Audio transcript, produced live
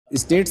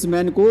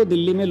Statesman को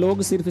दिल्ली में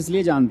लोग सिर्फ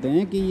इसलिए जानते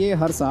हैं कि ये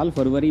हर साल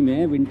फरवरी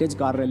में विंटेज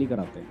कार रैली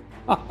कराते हैं।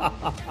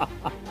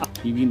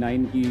 टीवी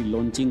 9 की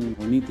लॉन्चिंग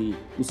होनी थी,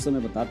 उस समय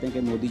बताते हैं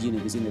कि मोदी जी ने,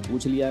 किसी ने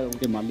पूछ लिया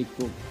उनके मालिक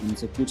को,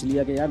 उनसे पूछ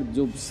लिया कि यार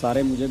जो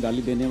सारे मुझे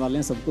गाली देने वाले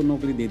हैं सबको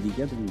नौकरी दे दी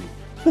क्या तुमने?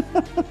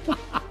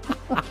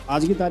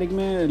 आज की तारीख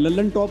में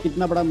लल्लन टॉप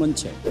इतना बड़ा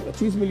मंच है,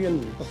 25 मिलियन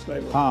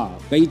सब्सक्राइबर। हाँ,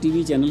 कई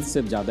टीवी चैनल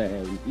से ज़्यादा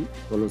है उनकी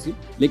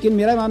फॉलोअरशिप। लेकिन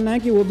मेरा मानना है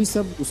कि वो भी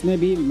सब, उसमें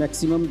भी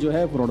मैक्सिमम जो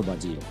है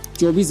फ्रॉडबाजी है।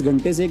 24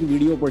 घंटे से एक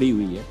वीडियो पड़ी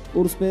हुई है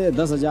और उस पर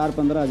 10,000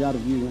 15,000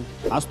 व्यू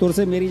हैं। खासतौर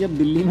से मेरी जब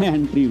दिल्ली में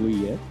एंट्री हुई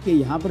है कि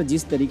यहाँ पर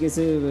जिस तरीके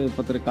से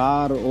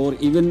पत्रकार और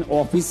इवन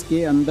ऑफिस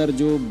के अंदर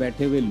जो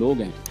बैठे हुए लोग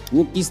हैं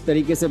वो किस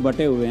तरीके से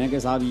बटे हुए हैं कि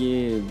साहब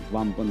ये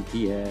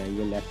वामपंथी है,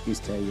 ये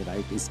लेफ्टिस्ट है, ये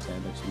राइटिस्ट है,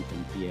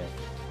 दक्षिणपंथी है,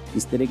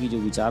 इस तरह की जो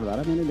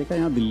विचारधारा मैंने देखा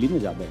यहाँ दिल्ली में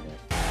ज़्यादा है।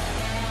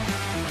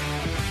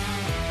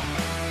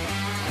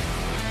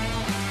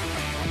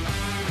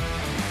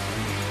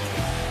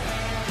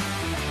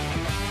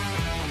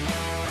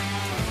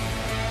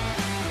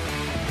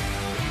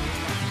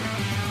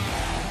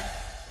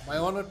 My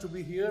honor to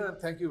be here and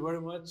thank you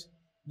very much.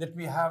 Let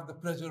me have the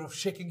pleasure of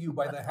shaking you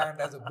by the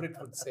hand as a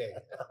Brit would say.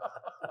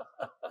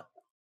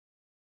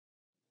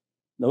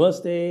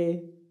 नमस्ते,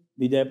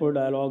 द जयपुर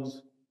डायलॉग्स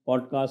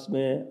पॉडकास्ट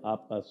में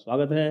आपका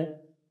स्वागत है।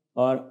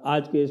 और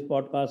आज के इस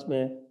पॉडकास्ट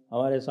में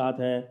हमारे साथ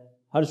हैं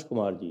हर्ष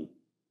कुमार जी।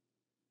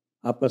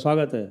 आपका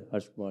स्वागत है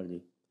हर्ष कुमार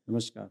जी।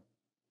 नमस्कार।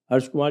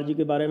 हर्ष कुमार जी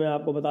के बारे में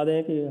आपको बता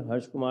दें कि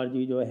हर्ष कुमार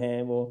जी जो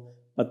हैं वो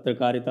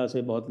पत्रकारिता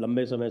से बहुत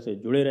लंबे समय से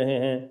जुड़े रहे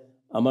हैं।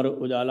 अमर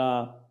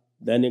उजाला,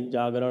 दैनिक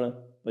जागरण,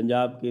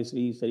 पंजाब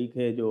केसरी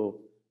सरीखे जो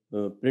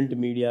प्रिंट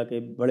मीडिया के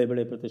बड़े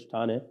बड़े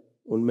प्रतिष्ठान हैं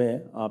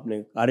उनमें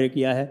आपने कार्य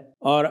किया है।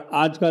 और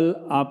आजकल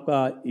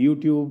आपका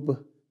यूट्यूब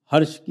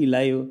हर्ष की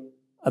लाइव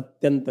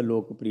अत्यंत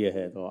लोकप्रिय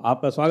है। तो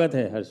आपका स्वागत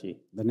है हर्ष जी।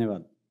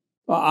 धन्यवाद।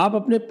 तो आप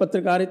अपने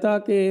पत्रकारिता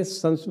के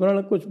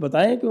संस्मरण कुछ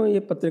बताएं, क्यों ये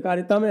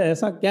पत्रकारिता में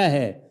ऐसा क्या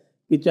है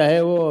कि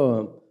चाहे वो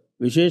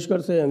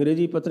विशेषकर से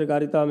अंग्रेजी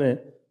पत्रकारिता में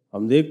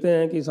हम देखते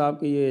हैं कि साहब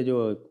की ये जो,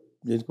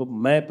 जिसको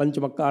मैं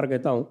पंचमक्कार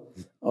कहता हूँ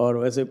और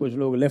वैसे कुछ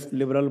लोग लेफ्ट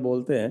लिबरल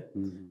बोलते हैं,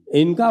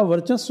 इनका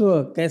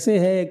वर्चस्व कैसे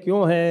है,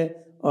 क्यों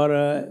है? और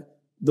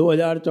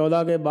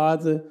 2014 के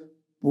बाद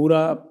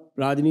पूरा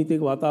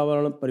राजनीतिक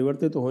वातावरण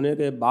परिवर्तित होने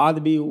के बाद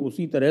भी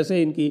उसी तरह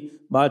से इनकी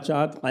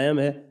बादशाहत कायम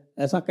है,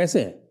 ऐसा कैसे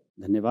है?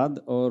 धन्यवाद।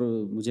 और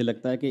मुझे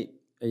लगता है कि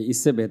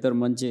इससे बेहतर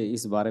मंच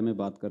इस बारे में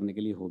बात करने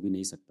के लिए हो भी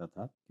नहीं सकता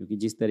था, क्योंकि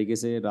जिस तरीके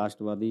से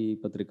राष्ट्रवादी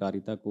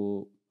पत्रकारिता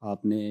को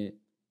आपने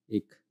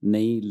एक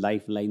नई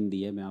लाइफ लाइन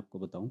दी है, मैं आपको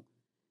बताऊं,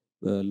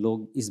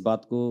 लोग इस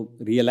बात को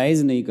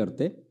रियलाइज़ नहीं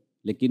करते,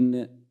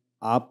 लेकिन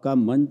आपका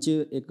मंच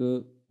एक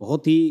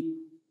बहुत ही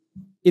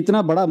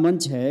इतना बड़ा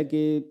मंच है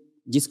कि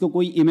जिसको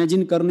कोई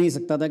इमेजिन कर नहीं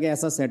सकता था कि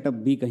ऐसा सेटअप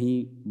भी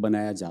कहीं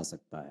बनाया जा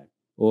सकता है।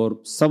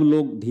 और सब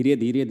लोग धीरे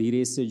धीरे धीरे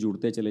इससे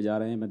जुड़ते चले जा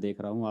रहे हैं। मैं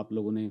देख रहा हूँ आप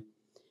लोगों ने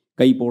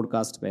कई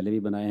पॉडकास्ट पहले भी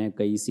बनाए हैं,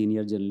 कई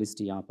सीनियर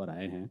जर्नलिस्ट यहाँ पर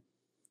आए हैं।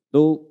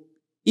 तो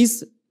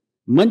इस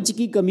मंच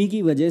की कमी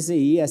की वजह से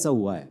ही ऐसा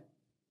हुआ है।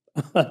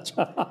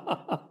 अच्छा।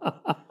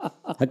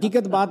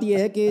 हकीकत बात यह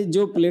है कि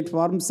जो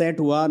प्लेटफॉर्म सेट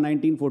हुआ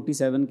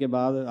 1947 के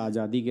बाद,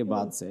 आज़ादी के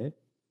बाद से,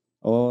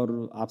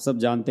 और आप सब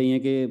जानते ही हैं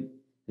कि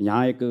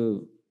यहाँ एक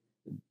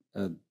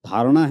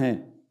धारणा है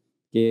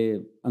कि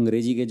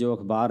अंग्रेजी के जो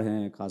अखबार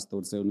हैं, ख़ास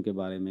तौर से उनके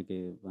बारे में, कि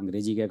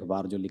अंग्रेजी के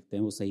अखबार जो लिखते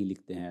हैं वो सही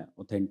लिखते हैं,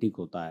 ऑथेंटिक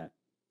होता है,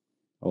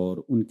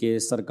 और उनके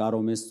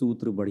सरकारों में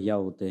सूत्र बढ़िया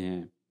होते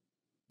हैं,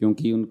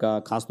 क्योंकि उनका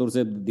ख़ास तौर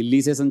से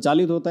दिल्ली से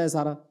संचालित होता है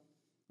सारा।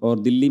 और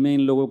दिल्ली में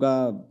इन लोगों का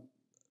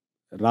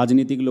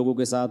राजनीतिक लोगों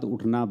के साथ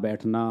उठना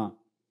बैठना,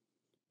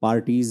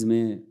 पार्टीज़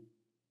में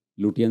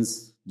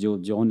लुटियंस जो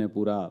जोन है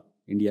पूरा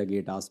इंडिया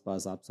गेट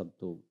आसपास, आप सब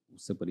तो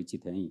उससे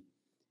परिचित हैं ही,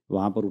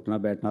 वहाँ पर उठना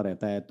बैठना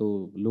रहता है। तो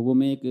लोगों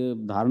में एक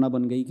धारणा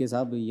बन गई कि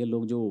साहब ये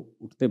लोग जो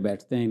उठते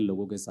बैठते हैं इन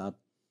लोगों के साथ,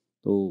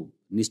 तो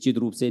निश्चित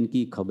रूप से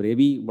इनकी खबरें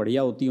भी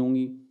बढ़िया होती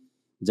होंगी,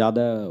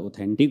 ज़्यादा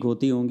ऑथेंटिक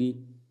होती होंगी।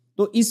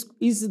 तो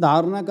इस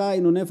धारणा का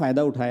इन्होंने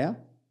फ़ायदा उठाया।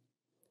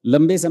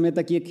 लंबे समय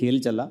तक ये खेल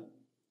चला।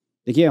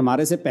 देखिए,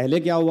 हमारे से पहले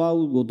क्या हुआ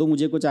वो तो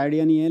मुझे कुछ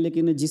आइडिया नहीं है,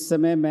 लेकिन जिस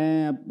समय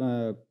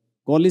मैं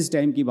कॉलेज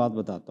टाइम की बात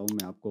बताता हूँ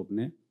मैं आपको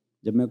अपने,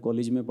 जब मैं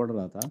कॉलेज में पढ़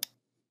रहा था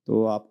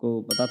तो आपको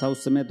पता था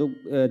उस समय तो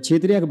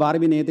क्षेत्रीय अखबार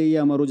भी नहीं थे, ये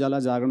अमर उजाला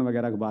जागरण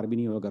वगैरह अखबार भी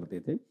नहीं हुआ करते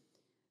थे।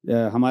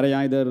 हमारे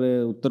यहाँ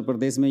इधर उत्तर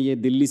प्रदेश में ये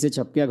दिल्ली से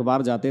छप के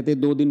अखबार जाते थे,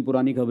 2 दिन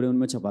पुरानी खबरें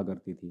उनमें छपा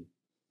करती थी।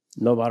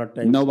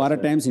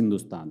 नवभारत टाइम्स,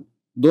 हिंदुस्तान,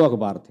 2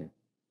 अखबार थे।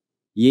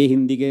 ये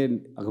हिंदी के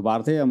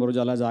अखबार थे। अमर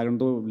उजाला जागरण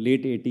तो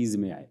लेट 80s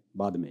में आए,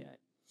 बाद में आए।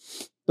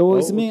 तो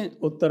इसमें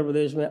उत्तर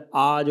प्रदेश में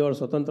आज और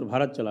स्वतंत्र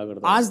भारत चला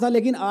करता आज था,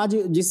 लेकिन आज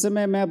जिस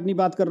समय मैं अपनी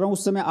बात कर रहा हूँ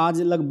उस समय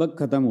आज लगभग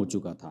खत्म हो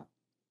चुका था,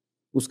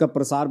 उसका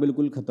प्रसार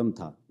बिल्कुल खत्म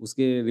था,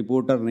 उसके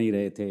रिपोर्टर नहीं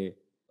रहे थे।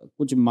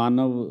 कुछ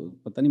मानव,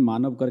 पता नहीं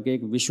मानव करके,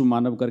 एक विश्व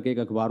मानव करके एक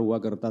अखबार हुआ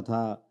करता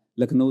था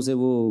लखनऊ से,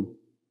 वो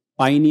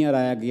पाइनियर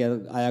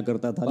आया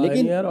करता था,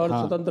 लेकिन और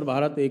हाँ, स्वतंत्र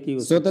भारत एक ही,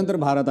 स्वतंत्र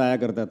भारत आया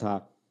करता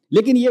था।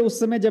 लेकिन ये उस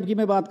समय जबकि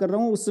मैं बात कर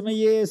रहा हूँ उस समय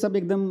ये सब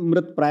एकदम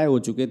मृत प्राय हो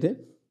चुके थे।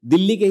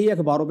 दिल्ली के ही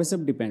अखबारों पे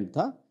सब डिपेंड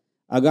था।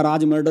 अगर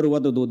आज मर्डर हुआ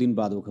तो 2 दिन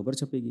बाद वो खबर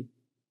छपेगी,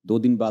 2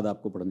 दिन बाद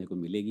आपको पढ़ने को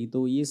मिलेगी।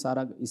 तो ये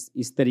सारा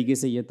इस तरीके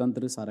से ये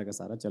तंत्र सारा का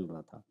सारा चल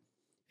रहा था।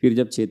 फिर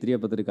जब क्षेत्रीय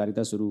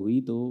पत्रकारिता शुरू हुई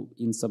तो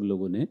इन सब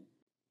लोगों ने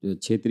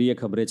क्षेत्रीय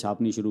खबरें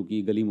छापनी शुरू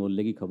की, गली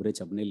मोहल्ले की खबरें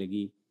छपने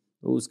लगी।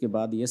 तो उसके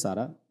बाद ये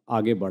सारा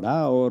आगे बढ़ा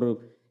और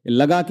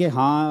लगा कि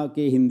हाँ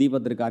कि हिंदी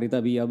पत्रकारिता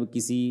भी अब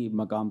किसी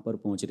मकाम पर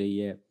पहुंच रही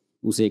है,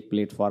 उसे एक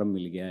प्लेटफॉर्म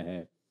मिल गया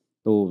है।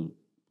 तो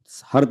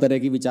हर तरह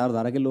की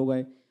विचारधारा के लोग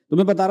आए। तो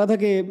मैं बता रहा था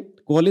कि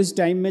कॉलेज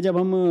टाइम में जब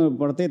हम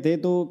पढ़ते थे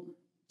तो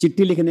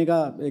चिट्ठी लिखने का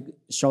एक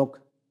शौक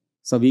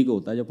सभी को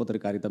होता है जो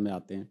पत्रकारिता में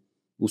आते हैं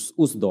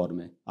उस दौर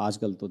में।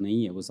 आजकल तो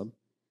नहीं है वो सब।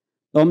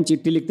 तो हम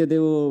चिट्ठी लिखते थे,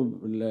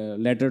 वो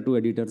लेटर टू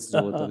एडिटर्स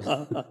जो होते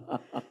थे।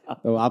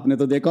 तो आपने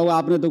तो देखा होगा,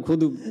 आपने तो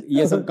खुद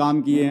ये सब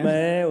काम किए हैं।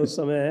 मैं उस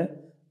समय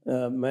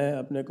मैं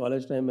अपने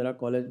कॉलेज टाइम, मेरा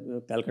कॉलेज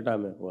कलकत्ता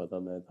में हुआ था,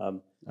 मैं था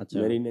अच्छा।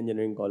 मेरीन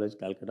इंजीनियरिंग कॉलेज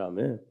कलकत्ता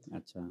में।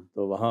 अच्छा।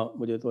 तो वहाँ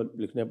मुझे तो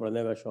लिखने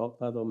पढ़ने का शौक़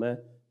था। तो मैं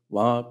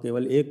वहाँ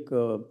केवल एक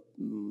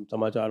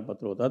समाचार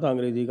पत्र होता था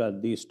अंग्रेजी का,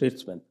 दी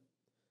स्टेट्समैन।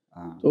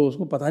 हाँ। तो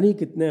उसको पता नहीं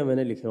कितने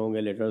मैंने लिखे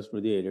होंगे लेटर्स टू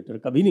दी एडिटर,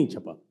 कभी नहीं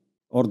छपा।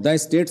 और द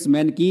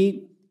स्टेट्समैन की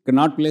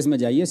कनॉट प्लेस में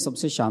जाइए,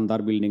 सबसे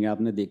शानदार बिल्डिंग है,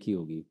 आपने देखी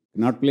होगी।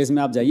 कनॉट प्लेस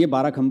में आप जाइए,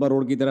 12 खंबा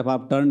रोड की तरफ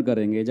आप टर्न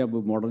करेंगे जब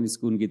मॉडर्न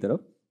स्कूल की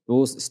तरफ,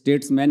 तो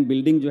स्टेट्समैन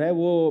बिल्डिंग जो है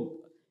वो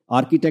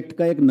आर्किटेक्ट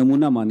का एक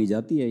नमूना मानी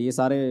जाती है। ये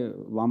सारे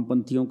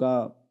वामपंथियों का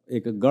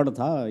एक गढ़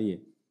था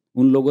ये।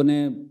 उन लोगों ने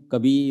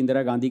कभी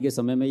इंदिरा गांधी के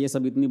समय में ये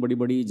सब इतनी बड़ी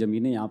बड़ी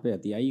ज़मीनें यहाँ पे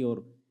हथियाई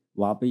और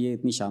वहाँ पे ये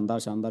इतनी शानदार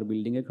शानदार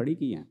बिल्डिंगें खड़ी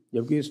की हैं।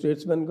 जबकि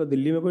स्टेट्समैन का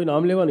दिल्ली में कोई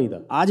नाम लेवा नहीं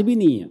था, आज भी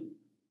नहीं है।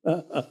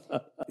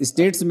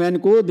 स्टेट्समैन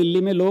को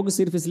दिल्ली में लोग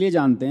सिर्फ इसलिए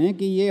जानते हैं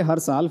कि ये हर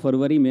साल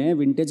फरवरी में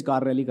विंटेज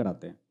कार रैली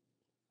कराते हैं।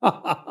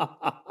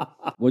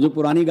 वो जो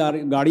पुरानी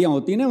गाड़ियां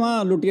होती है ना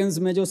वहाँ लुटियंस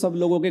में, जो सब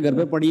लोगों के घर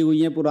पे पड़ी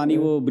हुई हैं पुरानी,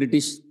 वो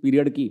ब्रिटिश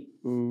पीरियड की,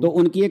 तो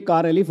उनकी एक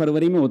कार रैली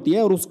फरवरी में होती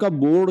है और उसका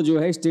बोर्ड जो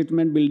है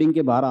स्टेटमेंट बिल्डिंग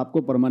के बाहर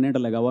आपको परमानेंट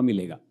लगा हुआ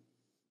मिलेगा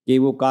कि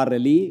वो कार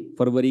रैली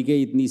फरवरी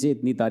के इतनी से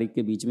इतनी तारीख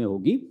के बीच में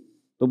होगी।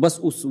 तो बस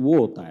वो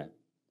होता है,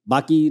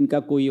 बाकी इनका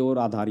कोई और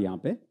आधार यहाँ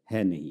पे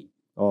है नहीं।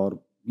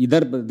 और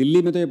इधर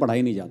दिल्ली में तो ये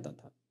पढ़ाई नहीं जाता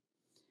था।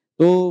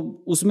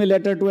 तो उसमें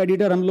लेटर टू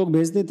एडिटर हम लोग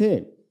भेजते थे,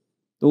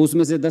 तो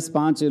उसमें से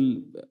 10-5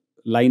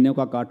 लाइनों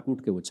का काट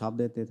कूट के वो छाप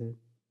देते थे।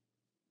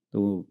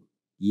 तो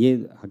ये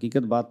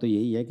हकीकत बात तो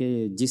यही है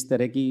कि जिस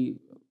तरह की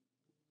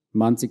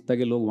मानसिकता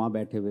के लोग वहाँ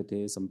बैठे हुए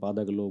थे,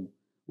 संपादक लोग,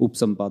 उप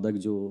संपादक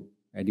जो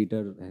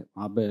एडिटर है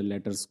वहाँ पे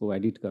लेटर्स को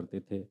एडिट करते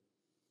थे,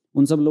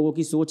 उन सब लोगों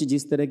की सोच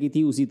जिस तरह की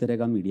थी उसी तरह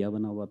का मीडिया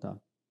बना हुआ था,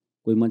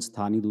 कोई मंच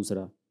था नहीं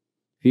दूसरा।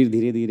 फिर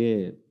धीरे धीरे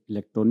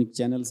इलेक्ट्रॉनिक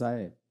चैनल्स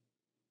आए,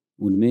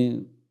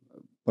 उनमें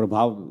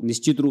प्रभाव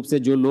निश्चित रूप से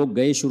जो लोग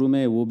गए शुरू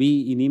में वो भी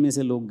इन्हीं में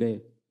से लोग गए।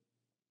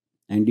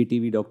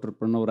 एनडीटीवी डॉक्टर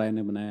प्रणव राय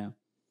ने बनाया,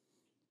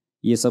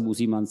 ये सब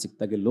उसी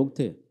मानसिकता के लोग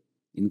थे,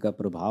 इनका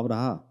प्रभाव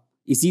रहा,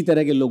 इसी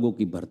तरह के लोगों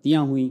की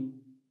भर्तियां हुई।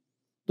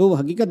 तो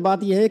हकीकत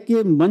बात यह है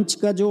कि मंच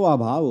का जो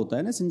अभाव होता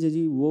है ना संजय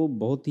जी, वो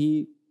बहुत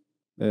ही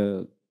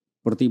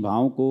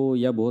प्रतिभाओं को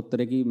या बहुत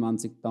तरह की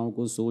मानसिकताओं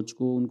को, सोच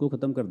को, उनको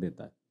ख़त्म कर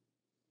देता है।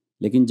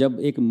 लेकिन जब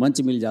एक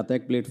मंच मिल जाता है,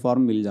 एक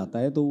प्लेटफॉर्म मिल जाता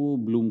है, तो वो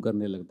ब्लूम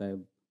करने लगता है,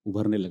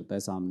 उभरने लगता है,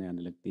 सामने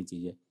आने लगती है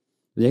चीज़ें।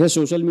 जैसे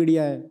सोशल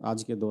मीडिया है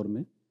आज के दौर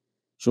में,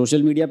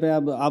 सोशल मीडिया पे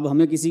अब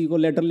हमें किसी को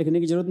लेटर लिखने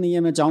की ज़रूरत नहीं है।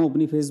 मैं चाहूँ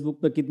अपनी फेसबुक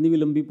पे कितनी भी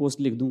लंबी पोस्ट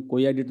लिख दूँ,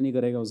 कोई एडिट नहीं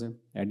करेगा उसे।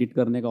 एडिट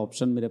करने का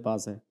ऑप्शन मेरे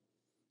पास है,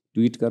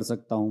 ट्वीट कर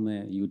सकता हूँ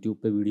मैं, यूट्यूब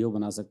पे वीडियो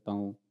बना सकता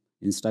हूँ,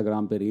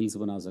 इंस्टाग्राम पे रील्स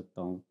बना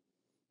सकता हूँ।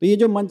 तो ये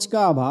जो मंच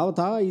का अभाव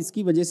था,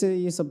 इसकी वजह से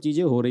ये सब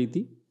चीज़ें हो रही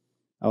थी।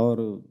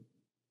 और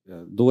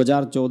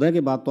 2014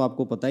 के बाद तो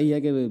आपको पता ही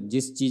है कि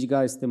जिस चीज़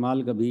का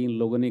इस्तेमाल कभी इन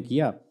लोगों ने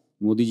किया,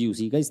 मोदी जी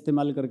उसी का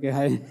इस्तेमाल करके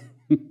आए।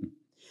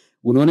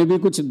 उन्होंने भी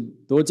कुछ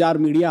 2-4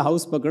 मीडिया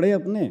हाउस पकड़े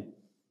अपने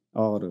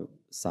और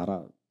सारा,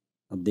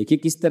 अब देखिए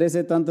किस तरह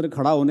से तंत्र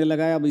खड़ा होने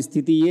लगा है। अब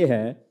स्थिति ये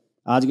है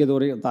आज के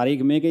दौर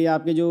तारीख में कि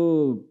आपके जो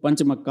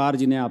पंचमक्कार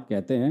जिन्हें आप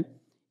कहते हैं,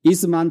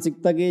 इस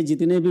मानसिकता के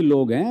जितने भी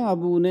लोग हैं,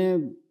 अब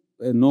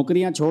उन्हें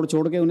नौकरियां छोड़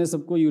छोड़ के उन्हें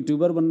सबको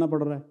यूट्यूबर बनना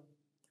पड़ रहा है।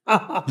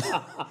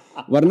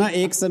 वरना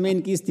एक समय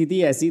इनकी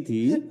स्थिति ऐसी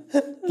थी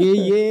कि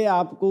ये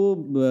आपको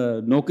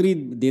नौकरी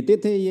देते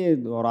थे ये,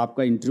 और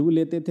आपका इंटरव्यू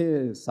लेते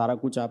थे, सारा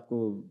कुछ आपको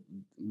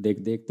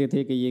देखते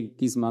थे कि ये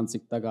किस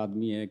मानसिकता का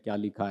आदमी है, क्या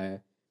लिखा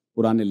है,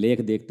 पुराने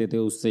लेख देखते थे,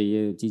 उससे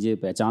ये चीज़ें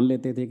पहचान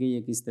लेते थे कि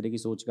ये किस तरह की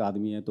सोच का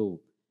आदमी है। तो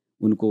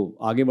उनको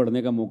आगे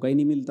बढ़ने का मौका ही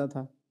नहीं मिलता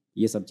था।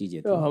 ये सब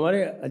चीज़ें तो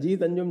हमारे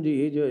अजीत अंजुम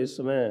जी जो इस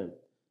समय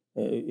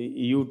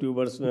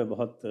यूट्यूबर्स में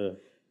बहुत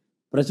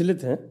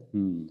प्रचलित हैं,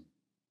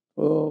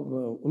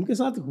 तो उनके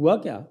साथ हुआ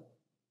क्या?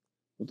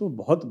 वो तो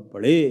बहुत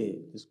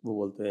बड़े, जिसको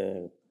बोलते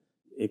हैं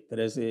एक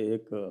तरह से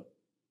एक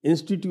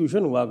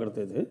इंस्टीट्यूशन हुआ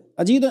करते थे।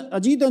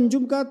 अजीत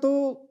अंजुम का तो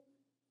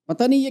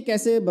पता नहीं ये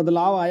कैसे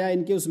बदलाव आया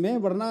इनके उसमें,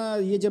 वरना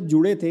ये जब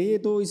जुड़े थे ये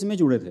तो इसमें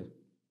जुड़े थे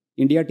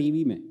इंडिया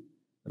टीवी में,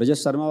 रजत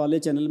शर्मा वाले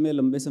चैनल में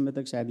लंबे समय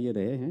तक शायद ये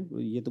रहे हैं,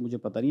 ये तो मुझे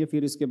पता नहीं है।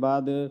 फिर इसके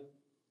बाद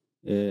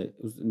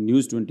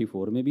न्यूज़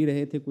 24 में भी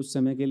रहे थे कुछ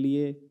समय के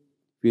लिए,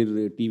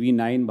 फिर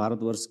TV9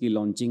 भारतवर्ष की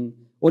लॉन्चिंग।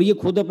 और ये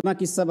खुद अपना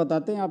किस्सा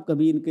बताते हैं, आप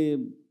कभी इनके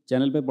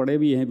चैनल पे पड़े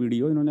भी हैं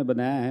वीडियो, इन्होंने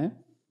बनाया है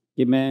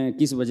कि मैं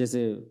किस वजह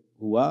से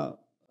हुआ।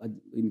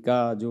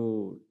 इनका जो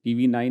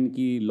TV9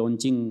 की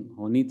लॉन्चिंग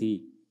होनी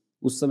थी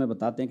उस समय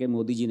बताते हैं कि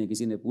मोदी जी ने,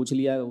 किसी ने पूछ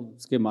लिया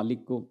उसके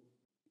मालिक को,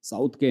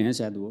 साउथ के हैं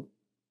शायद वो,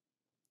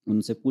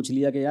 उनसे पूछ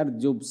लिया कि यार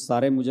जो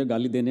सारे मुझे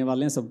गाली देने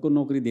वाले हैं सबको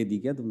नौकरी दे दी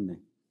क्या तुमने?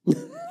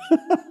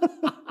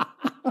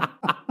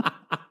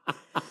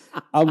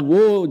 अब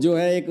वो जो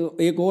है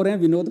एक और है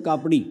विनोद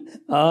कापड़ी।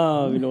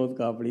 हाँ, विनोद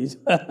कापड़ी।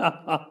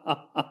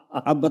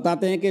 अब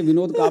बताते हैं कि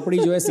विनोद कापड़ी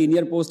जो है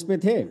सीनियर पोस्ट पे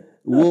थे,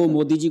 वो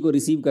मोदी जी को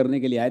रिसीव करने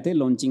के लिए आए थे,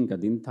 लॉन्चिंग का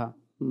दिन था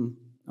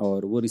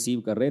और वो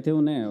रिसीव कर रहे थे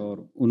उन्हें,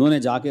 और उन्होंने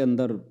जाके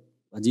अंदर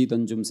अजीत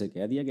अंजुम से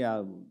कह दिया कि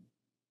आप,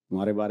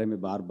 तुम्हारे बारे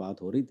में बार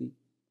बात हो रही थी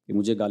कि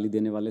मुझे गाली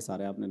देने वाले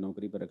सारे आपने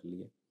नौकरी पर रख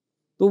लिए।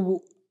 तो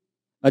वो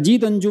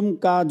अजीत अंजुम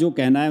का जो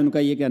कहना है,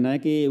 उनका ये कहना है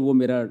कि वो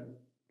मेरा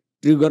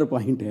ट्रिगर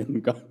पॉइंट है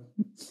उनका।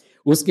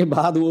 उसके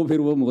बाद फिर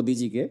वो मोदी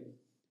जी के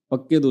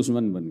पक्के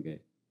दुश्मन बन गए।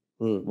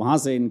 वहाँ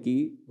से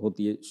इनकी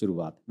होती है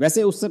शुरुआत।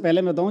 वैसे उससे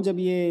पहले मैं बताऊँ, जब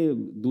ये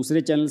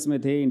दूसरे चैनल्स में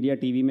थे, इंडिया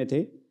टीवी में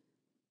थे,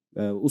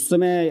 उस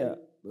समय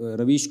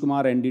रवीश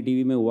कुमार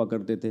NDTV में हुआ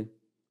करते थे,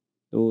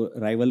 तो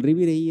राइवलरी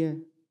भी रही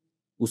है।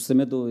 उस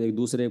समय तो एक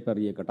दूसरे पर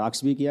ये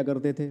कटाक्ष भी किया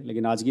करते थे,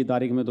 लेकिन आज की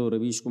तारीख में तो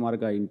रवीश कुमार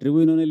का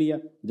इंटरव्यू इन्होंने लिया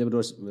जब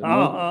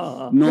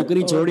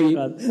नौकरी छोड़ी।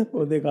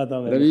 वो देखा था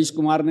मैंने। रवीश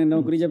कुमार ने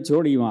नौकरी जब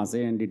छोड़ी वहाँ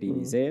से,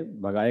 NDTV से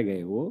भगाए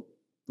गए वो,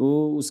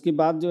 तो उसके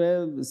बाद जो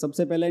है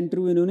सबसे पहला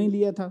इंटरव्यू इन्होंने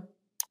लिया था,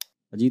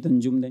 अजीत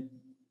अंजुम ने।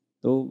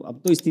 तो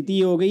अब तो स्थिति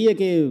ये हो गई है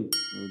कि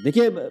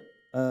देखिए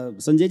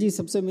संजय जी,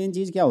 सबसे मेन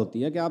चीज़ क्या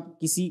होती है कि आप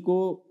किसी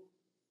को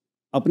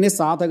अपने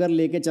साथ अगर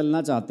लेके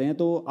चलना चाहते हैं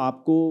तो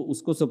आपको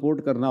उसको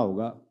सपोर्ट करना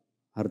होगा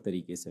हर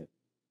तरीके से।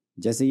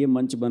 जैसे ये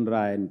मंच बन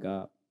रहा है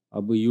इनका,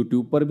 अब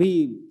यूट्यूब पर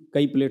भी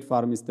कई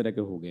प्लेटफार्म इस तरह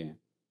के हो गए हैं,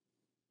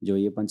 जो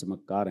ये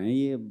पंचमक्कार हैं,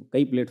 ये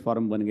कई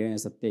प्लेटफार्म बन गए हैं,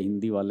 सत्य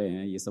हिंदी वाले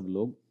हैं, ये सब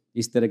लोग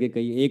इस तरह के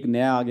कई। एक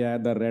नया आ गया है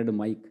the Red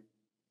Mic,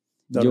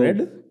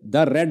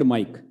 the Red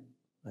Mic.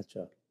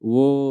 अच्छा,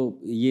 वो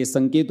ये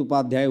संकेत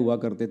उपाध्याय हुआ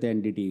करते थे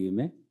NDTV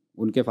में,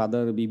 उनके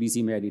फादर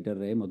BBC में एडिटर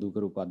रहे,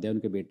 मधुकर उपाध्याय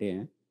उनके बेटे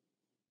हैं।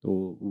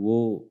 तो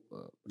वो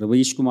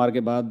रवीश कुमार के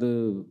बाद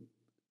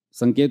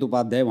संकेत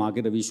उपाध्याय वहाँ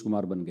के रवीश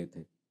कुमार बन गए थे।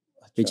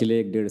 अच्छा। पिछले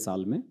 1-1.5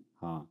 साल में।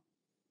 हाँ,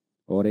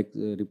 और एक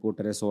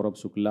रिपोर्टर है सौरभ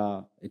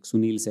शुक्ला, एक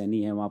सुनील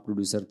सैनी है वहाँ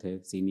प्रोड्यूसर थे,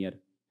 सीनियर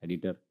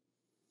एडिटर।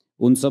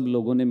 उन सब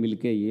लोगों ने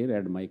मिलके ये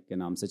रेड माइक के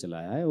नाम से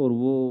चलाया है, और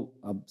वो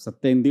अब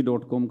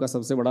सत्यहिंदी.com का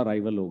सबसे बड़ा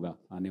राइवल होगा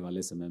आने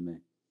वाले समय में।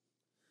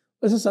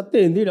 वैसे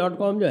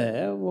सत्यहिंदी.com जो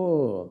है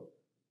वो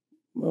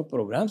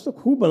प्रोग्राम्स तो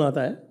खूब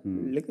बनाता है,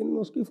 लेकिन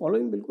उसकी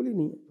फॉलोइंग बिल्कुल ही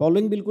नहीं है।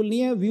 फॉलोइंग बिल्कुल नहीं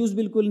है, व्यूज़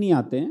बिल्कुल नहीं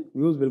आते हैं।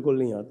 व्यूज़ बिल्कुल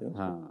नहीं आते हैं।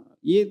 हाँ,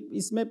 ये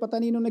इसमें पता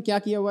नहीं इन्होंने क्या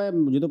किया हुआ है,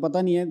 मुझे तो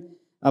पता नहीं है।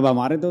 अब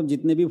हमारे तो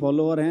जितने भी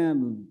फॉलोअर हैं,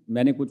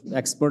 मैंने कुछ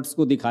एक्सपर्ट्स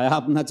को दिखाया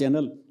अपना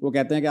चैनल, वो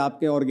कहते हैं कि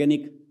आपके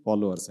ऑर्गेनिक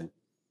फॉलोअर्स हैं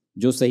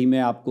जो सही में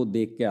आपको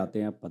देख के आते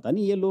हैं। पता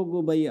नहीं ये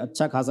लोग, भाई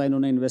अच्छा खासा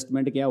इन्होंने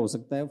इन्वेस्टमेंट किया, हो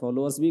सकता है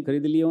फॉलोअर्स भी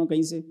खरीद लिए हों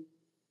कहीं से।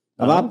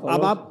 अब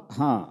आप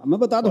हाँ, मैं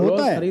बता, तो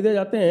होता है, खरीदे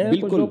जाते हैं,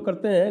 कुछ लोग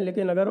करते हैं,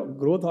 लेकिन अगर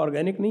ग्रोथ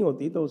ऑर्गेनिक नहीं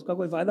होती तो उसका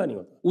कोई फायदा नहीं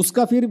होता।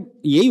 उसका फिर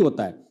यही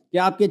होता है कि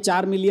आपके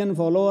 4 मिलियन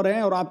फॉलोअर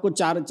हैं और आपको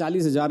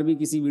 40,000 भी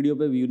किसी वीडियो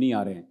पे व्यू नहीं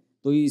आ रहे हैं,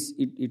 तो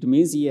इट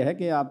मीन्स ये है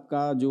कि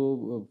आपका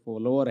जो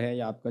फॉलोअर है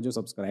या आपका जो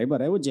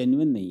सब्सक्राइबर है वो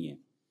जेन्युइन नहीं है।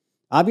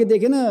 आप ये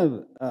देखें ना,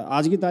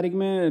 आज की तारीख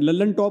में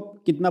लल्लन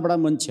टॉप कितना बड़ा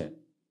मंच है,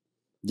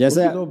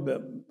 जैसे तो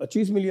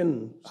 25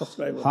 मिलियन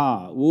सब्सक्राइबर।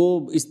 हाँ,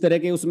 वो इस तरह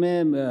के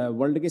उसमें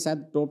वर्ल्ड के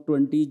शायद टॉप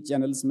 20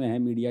 चैनल्स में है,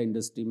 मीडिया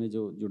इंडस्ट्री में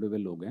जो जुड़े हुए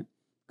लोग हैं,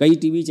 कई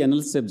TV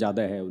चैनल्स से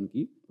ज़्यादा है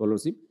उनकी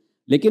फॉलोअरशिप।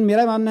 लेकिन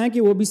मेरा मानना है कि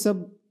वो भी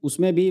सब,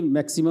 उसमें भी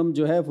मैक्सिमम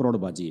जो है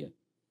फ्रॉडबाजी है।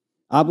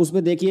 आप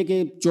उसमें देखिए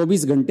कि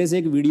 24 घंटे से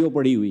एक वीडियो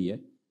पड़ी हुई है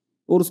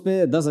और उस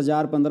पर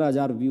 10,000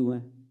 15,000 व्यू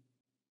हैं,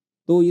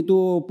 तो ये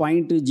तो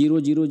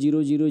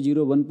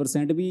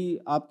 0.00001% भी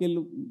आपके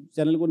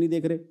चैनल को नहीं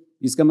देख रहे।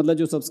 इसका मतलब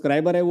जो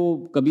सब्सक्राइबर है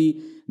वो कभी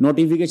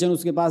नोटिफिकेशन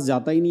उसके पास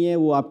जाता ही नहीं है,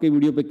 वो आपके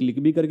वीडियो पे क्लिक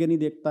भी करके नहीं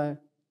देखता है।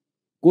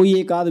 कोई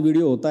एक आध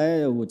वीडियो होता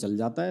है वो चल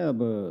जाता है।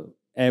 अब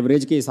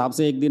एवरेज के हिसाब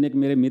से एक दिन एक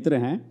मेरे मित्र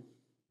हैं,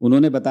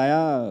 उन्होंने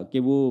बताया कि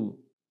वो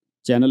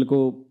चैनल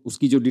को,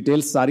 उसकी जो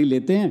डिटेल्स सारी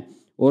लेते हैं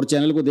और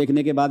चैनल को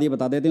देखने के बाद ये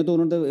बता देते हैं। तो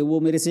उन्होंने, वो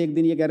मेरे से एक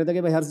दिन ये कह रहे थे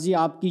कि भाई हर्ष जी,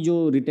 आपकी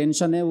जो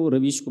रिटेंशन है वो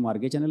रवीश कुमार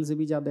के चैनल से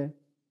भी ज़्यादा है।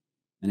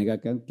 मैंने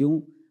कहा क्यों?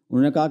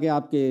 उन्होंने कहा कि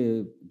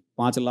आपके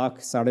 5 लाख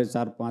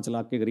 4.5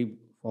 लाख के करीब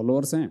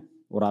फॉलोअर्स हैं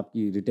और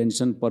आपकी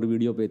रिटेंशन पर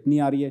वीडियो पे इतनी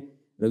आ रही है।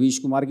 रवीश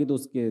कुमार की तो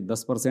उसके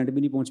 10%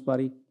 भी नहीं पहुंच पा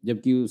रही,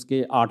 जबकि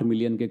उसके 8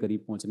 मिलियन के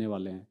करीब पहुंचने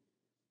वाले हैं।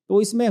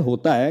 तो इसमें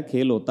होता है,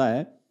 खेल होता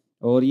है।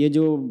 और ये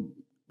जो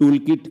टूल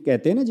किट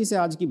कहते हैं ना जिसे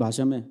आज की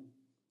भाषा में,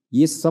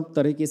 ये सब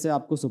तरीके से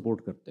आपको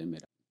सपोर्ट करते हैं।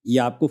 मेरा ये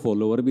आपको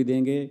फॉलोअर भी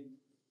देंगे,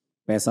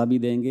 पैसा भी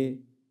देंगे,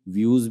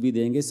 व्यूज़ भी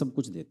देंगे, सब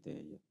कुछ देते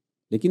हैं ये।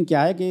 लेकिन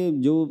क्या है कि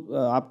जो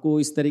आपको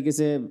इस तरीके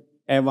से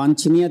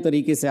अवांछनीय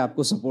तरीके से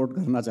आपको सपोर्ट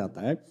करना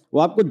चाहता है, वो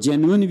आपको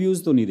जेन्युइन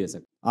व्यूज़ तो नहीं दे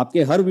सकता।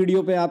 आपके हर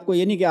वीडियो पे आपको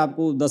ये नहीं कि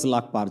आपको 10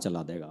 लाख पार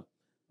चला देगा,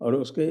 और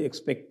उसके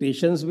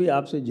एक्सपेक्टेशंस भी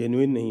आपसे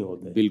जेन्युइन नहीं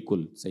होते।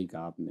 बिल्कुल सही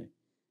कहा आपने।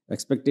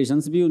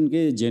 एक्सपेक्टेशंस भी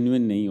उनके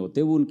जेन्युइन नहीं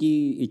होते, वो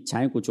उनकी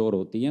इच्छाएं कुछ और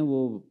होती हैं।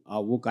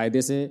 वो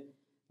कायदे से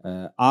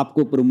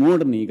आपको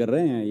प्रमोट नहीं कर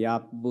रहे हैं या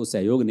आप वो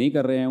सहयोग नहीं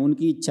कर रहे हैं,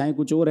 उनकी इच्छाएं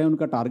कुछ और हैं,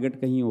 उनका टारगेट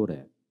कहीं और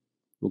है,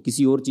 वो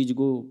किसी और चीज़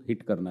को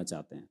हिट करना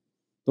चाहते हैं।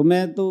 तो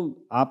मैं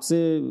तो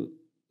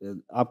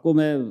आपको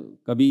मैं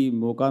कभी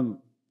मौका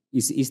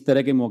इस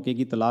तरह के मौके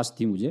की तलाश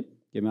थी मुझे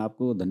कि मैं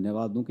आपको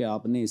धन्यवाद दूं कि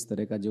आपने इस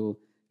तरह का जो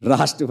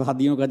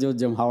राष्ट्रवादियों का जो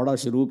जमावड़ा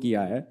शुरू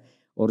किया है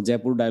और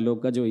जयपुर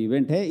डायलॉग का जो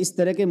इवेंट है, इस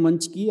तरह के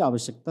मंच की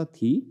आवश्यकता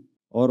थी।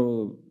 और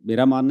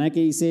मेरा मानना है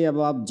कि इसे अब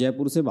आप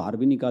जयपुर से बाहर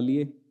भी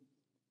निकालिए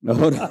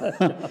और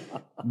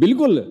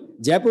बिल्कुल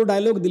जयपुर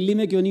डायलॉग दिल्ली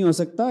में क्यों नहीं हो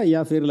सकता,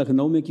 या फिर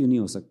लखनऊ में क्यों नहीं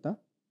हो सकता,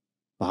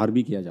 बाहर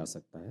भी किया जा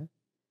सकता है।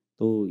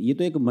 तो ये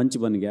तो एक मंच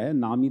बन गया है,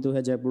 नाम ही तो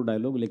है जयपुर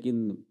डायलॉग,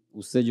 लेकिन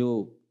उससे जो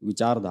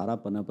विचारधारा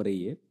पनप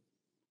रही है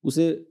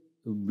उसे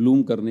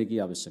ब्लूम करने की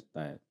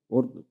आवश्यकता है,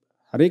 और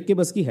हर एक के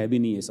बस की है भी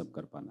नहीं ये सब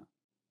कर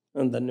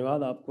पाना।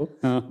 धन्यवाद आपको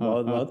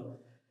बहुत बहुत।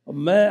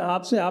 मैं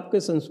आपसे आपके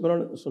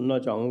संस्मरण सुनना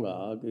चाहूँगा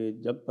कि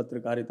जब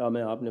पत्रकारिता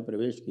में आपने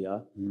प्रवेश किया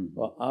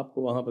तो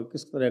आपको वहाँ पर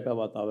किस तरह का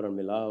वातावरण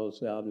मिला,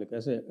 उससे आपने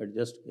कैसे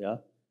एडजस्ट किया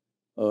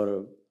और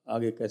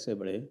आगे कैसे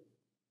बढ़े?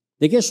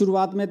 देखिए,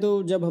 शुरुआत में तो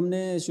जब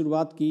हमने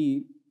शुरुआत की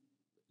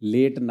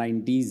लेट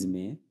 90s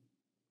में,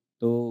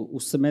 तो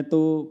उस समय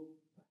तो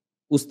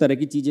उस तरह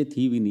की चीज़ें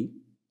थी भी नहीं।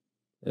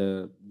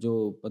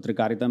 जो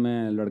पत्रकारिता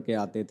में लड़के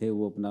आते थे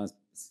वो अपना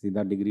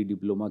सीधा डिग्री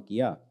डिप्लोमा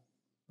किया,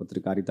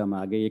 पत्रकारिता में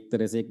आगे एक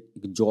तरह से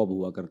एक जॉब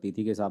हुआ करती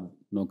थी कि साहब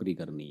नौकरी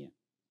करनी है,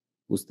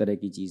 उस तरह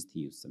की चीज़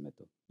थी उस समय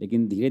तो।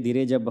 लेकिन धीरे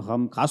धीरे जब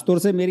हम, खासतौर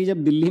से मेरी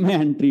जब दिल्ली में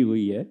एंट्री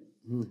हुई है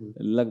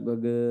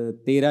लगभग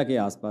 13 के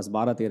आसपास,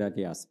 12-13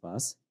 के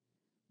आसपास,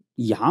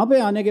 यहाँ पे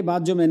आने के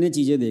बाद जो मैंने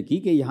चीज़ें देखी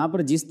कि यहाँ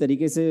पर जिस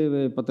तरीके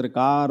से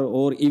पत्रकार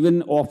और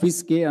इवन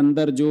ऑफिस के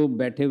अंदर जो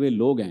बैठे हुए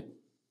लोग हैं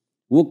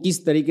वो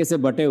किस तरीके से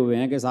बटे हुए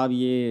हैं कि साहब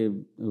ये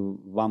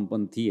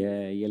वामपंथी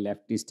है, ये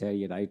लेफ्टिस्ट है,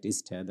 ये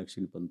राइटिस्ट है,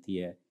 दक्षिणपंथी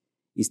है,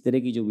 इस तरह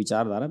की जो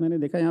विचारधारा मैंने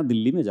देखा यहाँ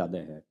दिल्ली में ज़्यादा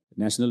है।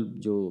 नेशनल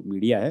जो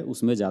मीडिया है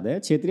उसमें ज़्यादा है,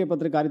 क्षेत्रीय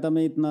पत्रकारिता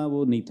में इतना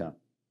वो नहीं था।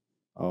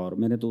 और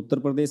मैंने तो उत्तर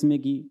प्रदेश में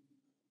की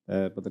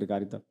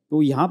पत्रकारिता,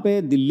 तो यहाँ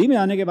पे दिल्ली में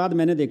आने के बाद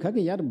मैंने देखा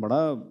कि यार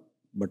बड़ा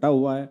बटा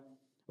हुआ है।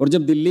 और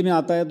जब दिल्ली में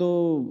आता है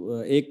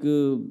तो एक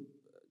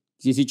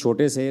किसी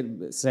छोटे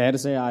शहर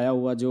से आया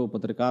हुआ जो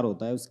पत्रकार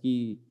होता है उसकी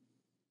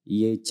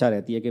ये इच्छा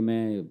रहती है कि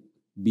मैं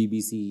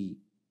BBC,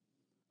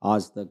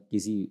 आज तक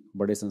किसी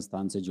बड़े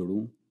संस्थान से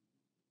जुड़ूं।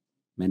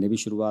 मैंने भी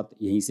शुरुआत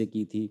यहीं से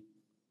की थी।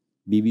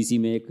 BBC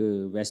में एक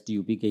वेस्ट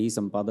यूपी के ही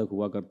संपादक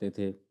हुआ करते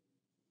थे,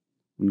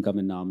 उनका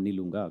मैं नाम नहीं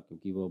लूँगा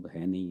क्योंकि वो अब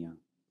है नहीं यहाँ।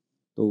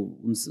 तो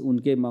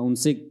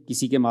उनसे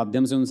किसी के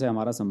माध्यम से उनसे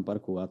हमारा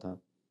संपर्क हुआ था,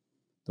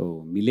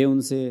 तो मिले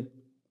उनसे,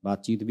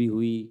 बातचीत भी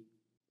हुई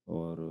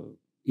और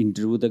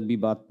इंटरव्यू तक भी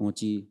बात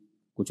पहुँची,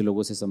 कुछ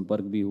लोगों से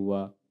संपर्क भी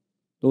हुआ।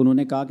 तो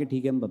उन्होंने कहा कि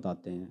ठीक है हम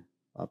बताते हैं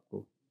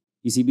आपको।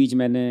 इसी बीच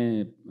मैंने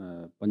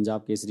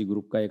पंजाब केसरी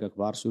ग्रुप का एक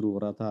अखबार शुरू हो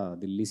रहा था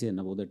दिल्ली से,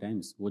 नवोदय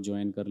टाइम्स, वो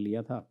ज्वाइन कर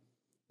लिया था।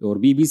 और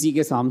BBC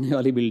के सामने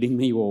वाली बिल्डिंग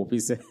में ही वो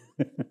ऑफिस है।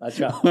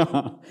 अच्छा।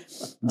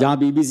 जहाँ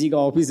BBC का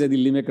ऑफिस है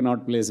दिल्ली में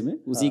कनॉट प्लेस में,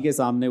 उसी के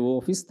सामने वो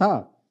ऑफिस था।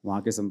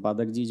 वहाँ के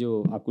संपादक जी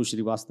जो आकुश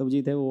श्रीवास्तव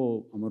जी थे,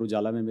 वो अमर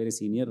उजाला में मेरे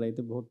सीनियर रहे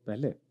थे बहुत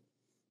पहले,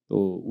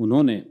 तो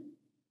उन्होंने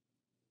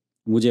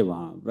मुझे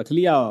वहाँ रख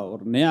लिया।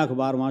 और नया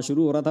अखबार वहाँ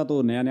शुरू हो रहा था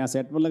तो नया नया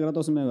सेट पर लग रहा था,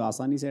 उसमें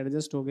आसानी से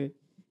एडजस्ट हो गए।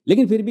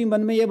 लेकिन फिर भी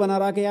मन में ये बना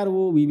रहा कि यार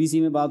वो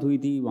BBC में बात हुई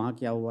थी, वहाँ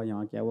क्या हुआ,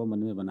 यहाँ क्या हुआ, मन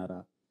में बना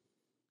रहा।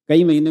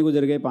 कई महीने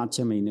गुजर गए,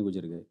 5-6 महीने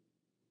गुजर गए।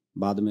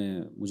 बाद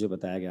में मुझे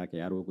बताया गया कि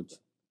यार वो कुछ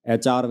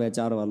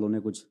HR वालों ने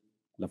कुछ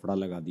लफड़ा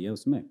लगा दिया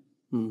उसमें,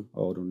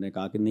 और उन्होंने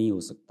कहा कि नहीं हो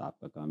सकता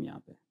आपका काम यहाँ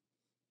पे।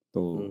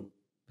 तो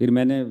फिर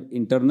मैंने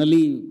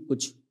इंटरनली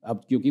कुछ,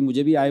 अब क्योंकि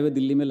मुझे भी आए हुए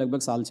दिल्ली में लगभग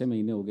 6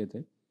 महीने हो गए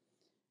थे,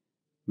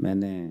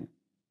 मैंने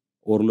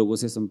और लोगों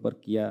से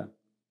संपर्क किया।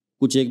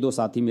 कुछ 1-2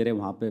 साथी मेरे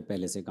वहाँ पे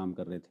पहले से काम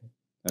कर रहे थे,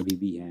 अभी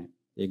भी हैं,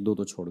 1-2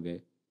 तो छोड़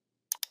गए।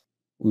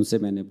 उनसे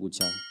मैंने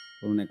पूछा,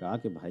 उन्होंने कहा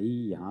कि भाई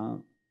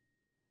यहाँ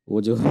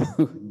वो जो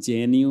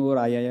JNU और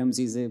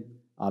IIMC से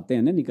आते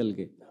हैं ना निकल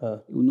के, हाँ।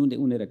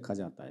 उन्हें रखा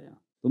जाता है यहाँ,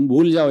 तुम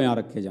भूल जाओ यहाँ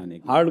रखे जाने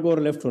की।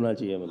 हार्डकोर लेफ्ट होना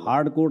चाहिए, मतलब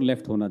हार्डकोर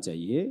लेफ्ट होना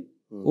चाहिए।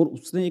 और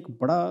उसने एक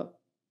बड़ा,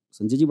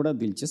 संजय जी बड़ा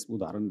दिलचस्प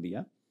उदाहरण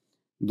दिया।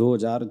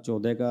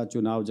 2014 का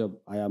चुनाव जब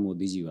आया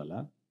मोदी जी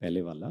वाला,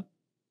 पहले वाला,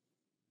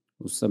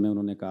 उस समय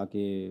उन्होंने कहा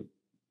कि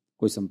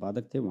कोई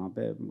संपादक थे वहाँ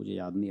पे, मुझे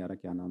याद नहीं आ रहा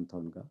क्या नाम था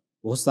उनका,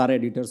 बहुत सारे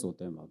एडिटर्स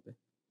होते हैं वहाँ पे,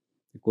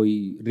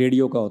 कोई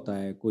रेडियो का होता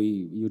है, कोई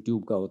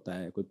यूट्यूब का होता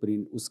है, कोई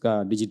प्रिंट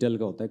उसका डिजिटल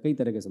का होता है, कई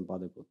तरह के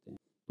संपादक होते हैं।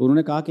 तो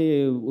उन्होंने कहा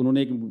कि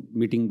उन्होंने एक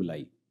मीटिंग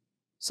बुलाई,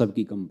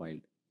 सबकी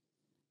कंपाइल्ड,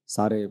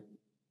 सारे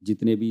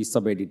जितने भी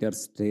सब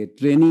एडिटर्स थे,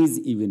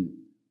 ट्रेनीज इवन,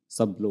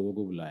 सब लोगों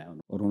को बुलाया।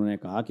 और उन्होंने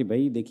कहा कि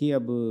भाई देखिए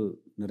अब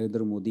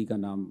नरेंद्र मोदी का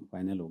नाम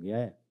फाइनल हो गया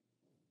है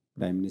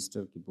प्राइम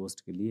मिनिस्टर की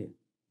पोस्ट के लिए,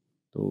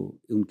 तो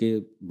उनके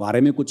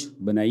बारे में कुछ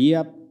बनाइए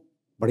आप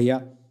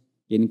बढ़िया,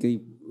 इनकी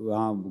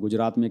वहाँ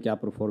गुजरात में क्या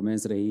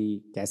परफॉर्मेंस रही,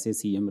 कैसे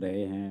CM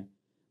रहे हैं,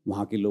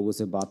 वहाँ के लोगों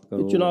से बात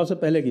करो। चुनाव से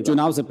पहले की बात?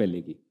 चुनाव से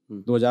पहले की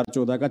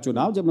 2014 का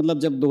चुनाव, जब मतलब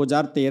जब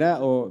 2013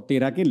 और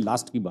 13 के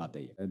लास्ट की बात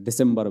है, ये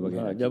दिसंबर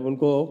वगैरह। जब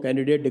उनको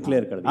कैंडिडेट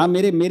डिक्लेयर कर दिया। हाँ,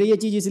 मेरे ये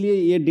चीज़ इसलिए,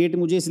 ये डेट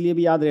मुझे इसलिए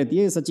भी याद रहती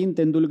है, सचिन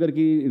तेंदुलकर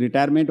की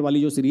रिटायरमेंट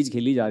वाली जो सीरीज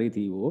खेली जा रही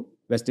थी, वो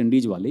वेस्ट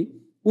इंडीज वाली,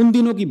 उन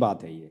दिनों की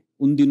बात है ये।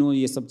 उन दिनों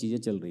ये सब चीज़ें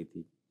चल रही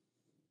थी,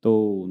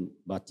 तो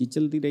बातचीत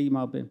चलती रही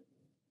वहाँ पे।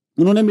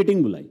 उन्होंने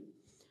मीटिंग बुलाई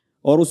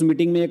और उस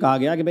मीटिंग में ये कहा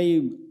गया कि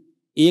भाई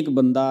एक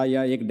बंदा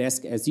या एक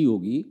डेस्क ऐसी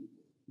होगी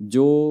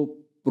जो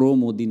प्रो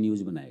मोदी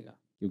न्यूज़ बनाएगा,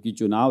 क्योंकि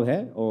चुनाव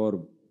है और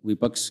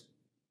विपक्ष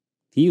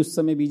थी उस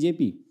समय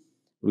बीजेपी,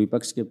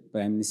 विपक्ष के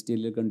प्राइम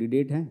मिनिस्टरियल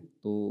कैंडिडेट हैं,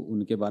 तो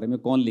उनके बारे में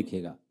कौन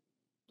लिखेगा।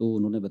 तो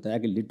उन्होंने बताया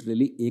कि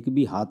लिटरली एक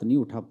भी हाथ नहीं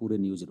उठा पूरे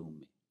न्यूज़ रूम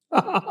में।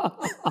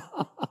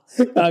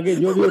 आगे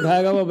जो भी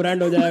उठाएगा वो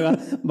ब्रांड हो जाएगा,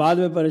 बाद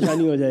में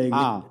परेशानी हो जाएगी।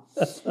 हाँ,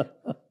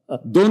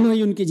 दोनों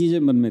ही उनकी चीज़ें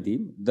मन में थी।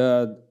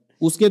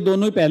 उसके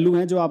दोनों ही पहलू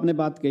हैं जो आपने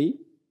बात कही,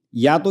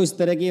 या तो इस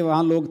तरह के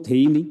वहाँ लोग थे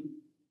ही नहीं,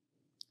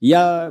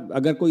 या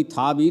अगर कोई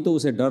था भी तो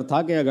उसे डर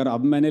था कि अगर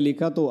अब मैंने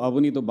लिखा तो अब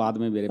नहीं तो बाद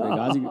में मेरे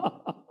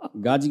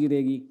पे गाज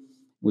गिरेगी,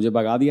 मुझे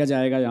भगा दिया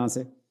जाएगा यहाँ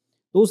से।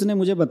 तो उसने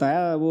मुझे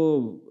बताया,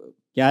 वो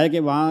क्या है कि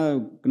वहाँ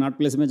कनॉट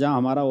प्लेस में जहाँ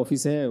हमारा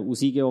ऑफिस है,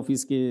 उसी के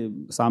ऑफिस के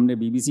सामने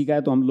बीबीसी का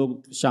है, तो हम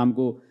लोग शाम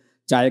को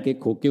चाय के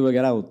खोखे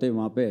वगैरह होते हैं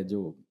वहाँ पे,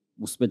 जो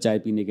उस पर चाय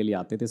पीने के लिए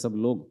आते थे सब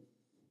लोग।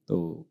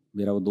 तो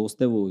मेरा वो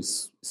दोस्त है, वो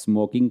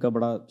स्मोकिंग का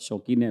बड़ा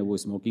शौकीन है, वो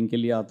स्मोकिंग के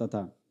लिए आता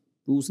था।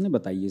 तो उसने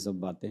बताई ये सब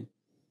बातें।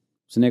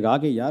 उसने कहा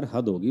कि यार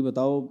हद होगी,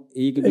 बताओ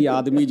एक भी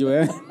आदमी जो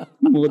है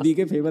मोदी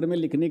के फेवर में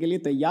लिखने के लिए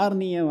तैयार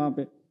नहीं है वहाँ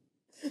पे।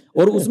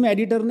 और उसमें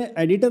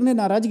एडिटर ने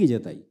नाराजगी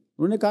जताई।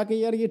 उन्होंने कहा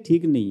कि यार ये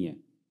ठीक नहीं है।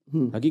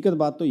 हकीकत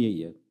बात तो यही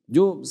है,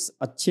 जो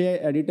अच्छे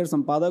एडिटर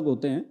संपादक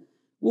होते हैं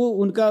वो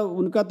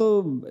उनका तो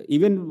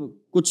इवन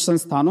कुछ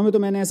संस्थानों में तो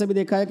मैंने ऐसा भी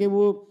देखा है कि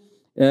वो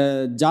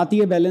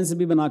जातीय बैलेंस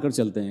भी बनाकर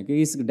चलते हैं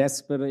कि इस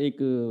डेस्क पर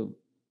एक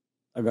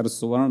अगर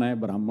स्वर्ण है,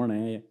 ब्राह्मण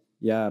है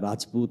या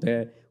राजपूत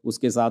है,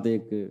 उसके साथ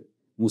एक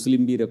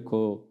मुस्लिम भी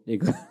रखो,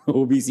 एक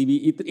ओबीसी भी,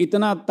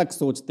 इतना तक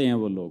सोचते हैं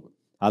वो लोग।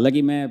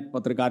 हालांकि मैं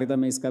पत्रकारिता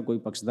में इसका कोई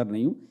पक्षधर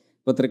नहीं हूँ।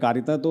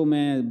 पत्रकारिता तो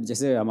मैं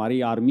जैसे हमारी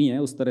आर्मी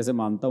है उस तरह से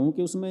मानता हूँ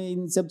कि उसमें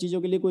इन सब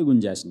चीज़ों के लिए कोई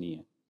गुंजाइश नहीं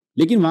है,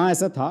 लेकिन वहाँ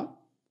ऐसा था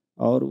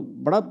और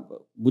बड़ा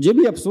मुझे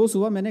भी अफसोस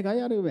हुआ। मैंने कहा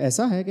यार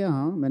ऐसा है क्या?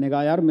 हाँ, मैंने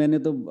कहा यार मैंने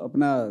तो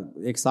अपना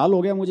 1 साल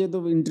हो गया मुझे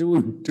तो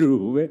इंटरव्यू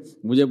हुए,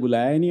 मुझे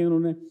बुलाया ही नहीं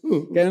उन्होंने।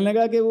 कहने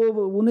लगा कि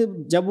वो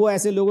उन्हें जब वो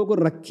ऐसे लोगों को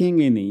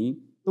रखेंगे नहीं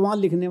तो वहाँ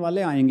लिखने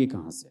वाले आएंगे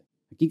कहाँ से।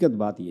 हकीकत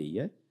बात यही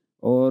है।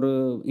 और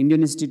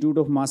Indian Institute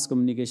of Mass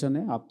Communication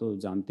है, आप तो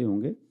जानते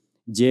होंगे,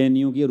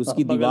 जेएनयू की, और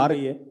उसकी दीवार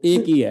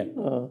एक ही है।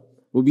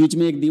 वो बीच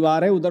में एक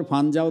दीवार है, उधर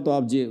फांद जाओ तो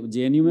आप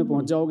जेएनयू में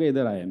पहुंच जाओगे,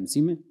 इधर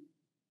आईएमसी में।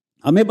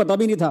 हमें पता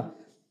भी नहीं था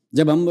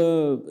जब हम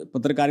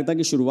पत्रकारिता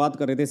की शुरुआत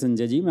कर रहे थे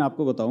संजय जी, मैं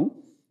आपको बताऊं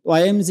तो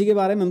आईएमसी के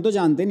बारे में हम तो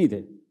जानते नहीं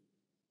थे।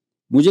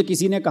 मुझे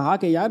किसी ने कहा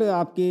कि यार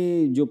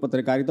आपकी जो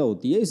पत्रकारिता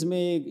होती है इसमें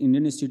एक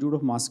Indian Institute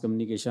of Mass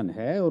Communication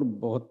है और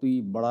बहुत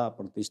ही बड़ा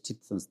प्रतिष्ठित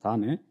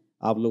संस्थान है,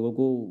 आप लोगों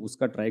को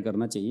उसका ट्राई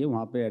करना चाहिए,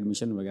 वहाँ पे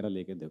एडमिशन वगैरह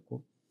लेके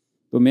देखो।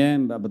 तो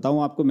मैं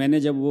बताऊं आपको, मैंने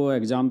जब वो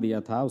एग्ज़ाम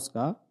दिया था,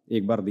 उसका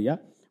एक बार दिया,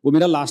 वो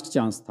मेरा लास्ट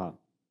चांस था।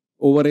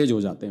 ओवर एज हो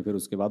जाते हैं फिर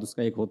उसके बाद,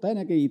 उसका एक होता है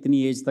ना कि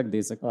इतनी एज तक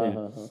दे सकते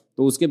हैं।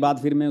 तो उसके बाद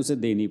फिर मैं उसे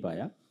दे नहीं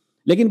पाया,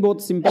 लेकिन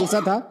बहुत सिंपल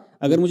सा था।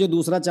 अगर मुझे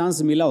दूसरा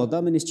चांस मिला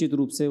होता मैं निश्चित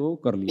रूप से वो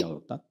कर लिया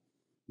होता,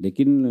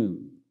 लेकिन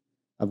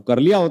अब कर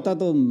लिया होता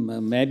तो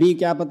मैं भी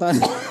क्या पता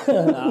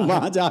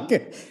वहाँ जाके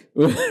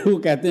वो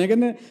कहते हैं कि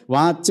ना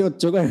वहाँ अच्छे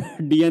बच्चों का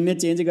डीएनए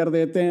चेंज कर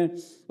देते हैं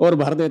और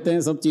भर देते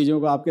हैं सब चीज़ों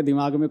को आपके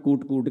दिमाग में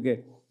कूट कूट के,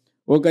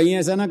 वो कहीं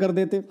ऐसा ना कर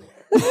देते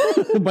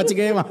बच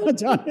गए वहाँ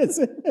जाने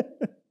से।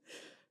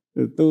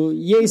 तो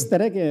ये इस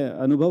तरह के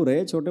अनुभव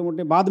रहे छोटे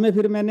मोटे। बाद में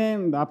फिर मैंने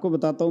आपको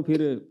बताता हूँ,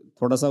 फिर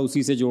थोड़ा सा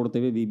उसी से जोड़ते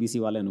हुए बीबीसी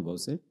वाले अनुभव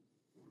से,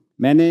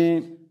 मैंने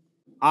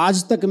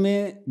आज तक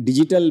में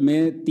डिजिटल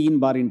में 3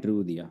 बार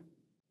इंटरव्यू दिया।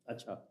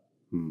 अच्छा।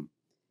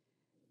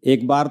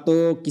 एक बार तो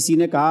किसी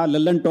ने कहा,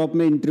 लल्लन टॉप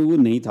में इंटरव्यू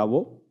नहीं था वो,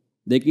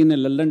 लेकिन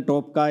लल्लन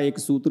टॉप का एक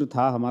सूत्र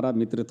था, हमारा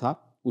मित्र था,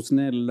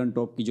 उसने लल्लन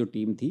टॉप की जो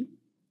टीम थी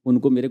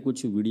उनको मेरे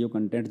कुछ वीडियो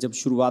कंटेंट, जब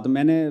शुरुआत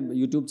मैंने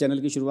यूट्यूब चैनल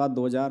की शुरुआत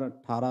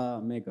 2018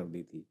 में कर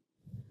दी थी,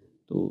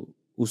 तो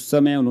उस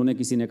समय उन्होंने,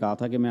 किसी ने कहा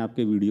था कि मैं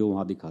आपके वीडियो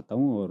वहाँ दिखाता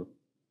हूँ और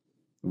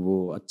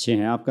वो अच्छे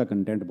हैं, आपका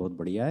कंटेंट बहुत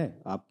बढ़िया है,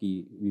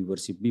 आपकी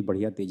व्यूवरशिप भी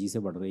बढ़िया तेज़ी से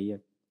बढ़ रही है।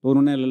 तो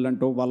उन्होंने लल्लन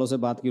टॉप वालों से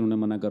बात की,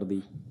 उन्होंने मना कर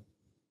दी,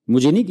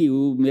 मुझे नहीं की,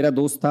 वो मेरा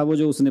दोस्त था वो,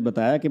 जो उसने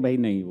बताया कि भाई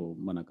नहीं, वो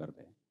मना कर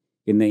रहे हैं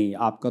कि नहीं,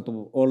 आपका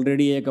तो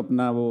ऑलरेडी एक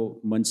अपना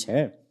वो मंच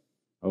है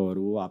और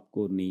वो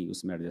आपको नहीं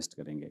उसमें एडजस्ट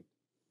करेंगे।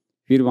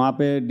 फिर वहाँ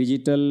पे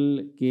डिजिटल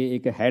के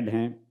एक हेड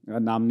हैं,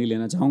 नाम नहीं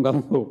लेना चाहूँगा,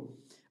 वो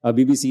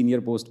अभी भी सीनियर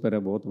पोस्ट पर है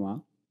बहुत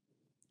वहाँ,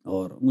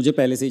 और मुझे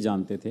पहले से ही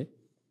जानते थे।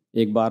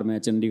 एक बार मैं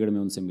चंडीगढ़ में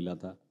उनसे मिला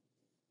था,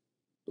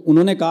 तो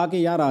उन्होंने कहा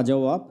कि यार आ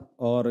जाओ आप,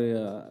 और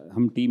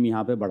हम टीम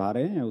यहाँ पे बढ़ा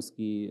रहे हैं,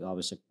 उसकी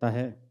आवश्यकता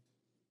है।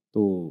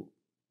 तो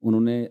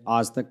उन्होंने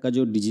आज तक का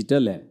जो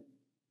डिजिटल है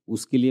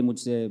उसके लिए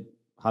मुझसे,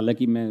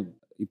 हालांकि मैं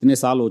इतने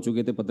साल हो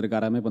चुके थे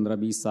पत्रकारिता में,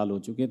 15-20 साल हो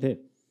चुके थे,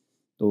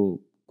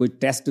 तो कोई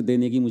टेस्ट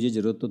देने की मुझे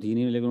ज़रूरत तो थी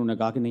नहीं, लेकिन उन्होंने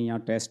कहा कि नहीं, यहाँ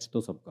टेस्ट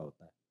तो सबका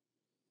होता है,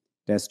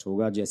 टेस्ट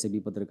होगा जैसे भी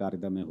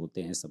पत्रकारिता में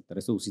होते हैं सब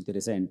तरह से, उसी तरह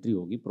से एंट्री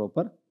होगी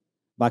प्रॉपर,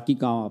 बाकी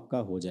काम आपका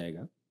हो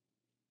जाएगा।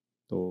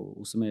 तो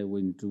उसमें वो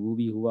इंटरव्यू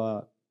भी हुआ,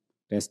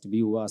 टेस्ट भी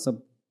हुआ,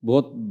 सब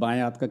बहुत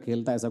बाएं हाथ का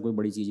खेल था, ऐसा कोई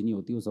बड़ी चीज़ नहीं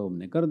होती, वो सब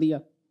हमने कर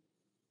दिया।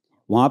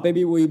 वहाँ पे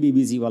भी वही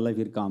BBC वाला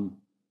फिर काम,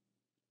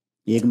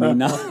 1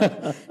 महीना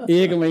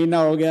 1 महीना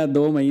हो गया,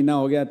 2 महीना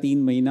हो गया,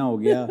 3 महीना हो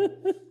गया,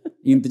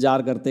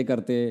 इंतज़ार करते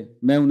करते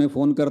मैं उन्हें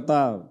फ़ोन करता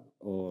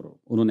और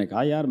उन्होंने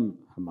कहा यार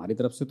हमारी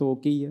तरफ से तो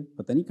ओके ही है,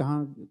 पता नहीं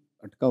कहाँ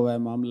अटका हुआ है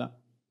मामला।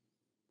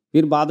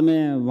 फिर बाद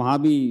में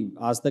वहाँ भी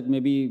आज तक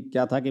में भी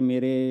क्या था कि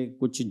मेरे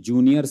कुछ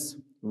जूनियर्स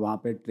वहाँ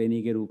पे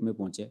ट्रेनी के रूप में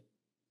पहुँचे,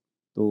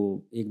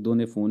 तो 1-2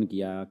 ने फ़ोन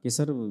किया कि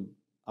सर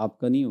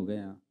आपका नहीं हो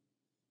गया,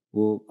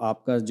 वो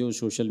आपका जो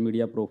सोशल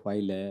मीडिया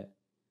प्रोफाइल है,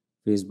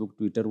 फेसबुक,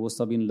 ट्विटर, वो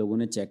सब इन लोगों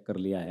ने चेक कर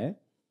लिया है।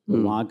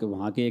 तो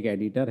वहाँ के एक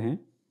एडिटर हैं,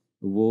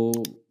 वो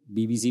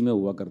BBC में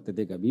हुआ करते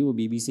थे कभी, वो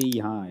BBC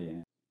यहाँ आए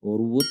हैं, और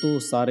वो तो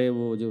सारे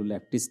वो जो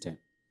लेफ्टिस्ट हैं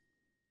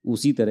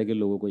उसी तरह के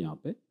लोगों को यहाँ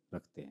पे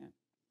रखते हैं।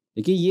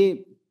 देखिए ये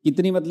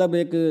कितनी मतलब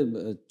एक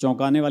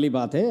चौंकाने वाली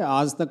बात है।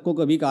 आज तक को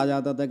कभी कहा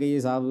जाता था कि ये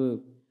साहब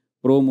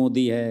प्रो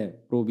मोदी है,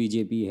 प्रो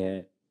BJP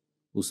है,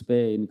 उस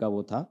पर इनका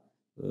वो था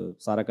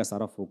सारा का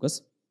सारा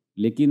फोकस,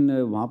 लेकिन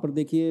वहाँ पर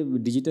देखिए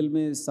डिजिटल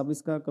में सब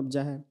इसका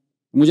कब्जा है।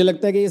 मुझे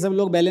लगता है कि ये सब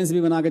लोग बैलेंस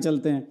भी बना के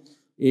चलते हैं,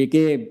 एक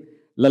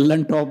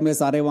लल्लन टॉप में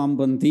सारे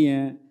वामपंथी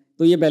हैं,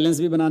 तो ये बैलेंस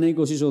भी बनाने की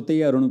कोशिश होती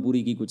है।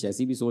 अरुणपुरी की कुछ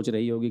ऐसी भी सोच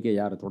रही होगी कि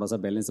यार थोड़ा सा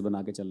बैलेंस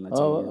बना के चलना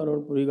चाहिए।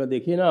 अरुणपुरी का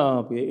देखिए ना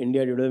आप, ये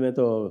इंडिया टुडे में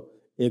तो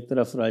एक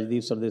तरफ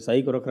राजदीप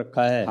सरदेसाई को रख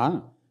रखा है,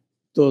 हाँ,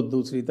 तो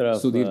दूसरी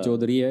तरफ सुधीर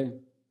चौधरी है,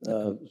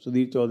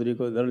 सुधीर चौधरी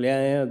को इधर ले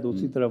आए हैं,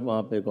 दूसरी तरफ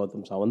वहाँ पे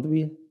गौतम सावंत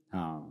भी है।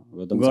 हाँ,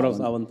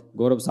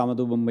 गौरव सावंत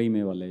वो मुंबई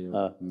में वाले जो,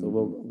 हाँ, तो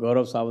वो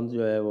गौरव सावंत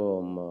जो है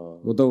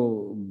वो तो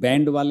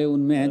बैंड वाले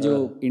उनमें हैं जो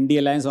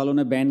इंडिया अलायंस वालों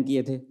ने बैन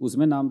किए थे,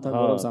 उसमें नाम था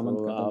गौरव सावंत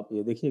तो का। आप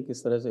ये देखिए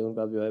किस तरह से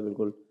उनका जो है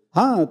बिल्कुल।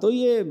 हाँ, तो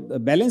ये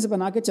बैलेंस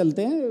बना के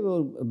चलते हैं,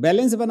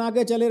 बैलेंस बना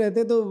के चले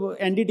रहते तो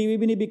NDTV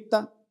भी नहीं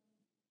बिकता,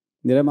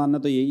 मेरा मानना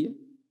तो यही है।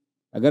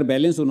 अगर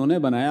बैलेंस उन्होंने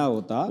बनाया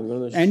होता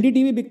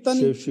NDTV बिकता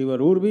नहीं। शिव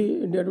अरूर भी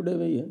इंडिया टुडे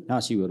में ही है। हाँ,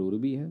 शिव अरूर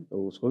भी है,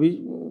 तो उसको भी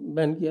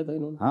बैन किया था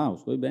इन्होंने। हाँ,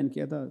 उसको भी बैन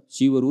किया था।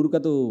 शिव अरूर का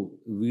तो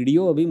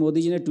वीडियो अभी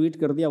मोदी जी ने ट्वीट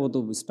कर दिया, वो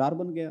तो स्टार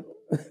बन गया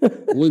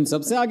वो इन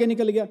सबसे आगे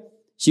निकल गया।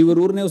 शिव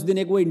अरूर ने उस दिन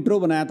एक वो इंट्रो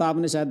बनाया था,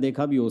 आपने शायद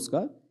देखा भी हो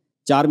उसका,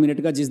 4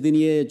 मिनट का, जिस दिन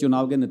ये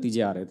चुनाव के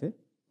नतीजे आ रहे थे,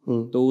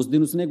 तो उस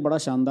दिन उसने एक बड़ा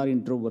शानदार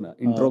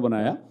इंट्रो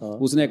बनाया।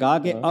 उसने कहा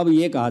कि अब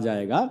ये कहा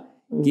जाएगा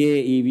कि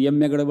EVM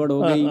में गड़बड़ हो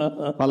गई,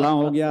 फला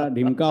हो गया,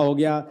 ढिमका हो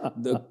गया,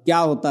 क्या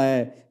होता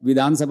है,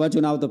 विधानसभा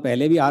चुनाव तो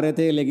पहले भी हारे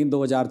थे, लेकिन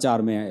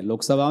 2004 में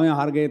लोकसभा में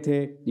हार गए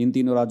थे इन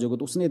तीनों राज्यों को।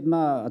 तो उसने इतना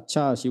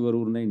अच्छा, शिव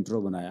अरूर ने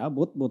इंट्रो बनाया,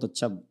 बहुत बहुत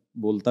अच्छा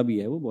बोलता भी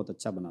है वो, बहुत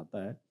अच्छा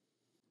बनाता है।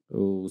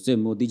 तो उसे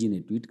मोदी जी ने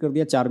ट्वीट कर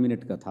दिया, 4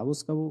 मिनट का था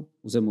उसका, वो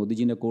उसे मोदी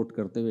जी ने कोट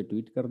करते हुए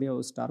ट्वीट कर दिया,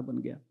 वो स्टार बन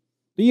गया।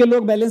 तो ये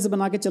लोग बैलेंस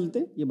बना के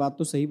चलते, ये बात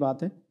तो सही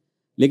बात है।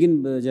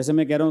 लेकिन जैसे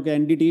मैं कह रहा हूँ कि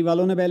NDTV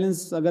वालों ने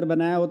बैलेंस अगर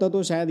बनाया होता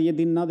तो शायद ये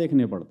दिन ना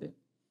देखने पड़ते।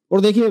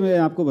 और देखिए मैं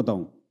आपको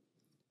बताऊं,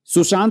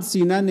 सुशांत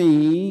सिन्हा ने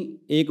ही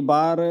एक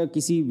बार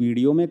किसी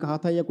वीडियो में कहा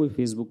था या कोई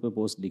फेसबुक पे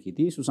पोस्ट लिखी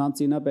थी। सुशांत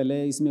सिन्हा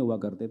पहले इसमें हुआ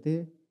करते थे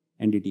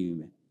NDTV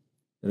में,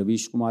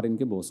 रवीश कुमार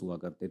इनके बॉस हुआ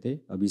करते थे,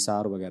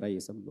 अभिसार वगैरह ये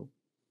सब लोग।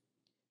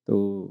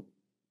 तो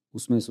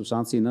उसमें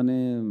सुशांत सिन्हा ने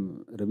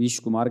रवीश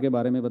कुमार के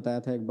बारे में बताया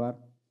था एक बार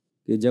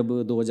कि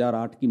जब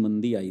 2008 की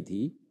मंदी आई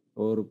थी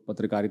और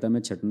पत्रकारिता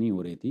में छटनी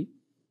हो रही थी,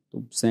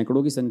 तो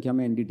सैकड़ों की संख्या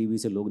में NDTV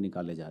से लोग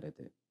निकाले जा रहे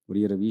थे। और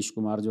ये रवीश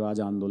कुमार जो आज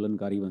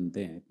आंदोलनकारी बनते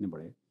हैं इतने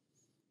बड़े,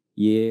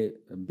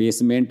 ये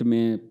बेसमेंट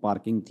में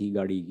पार्किंग थी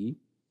गाड़ी की,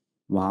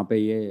 वहाँ पे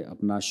ये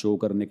अपना शो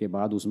करने के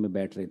बाद उसमें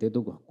बैठ रहे थे।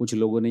 तो कुछ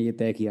लोगों ने ये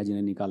तय किया,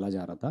 जिन्हें निकाला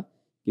जा रहा था,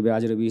 कि भाई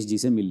आज रवीश जी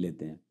से मिल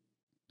लेते हैं।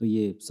 तो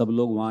ये सब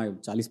लोग वहाँ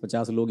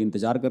 40-50 लोग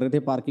इंतजार कर रहे थे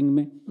पार्किंग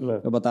में।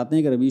 तो बताते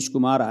हैं कि रवीश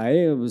कुमार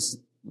आए,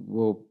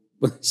 वो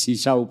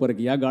शीशा ऊपर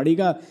किया गाड़ी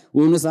का,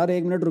 उन्होंने सारे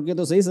 1 मिनट रुके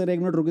तो सही, सर 1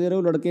 मिनट रुके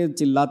रहे, लड़के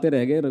चिल्लाते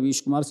रह गए, रवीश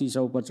कुमार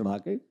शीशा ऊपर चढ़ा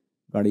के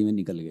गाड़ी में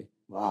निकल गए।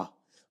 वाह,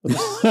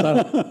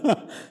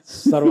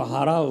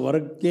 सर्वहारा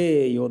वर्ग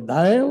के योद्धा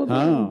है वो।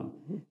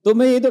 हाँ, तो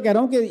मैं ये तो कह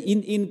रहा हूँ कि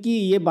इनकी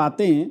ये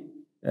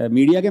बातें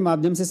मीडिया के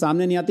माध्यम से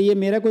सामने नहीं आती। ये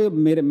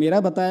मेरा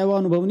बताया हुआ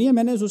अनुभव नहीं है,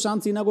 मैंने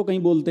सुशांत सिन्हा को कहीं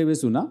बोलते हुए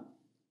सुना,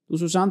 तो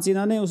सुशांत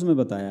सिन्हा ने उसमें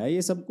बताया है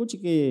ये सब कुछ,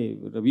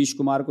 कि रवीश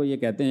कुमार को ये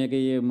कहते हैं कि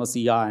ये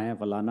मसीहा हैं,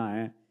 फलाना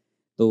है।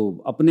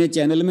 तो अपने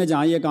चैनल में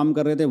जहाँ ये काम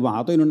कर रहे थे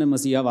वहाँ तो इन्होंने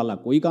मसीहा वाला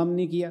कोई काम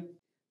नहीं किया।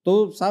 तो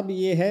साहब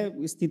ये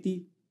है स्थिति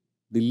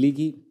दिल्ली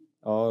की,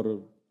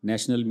 और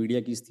नेशनल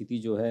मीडिया की स्थिति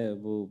जो है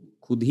वो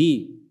खुद ही,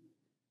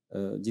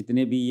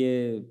 जितने भी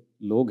ये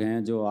लोग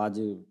हैं जो आज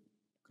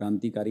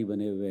क्रांतिकारी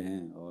बने हुए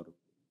हैं, और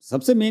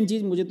सबसे मेन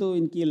चीज़ मुझे तो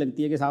इनकी ये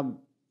लगती है कि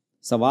साहब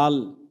सवाल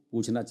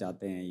पूछना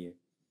चाहते हैं ये,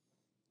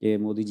 कि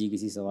मोदी जी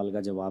किसी सवाल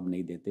का जवाब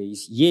नहीं देते,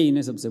 ये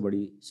इन्हें सबसे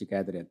बड़ी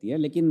शिकायत रहती है।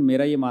 लेकिन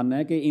मेरा ये मानना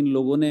है कि इन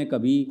लोगों ने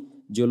कभी,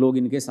 जो लोग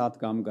इनके साथ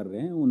काम कर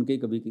रहे हैं, उनके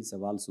कभी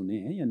सवाल सुने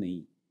हैं या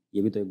नहीं,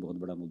 ये भी तो एक बहुत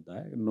बड़ा मुद्दा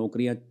है।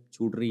 नौकरियां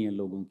छूट रही हैं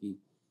लोगों की,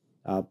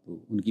 आप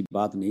उनकी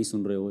बात नहीं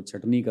सुन रहे हो,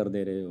 छटनी कर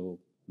दे रहे हो,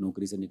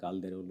 नौकरी से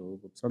निकाल दे रहे हो लोगों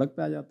को, सड़क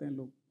पे आ जाते हैं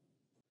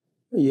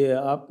लोग। ये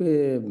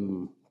आपके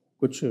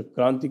कुछ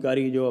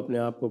क्रांतिकारी जो अपने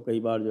आप को कई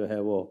बार जो है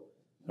वो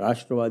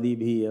राष्ट्रवादी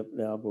भी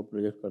अपने आप को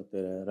प्रोजेक्ट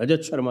करते रहे,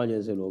 रजत शर्मा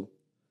जैसे लोग,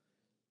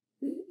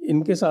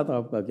 इनके साथ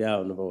आपका क्या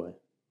अनुभव है?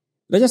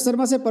 रजत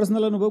शर्मा से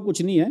पर्सनल अनुभव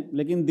कुछ नहीं है,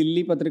 लेकिन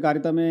दिल्ली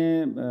पत्रकारिता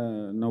में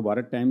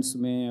नवभारत टाइम्स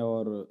में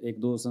और एक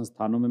दो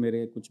संस्थानों में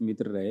मेरे कुछ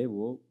मित्र रहे,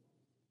 वो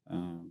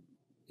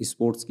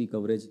स्पोर्ट्स की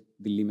कवरेज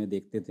दिल्ली में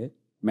देखते थे।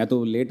 मैं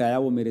तो लेट आया,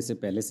 वो मेरे से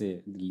पहले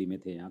से दिल्ली में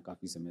थे यहाँ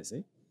काफ़ी समय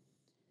से।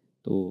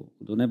 तो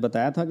उन्होंने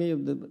बताया था कि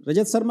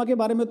रजत शर्मा के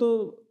बारे में तो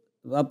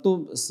अब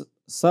तो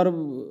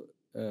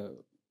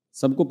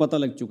सबको पता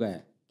लग चुका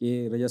है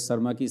कि रजत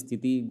शर्मा की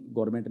स्थिति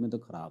गवर्नमेंट में तो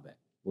ख़राब है,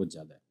 बहुत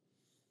ज़्यादा है।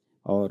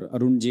 और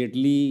अरुण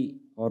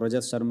जेटली और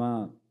रजत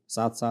शर्मा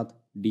साथ साथ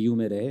डीयू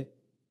में रहे।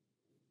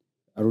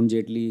 अरुण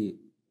जेटली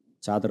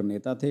छात्र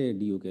नेता थे,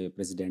 डीयू के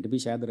प्रेसिडेंट भी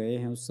शायद रहे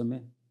हैं उस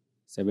समय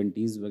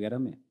 70s वगैरह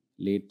में,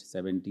 लेट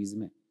 70s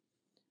में।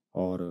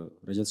 और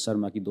रजत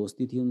शर्मा की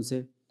दोस्ती थी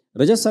उनसे।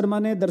 रजत शर्मा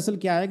ने, दरअसल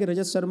क्या है कि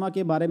रजत शर्मा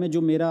के बारे में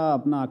जो मेरा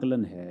अपना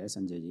आकलन है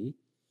संजय जी,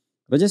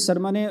 रजत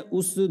शर्मा ने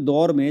उस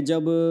दौर में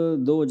जब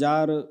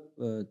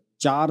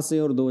 2004 से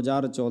और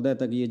 2014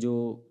 तक ये जो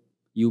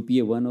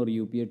यूपीए 1 और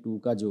यूपीए 2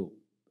 का जो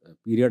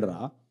पीरियड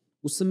रहा,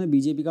 उस समय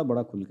बीजेपी का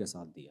बड़ा खुल के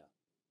साथ दिया,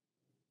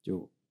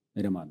 जो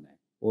मेरा मानना है।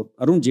 और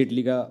अरुण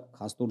जेटली का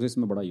खासतौर से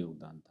इसमें बड़ा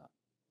योगदान था।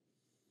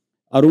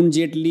 अरुण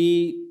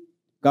जेटली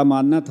का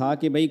मानना था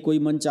कि भाई कोई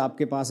मंच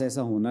आपके पास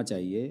ऐसा होना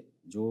चाहिए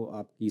जो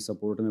आपकी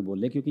सपोर्ट में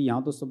बोले, क्योंकि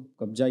यहाँ तो सब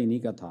कब्जा इन्हीं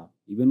का था।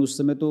 इवन उस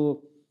समय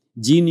तो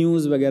जी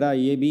न्यूज़ वगैरह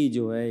ये भी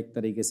जो है एक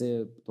तरीके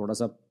से थोड़ा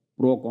सा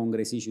प्रो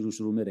कांग्रेसी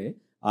शुरू में रहे।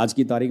 आज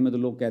की तारीख में तो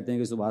लोग कहते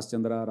हैं कि सुभाष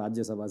चंद्र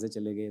राज्यसभा से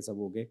चले गए, सब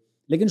हो गए,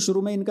 लेकिन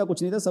शुरू में इनका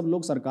कुछ नहीं था, सब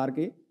लोग सरकार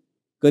के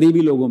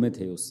करीबी लोगों में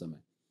थे उस समय।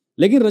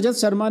 लेकिन रजत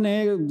शर्मा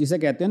ने, जिसे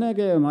कहते हैं ना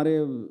कि हमारे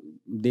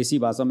देसी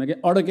भाषा में, कि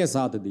अड़ के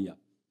साथ दिया,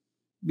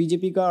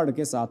 बीजेपी का अड़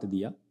के साथ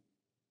दिया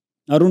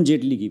अरुण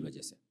जेटली की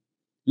वजह से।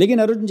 लेकिन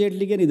अरुण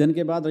जेटली के निधन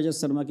के बाद रजत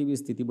शर्मा की भी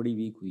स्थिति बड़ी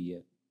वीक हुई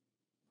है।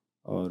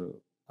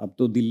 और अब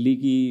तो दिल्ली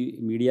की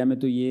मीडिया में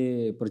तो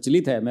ये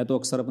प्रचलित है, मैं तो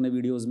अक्सर अपने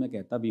वीडियोज़ में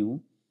कहता भी हूँ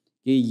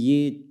कि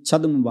ये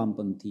छद्म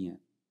वामपंथी हैं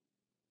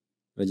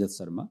रजत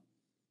शर्मा।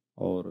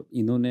 और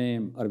इन्होंने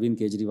अरविंद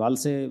केजरीवाल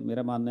से,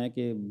 मेरा मानना है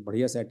कि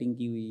बढ़िया सेटिंग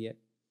की हुई है।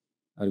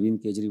 अरविंद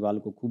केजरीवाल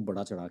को खूब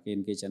बढ़ा चढ़ा के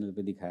इनके चैनल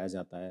पे दिखाया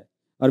जाता है।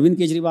 अरविंद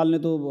केजरीवाल ने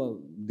तो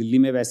दिल्ली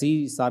में वैसे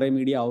ही सारे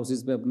मीडिया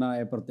हाउसेस पे अपना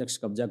अप्रत्यक्ष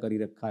कब्जा कर ही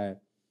रखा है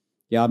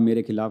कि आप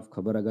मेरे खिलाफ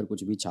खबर अगर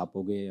कुछ भी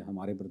छापोगे,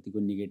 हमारे प्रति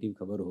कोई निगेटिव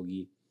खबर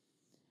होगी,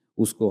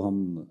 उसको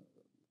हम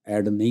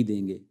ऐड नहीं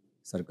देंगे,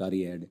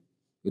 सरकारी ऐड।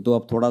 ये तो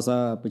अब थोड़ा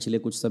सा पिछले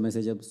कुछ समय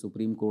से जब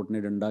सुप्रीम कोर्ट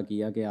ने डंडा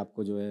किया कि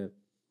आपको जो है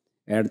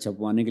ऐड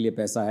छपवाने के लिए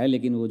पैसा है,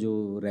 लेकिन वो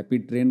जो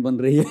रैपिड ट्रेन बन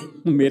रही है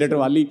मेरठ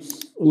वाली,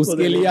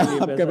 उसके लिए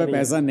आपके पास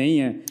पैसा नहीं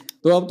है।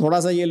 तो अब थोड़ा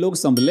सा ये लोग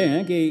संभले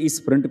हैं कि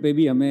इस फ्रंट पे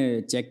भी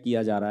हमें चेक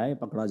किया जा रहा है,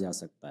 पकड़ा जा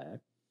सकता है।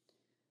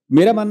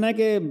 मेरा मानना है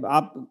कि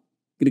आप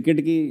क्रिकेट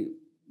की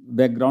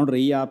बैकग्राउंड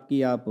रही है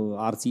आपकी, आप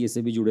आरसीए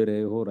से भी जुड़े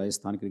रहे हो,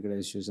 राजस्थान क्रिकेट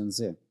एसोसिएशन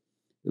से।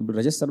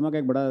 रजत शर्मा का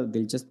एक बड़ा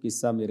दिलचस्प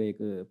किस्सा मेरे एक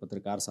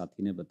पत्रकार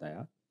साथी ने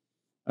बताया।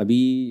 अभी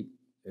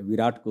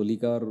विराट कोहली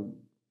का और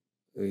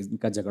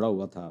इनका झगड़ा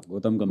हुआ था,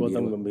 गौतम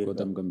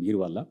गंभीर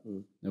वाला,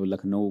 वो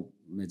लखनऊ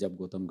में जब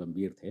गौतम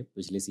गंभीर थे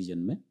पिछले सीजन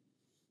में,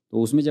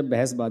 तो उसमें जब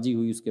बहसबाजी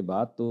हुई उसके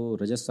बाद तो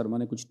रजत शर्मा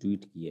ने कुछ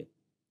ट्वीट किए।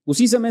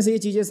 उसी समय से ये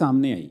चीज़ें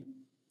सामने आई।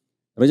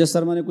 रजत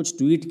शर्मा ने कुछ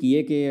ट्वीट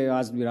किए कि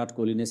आज विराट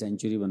कोहली ने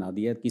सेंचुरी बना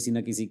दी है, किसी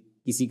न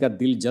किसी का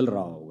दिल जल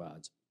रहा होगा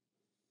आज।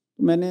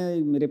 तो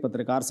मैंने, मेरे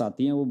पत्रकार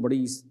साथी हैं, वो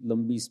बड़ी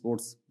लंबी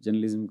स्पोर्ट्स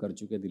जर्नलिज्म कर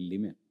चुके दिल्ली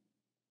में,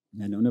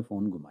 मैंने उन्हें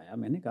फ़ोन घुमाया,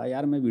 मैंने कहा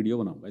यार मैं वीडियो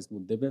बनाऊंगा इस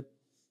मुद्दे पे,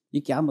 ये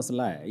क्या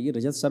मसला है, ये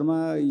रजत शर्मा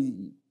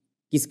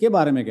किसके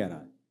बारे में कह रहा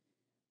है?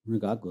 उन्होंने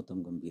कहा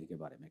गौतम गंभीर के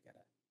बारे में कह रहा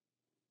है।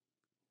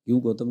 क्यों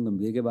गौतम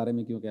गंभीर के बारे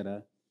में क्यों कह रहा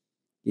है?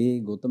 कि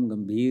गौतम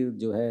गंभीर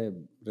जो है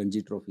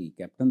रणजी ट्रॉफी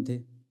कैप्टन थे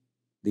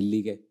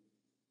दिल्ली के,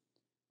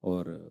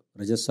 और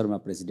रजत शर्मा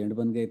प्रेसिडेंट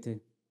बन गए थे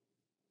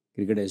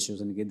क्रिकेट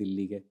एसोसिएशन के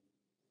दिल्ली के,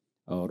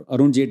 और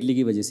अरुण जेटली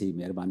की वजह से ही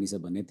मेहरबानी से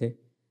बने थे।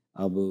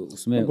 अब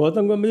उसमें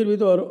गौतम गंभीर भी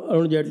तो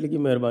अरुण जेटली की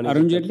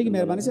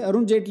मेहरबानी से,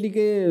 अरुण जेटली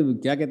के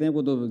क्या कहते हैं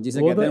वो, तो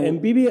जिसे कहते हैं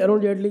एमपी भी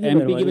अरुण जेटली की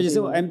एमपी की वजह से,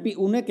 वो एमपी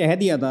उन्हें कह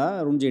दिया था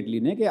अरुण जेटली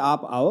ने कि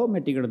आप आओ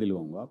मैं टिकट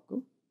दिलवाऊंगा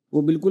आपको।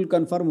 वो बिल्कुल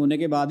कंफर्म होने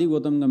के बाद ही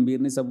गौतम गंभीर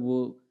ने सब वो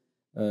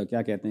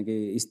क्या कहते हैं कि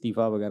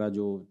इस्तीफा वगैरह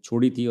जो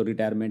छोड़ी थी और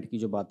रिटायरमेंट की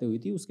जो बातें हुई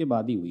थी उसके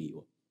बाद ही हुई,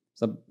 वो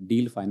सब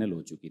डील फाइनल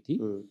हो चुकी थी।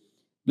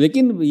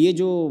 लेकिन ये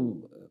जो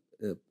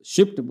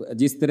शिफ्ट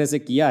जिस तरह से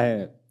किया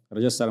है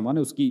रजत शर्मा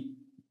ने, उसकी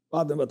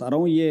बात मैं बता रहा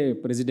हूँ। ये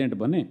प्रेसिडेंट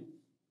बने,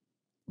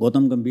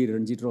 गौतम गंभीर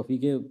रणजी ट्रॉफी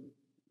के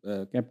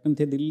कैप्टन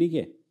थे दिल्ली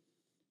के,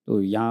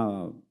 तो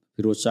यहाँ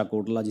फिरोज शाह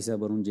कोटला, जिसे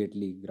अब अरुण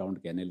जेटली ग्राउंड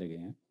कहने लगे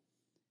हैं,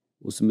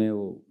 उसमें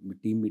वो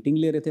टीम मीटिंग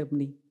ले रहे थे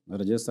अपनी।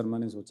 रजत शर्मा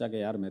ने सोचा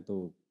कि यार मैं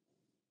तो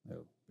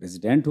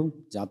प्रेसिडेंट हूँ,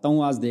 जाता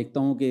हूँ आज देखता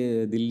हूँ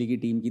कि दिल्ली की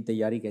टीम की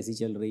तैयारी कैसी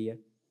चल रही है।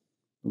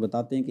 तो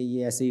बताते हैं कि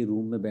ये ऐसे ही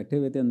रूम में बैठे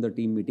हुए थे, अंदर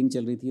टीम मीटिंग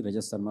चल रही थी,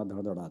 रजत शर्मा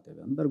धड़धड़ाते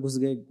हुए अंदर घुस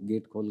गए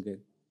गेट खोल के।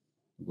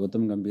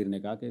 गौतम गंभीर ने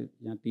कहा कि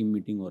यहाँ टीम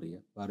मीटिंग हो रही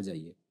है, बाहर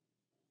जाइए,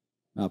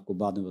 मैं आपको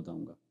बाद में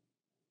बताऊंगा।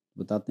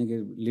 बताते हैं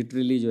कि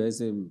लिटरली जो है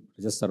से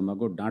रजत शर्मा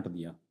को डांट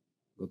दिया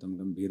गौतम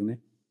गंभीर ने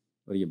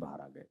और ये बाहर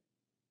आ गए।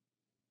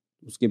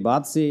 उसके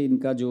बाद से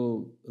इनका जो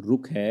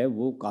रुख है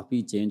वो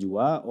काफ़ी चेंज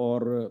हुआ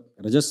और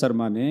रजत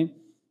शर्मा ने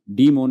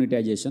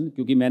डीमोनेटाइजेशन,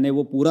 क्योंकि मैंने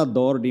वो पूरा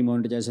दौर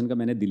डीमोनेटाइजेशन का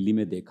मैंने दिल्ली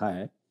में देखा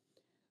है,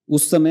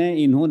 उस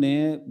समय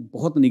इन्होंने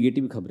बहुत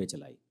निगेटिव खबरें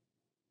चलाई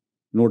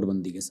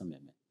नोटबंदी के समय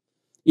में।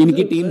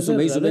 इनकी टीम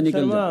सुबह सुबह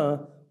निकल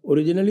जाती।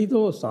 ओरिजिनली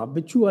तो सांप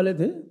बिच्छू वाले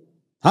थे।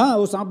 हाँ,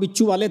 वो सांप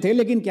बिच्छू वाले थे,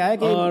 लेकिन क्या है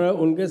कि और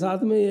उनके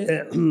साथ में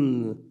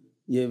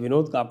ये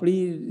विनोद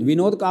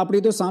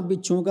कापड़ी तो सांप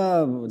बिच्छुओं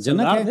का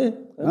जनक है।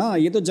 हाँ,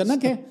 ये तो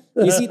जनक है।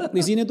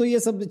 इसी ने तो ये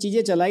सब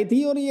चीजें चलाई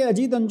थी और ये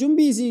अजीत अंजुम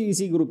भी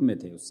इसी ग्रुप में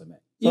थे उस समय।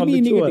 ये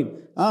भी निगेटिव।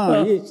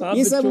 हाँ,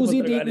 ये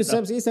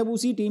सब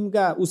उसी टीम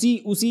का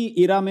उसी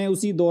इरा में,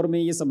 उसी दौर में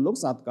ये सब लोग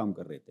साथ काम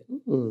कर रहे थे।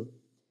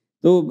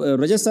 तो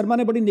रजत शर्मा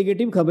ने बड़ी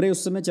निगेटिव खबरें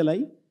उस समय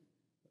चलाई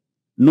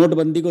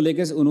नोटबंदी को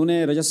लेकर।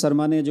 उन्होंने, रजत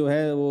शर्मा ने जो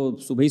है वो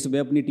सुबह ही सुबह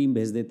अपनी टीम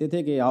भेज देते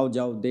थे कि आओ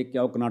जाओ देख के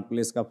आओ कनॉट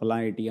प्लेस का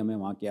फलां एटीएम है,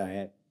 वहाँ क्या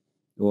है,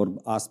 और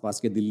आसपास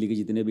के दिल्ली के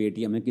जितने भी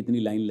एटीएम है कितनी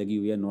लाइन लगी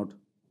हुई है नोट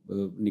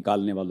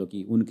निकालने वालों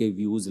की, उनके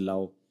व्यूज़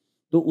लाओ।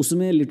 तो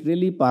उसमें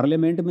लिटरली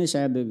पार्लियामेंट में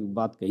शायद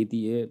बात कही थी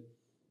ये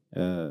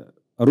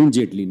अरुण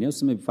जेटली ने, उस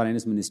समय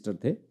फाइनेंस मिनिस्टर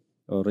थे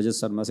और रजत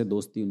शर्मा से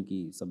दोस्ती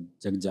उनकी सब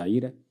जग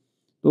जाहिर है।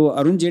 तो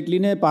अरुण जेटली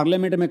ने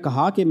पार्लियामेंट में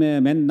कहा कि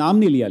मैंने नाम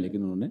नहीं लिया,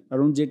 लेकिन उन्होंने,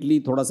 अरुण जेटली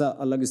थोड़ा सा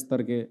अलग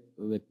स्तर के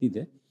व्यक्ति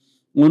थे,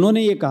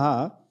 उन्होंने ये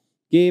कहा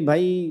कि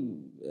भाई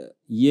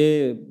ये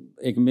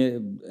एक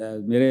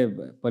मेरे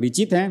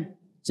परिचित हैं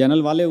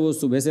चैनल वाले, वो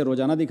सुबह से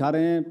रोजाना दिखा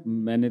रहे हैं।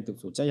 मैंने तो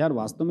सोचा यार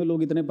वास्तव में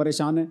लोग इतने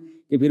परेशान हैं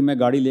कि फिर मैं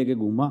गाड़ी लेके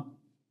घूमा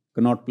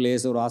कनॉट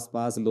प्लेस और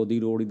आसपास लोधी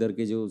रोड इधर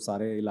के जो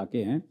सारे इलाके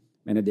हैं।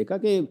 मैंने देखा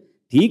कि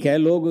ठीक है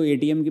लोग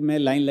एटीएम की में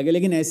लाइन लगे,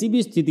 लेकिन ऐसी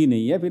भी स्थिति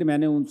नहीं है। फिर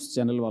मैंने उस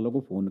चैनल वालों को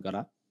फ़ोन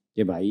करा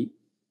कि भाई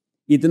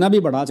इतना भी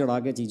बढ़ा चढ़ा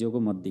के चीज़ों को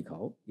मत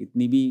दिखाओ,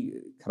 इतनी भी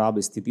ख़राब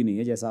स्थिति नहीं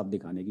है जैसा आप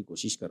दिखाने की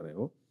कोशिश कर रहे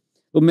हो।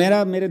 तो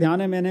मेरे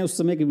ध्यान है, मैंने उस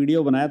समय एक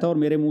वीडियो बनाया था और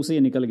मेरे मुंह से ये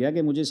निकल गया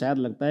कि मुझे शायद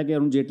लगता है कि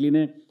अरुण जेटली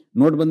ने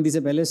नोटबंदी से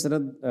पहले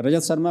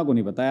रजत शर्मा को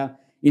नहीं बताया,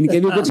 इनके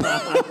भी कुछ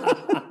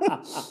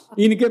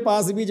इनके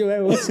पास भी जो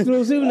है वो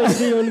एक्सक्लूसिव नहीं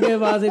थी उनके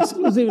पास,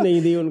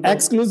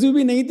 एक्सक्लूसिव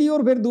भी नहीं थी।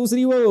 और फिर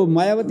दूसरी वो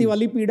मायावती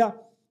वाली पीड़ा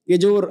कि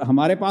जो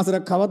हमारे पास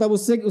रखा हुआ था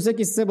उसे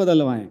किससे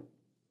बदलवाएं।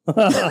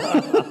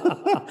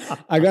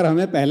 अगर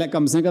हमें पहले,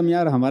 कम से कम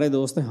यार हमारे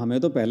दोस्त हैं, हमें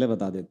तो पहले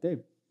बता देते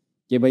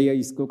कि भाई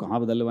इसको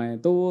कहाँ बदलवाएं।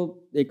 तो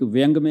वो एक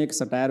व्यंग में, एक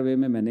सटायर वे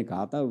में मैंने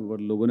कहा था,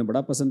 लोगों ने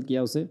बड़ा पसंद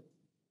किया उसे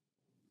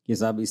कि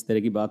साहब इस तरह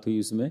की बात हुई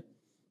उसमें।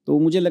 तो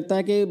मुझे लगता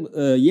है कि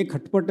ये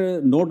खटपट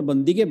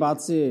नोटबंदी के बाद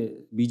से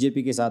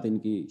बीजेपी के साथ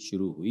इनकी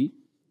शुरू हुई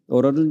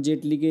और अरुण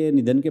जेटली के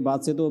निधन के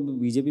बाद से तो अब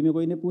बीजेपी में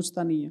कोई इन्हें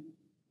पूछता नहीं है,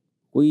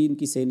 कोई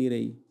इनकी सही नहीं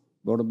रही।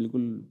 बहुत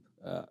बिल्कुल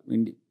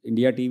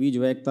इंडिया टीवी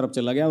जो है एक तरफ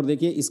चला गया। और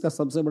देखिए इसका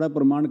सबसे बड़ा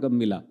प्रमाण कब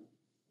मिला,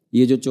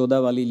 ये जो 14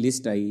 वाली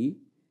लिस्ट आई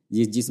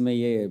जिसमें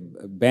ये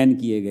बैन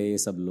किए गए ये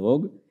सब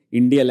लोग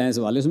इंडिया अलायंस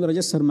वाले, उसमें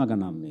रजत शर्मा का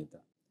नाम नहीं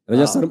था।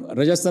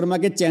 रजत शर्मा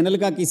के चैनल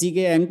का किसी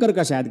के एंकर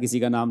का शायद किसी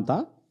का नाम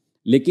था,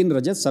 लेकिन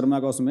रजत शर्मा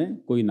का उसमें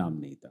कोई नाम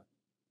नहीं था।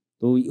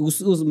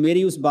 तो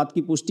मेरी उस बात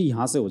की पुष्टि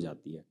यहाँ से हो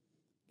जाती है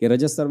कि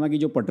रजत शर्मा की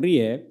जो पटरी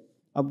है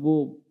अब वो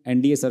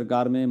एनडीए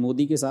सरकार में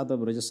मोदी के साथ,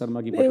 अब रजत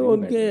शर्मा की पटरी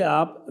उनके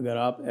अगर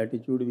आप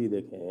एटीट्यूड भी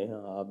देखें,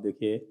 आप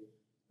देखिए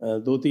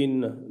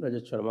 2-3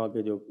 रजत शर्मा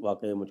के जो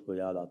वाकये मुझको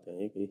याद आते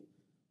हैं कि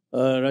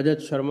रजत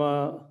शर्मा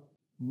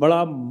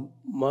बड़ा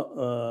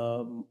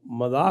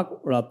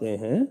मजाक उड़ाते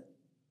हैं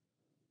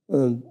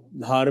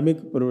धार्मिक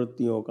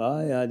प्रवृत्तियों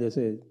का, या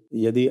जैसे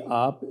यदि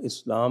आप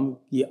इस्लाम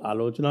की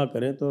आलोचना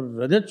करें तो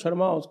रजत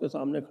शर्मा उसके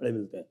सामने खड़े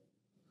मिलते हैं।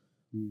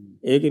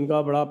 एक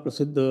इनका बड़ा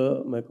प्रसिद्ध,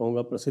 मैं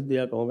कहूँगा प्रसिद्ध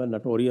या कहूँगा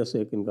नटोरियस,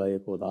 एक इनका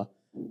एक होता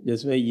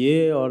जिसमें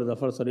ये और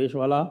जफ़र सरेश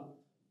वाला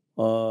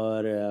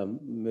और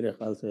मेरे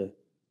ख्याल से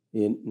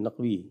ये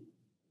नकवी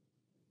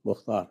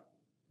मुख्तार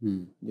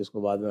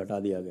जिसको बाद में हटा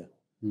दिया गया,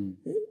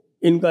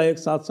 इनका एक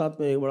साथ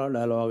साथ में एक बड़ा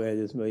डायलॉग है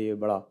जिसमें ये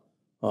बड़ा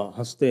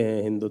हंसते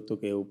हैं हिंदुत्व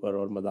के ऊपर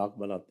और मजाक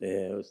बनाते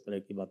हैं, उस तरह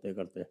की बातें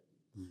करते हैं।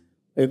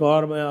 एक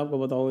और मैं आपको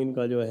बताऊं,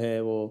 इनका जो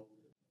है वो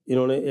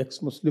इन्होंने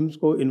एक्स मुस्लिम्स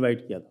को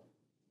इनवाइट किया था।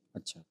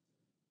 अच्छा।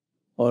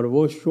 और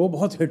वो शो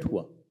बहुत हिट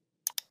हुआ,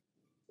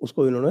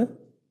 उसको इन्होंने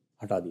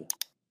हटा दिया।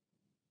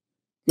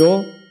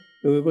 क्यों?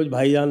 क्योंकि कुछ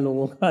भाईजान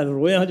लोगों का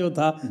रोया जो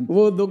था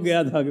वो दुख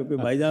गया था, क्योंकि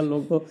भाईजान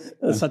लोग तो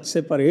सच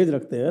से परहेज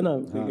रखते हैं ना,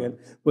 ठीक है,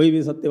 कोई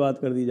भी सत्य बात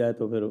कर दी जाए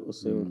तो फिर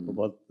उससे उनको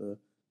बहुत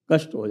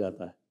कष्ट हो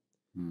जाता है।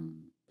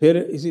 फिर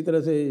इसी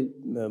तरह से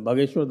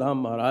बागेश्वर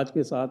धाम महाराज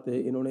के साथ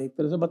इन्होंने एक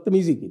तरह से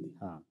बदतमीजी की थी।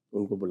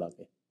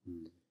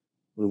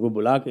 उनको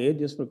बुला के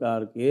जिस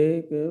प्रकार के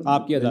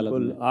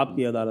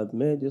आपकी अदालत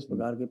में जिस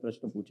प्रकार के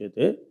प्रश्न पूछे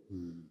थे,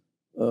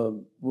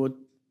 वो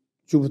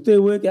चुभते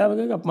हुए क्या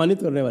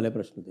अपमानित करने वाले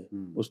प्रश्न थे,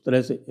 उस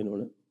तरह से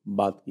इन्होंने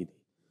बात की थी।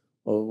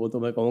 और वो तो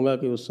मैं कहूँगा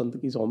कि उस संत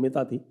की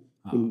सौम्यता थी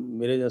कि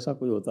मेरे जैसा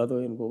कोई होता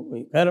तो इनको,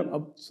 खैर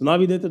अब सुना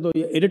भी देते तो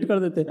ये एडिट कर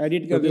देते,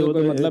 वो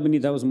कोई मतलब नहीं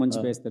था उस मंच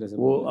पे इस तरह से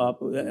वो आप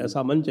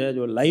ऐसा मंच है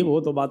जो लाइव हो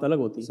तो बात अलग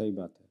होती। सही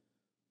बात है।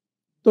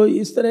 तो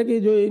इस तरह के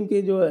जो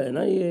इनके जो है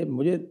ना, ये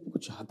मुझे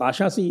कुछ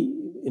हताशा सी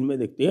इनमें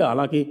दिखती है।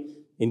 हालांकि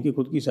इनकी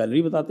खुद की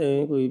सैलरी बताते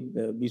हैं, कोई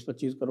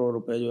 20-25 करोड़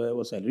रुपए जो है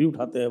वो सैलरी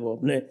उठाते हैं वो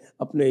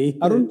अपने ही।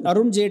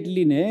 अरुण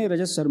जेटली ने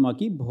रजत शर्मा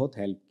की बहुत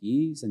हेल्प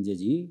की संजय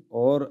जी।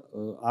 और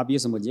आप ये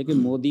समझिए कि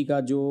मोदी का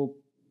जो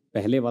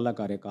पहले वाला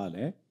कार्यकाल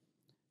है,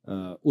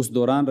 उस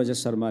दौरान रजत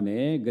शर्मा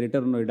ने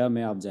ग्रेटर नोएडा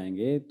में आप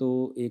जाएंगे तो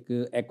एक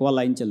एक्वा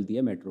लाइन चलती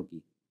है मेट्रो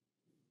की,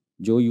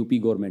 जो यूपी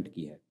गवर्नमेंट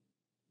की है।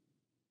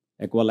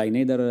 एक्वा लाइन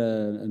है इधर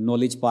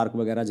नॉलेज पार्क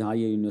वगैरह जहाँ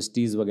ये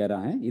यूनिवर्सिटीज़ वगैरह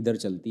हैं इधर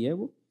चलती है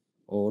वो,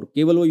 और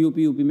केवल वो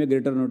यूपी में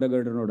ग्रेटर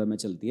नोएडा में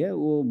चलती है।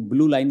 वो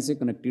ब्लू लाइन से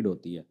कनेक्टेड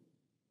होती है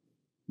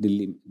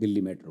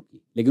दिल्ली मेट्रो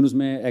की, लेकिन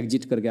उसमें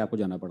एग्जिट करके आपको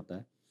जाना पड़ता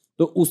है।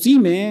 तो उसी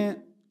में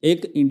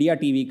एक इंडिया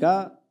टीवी का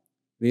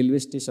रेलवे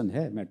स्टेशन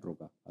है मेट्रो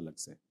का अलग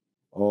से।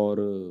 और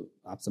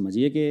आप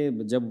समझिए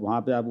कि जब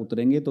वहाँ पे आप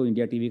उतरेंगे तो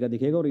इंडिया टीवी का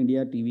दिखेगा, और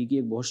इंडिया टीवी की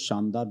एक बहुत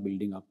शानदार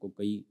बिल्डिंग आपको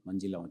कई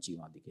मंजिला ऊंची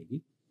वहाँ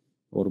दिखेगी।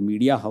 और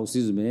मीडिया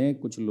हाउसेस में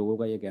कुछ लोगों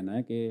का ये कहना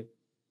है कि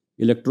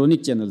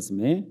इलेक्ट्रॉनिक चैनल्स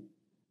में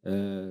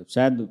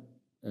शायद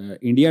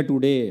इंडिया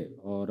टुडे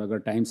और अगर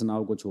टाइम्स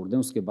नाउ को छोड़ दें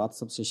उसके बाद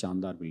सबसे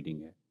शानदार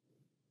बिल्डिंग है।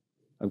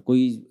 अब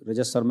कोई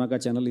रजत शर्मा का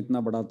चैनल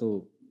इतना बड़ा तो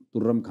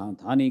तुर्रम खां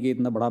था नहीं कि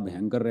इतना बड़ा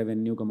भयंकर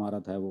रेवेन्यू कमा रहा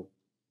था वो,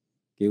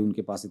 कि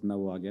उनके पास इतना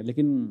वो आ गया,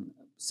 लेकिन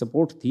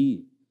सपोर्ट थी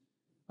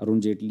अरुण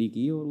जेटली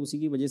की और उसी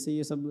की वजह से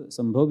ये सब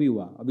संभव भी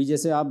हुआ। अभी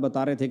जैसे आप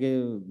बता रहे थे कि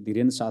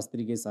धीरेन्द्र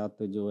शास्त्री के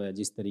साथ जो है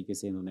जिस तरीके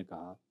से इन्होंने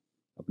कहा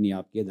अपनी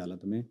आपकी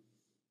अदालत में,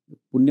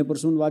 पुण्य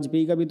प्रसून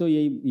वाजपेयी का भी तो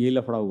यही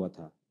लफड़ा हुआ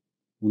था।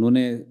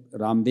 उन्होंने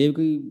रामदेव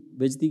की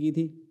बेइज्जती की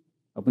थी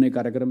अपने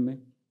कार्यक्रम में।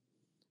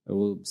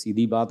 वो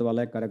सीधी बात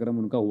वाला एक कार्यक्रम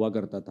उनका हुआ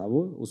करता था,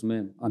 वो उसमें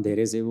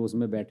अंधेरे से वो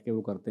उसमें बैठ के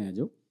वो करते हैं,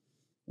 जो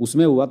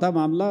उसमें हुआ था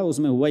मामला।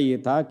 उसमें हुआ ये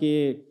था कि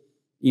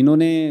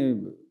इन्होंने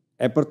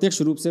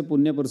अप्रत्यक्ष रूप से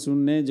पुण्य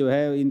प्रसून ने जो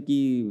है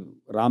इनकी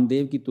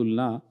रामदेव की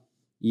तुलना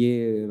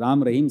ये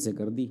राम रहीम से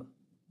कर दी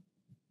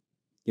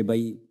कि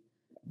भाई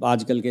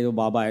आजकल के जो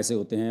बाबा ऐसे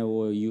होते हैं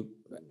वो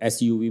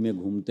SUV में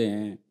घूमते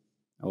हैं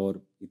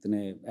और इतने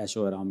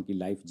ऐशो आराम की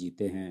लाइफ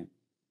जीते हैं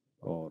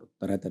और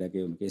तरह तरह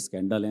के उनके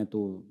स्कैंडल हैं।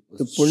 तो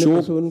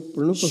पुण्य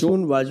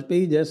प्रसून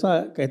वाजपेयी जैसा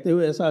कहते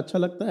हुए ऐसा अच्छा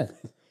लगता है?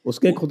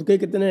 उसके खुद के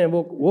कितने हैं,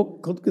 वो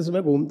खुद किस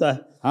में घूमता है,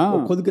 हाँ,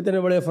 वो खुद कितने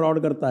बड़े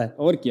फ्रॉड करता है।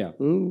 और क्या,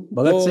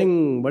 भगत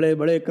सिंह बड़े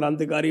बड़े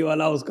क्रांतिकारी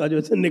वाला उसका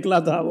जो निकला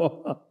था वो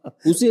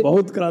उसे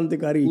बहुत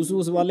क्रांतिकारी।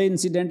 उस वाले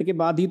इंसिडेंट के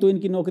बाद ही तो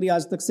इनकी नौकरी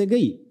आज तक से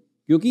गई।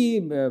 क्योंकि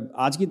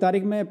आज की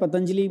तारीख में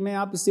पतंजलि में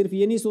आप सिर्फ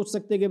ये नहीं सोच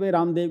सकते कि भाई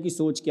रामदेव की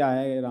सोच क्या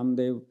है।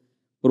 रामदेव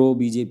प्रो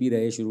BJP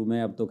रहे शुरू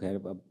में, अब तो खैर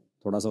अब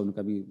थोड़ा सा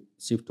उनका भी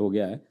शिफ्ट हो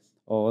गया है।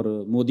 और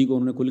मोदी को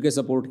उन्होंने खुल के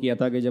सपोर्ट किया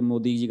था कि जब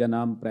मोदी जी का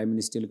नाम प्राइम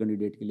मिनिस्टर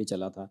कैंडिडेट के लिए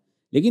चला था।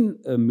 लेकिन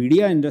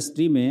मीडिया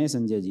इंडस्ट्री में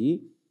संजय जी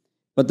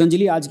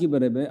पतंजलि आज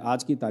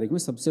की तारीख में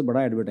सबसे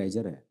बड़ा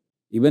एडवर्टाइजर है।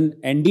 इवन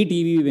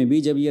NDTV में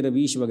भी जब ये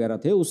रवीश वगैरह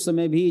थे उस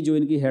समय भी जो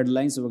इनकी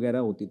हेडलाइंस वगैरह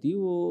होती थी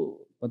वो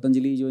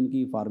पतंजलि जो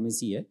इनकी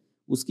फार्मेसी है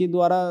उसके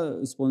द्वारा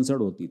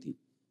स्पॉन्सर्ड होती थी।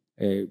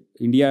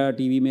 इंडिया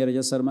टीवी में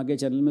रजत शर्मा के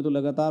चैनल में तो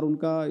लगातार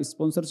उनका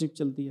स्पॉन्सरशिप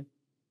चलती है।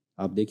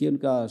 आप देखिए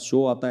उनका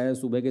शो आता है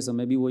सुबह के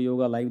समय भी वो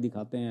योगा लाइव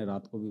दिखाते हैं,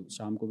 रात को भी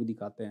शाम को भी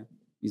दिखाते हैं,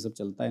 ये सब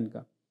चलता है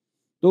इनका।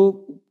 तो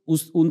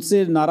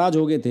उनसे नाराज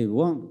हो गए थे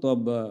वो। तो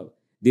अब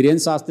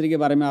धीरेन्द्र शास्त्री के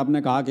बारे में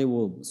आपने कहा कि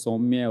वो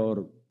सौम्य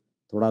और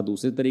थोड़ा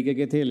दूसरे तरीके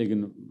के थे,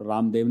 लेकिन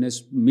रामदेव ने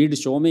मिड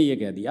शो में ये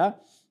कह दिया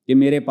कि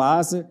मेरे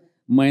पास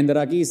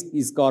महिंद्रा की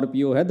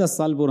स्कॉर्पियो है 10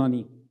 साल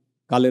पुरानी,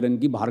 काले रंग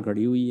की बाहर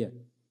खड़ी हुई है,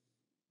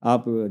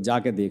 आप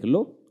जाके देख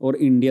लो, और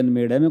इंडियन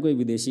मेड है, मैं कोई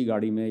विदेशी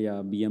गाड़ी में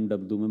या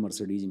BMW में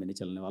मर्सिडीज में नहीं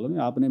चलने वाला हूँ।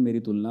 आपने मेरी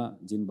तुलना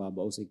जिन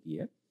बाबाओं से की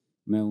है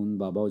मैं उन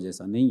बाबाओं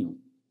जैसा नहीं हूँ।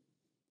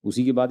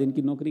 उसी के बाद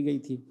इनकी नौकरी गई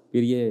थी।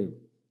 फिर ये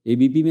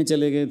ABP में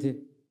चले गए थे।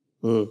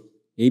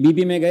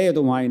 ABP में गए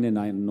तो वहाँ इन्हें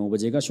 9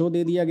 बजे का शो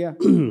दे दिया गया।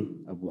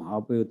 अब वहाँ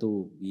पे तो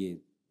ये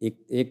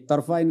एक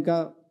तरफा इनका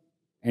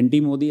एंटी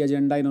मोदी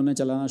एजेंडा इन्होंने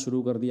चलाना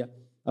शुरू कर दिया।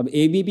 अब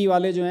ABP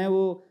वाले जो हैं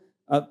वो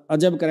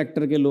अजब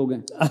कैरेक्टर के लोग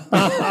हैं।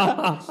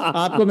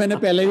 आपको मैंने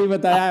पहले भी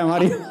बताया है,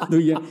 हमारी बात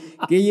हुई है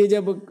कि ये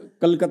जब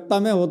कलकत्ता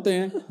में होते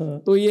हैं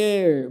तो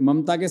ये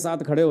ममता के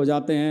साथ खड़े हो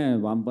जाते हैं,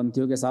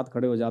 वामपंथियों के साथ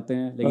खड़े हो जाते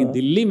हैं, लेकिन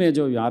दिल्ली में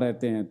जो यहाँ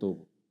रहते हैं तो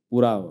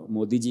पूरा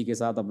मोदी जी के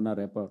साथ अपना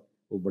रैपर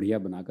वो बढ़िया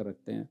बना कर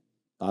रखते हैं,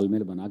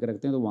 तालमेल बना कर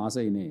रखते हैं। तो वहाँ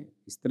से इन्हें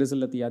इस तरह से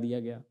लतिया दिया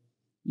गया।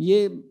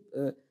 ये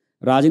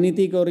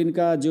राजनीतिक और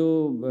इनका जो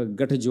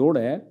गठजोड़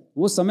है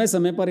वो समय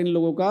समय पर इन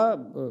लोगों का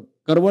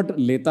करवट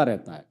लेता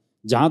रहता है।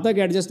 जहाँ तक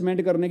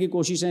एडजस्टमेंट करने की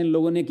कोशिश है इन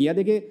लोगों ने किया।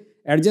 देखिए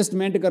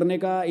एडजस्टमेंट करने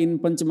का इन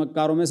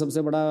पंचमक्कारों में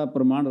सबसे बड़ा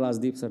प्रमाण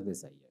राजदीप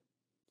सरदेसाई है।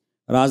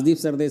 राजदीप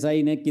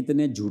सरदेसाई ने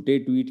कितने झूठे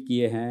ट्वीट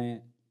किए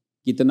हैं,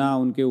 कितना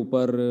उनके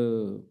ऊपर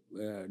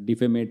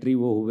डिफेमेटरी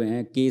वो हुए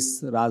हैं। केस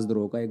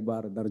राजद्रोह का एक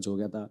बार दर्ज हो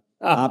गया था,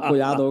 आपको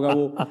याद होगा,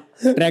 वो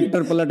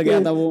ट्रैक्टर पलट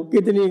गया था, वो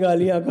कितनी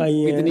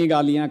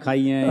गालियां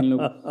खाई हैं इन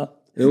लोग।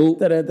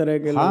 तरह तरह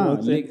के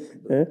लोगों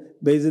से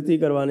बेइज्जती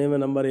करवाने में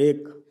नंबर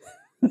 1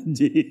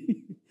 जी।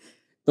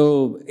 तो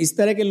इस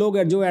तरह के लोग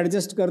जो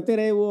एडजस्ट करते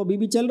रहे वो अभी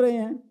भी चल रहे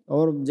हैं।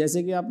 और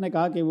जैसे कि आपने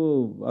कहा कि वो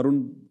अरुण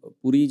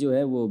पुरी जो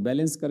है वो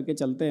बैलेंस करके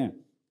चलते हैं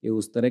कि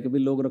उस तरह के भी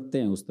लोग रखते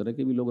हैं, उस तरह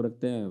के भी लोग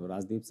रखते हैं।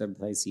 राजदीप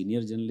सरदेसाई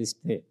सीनियर जर्नलिस्ट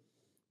थे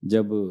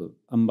जब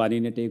अंबानी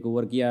ने टेक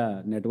ओवर किया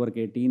नेटवर्क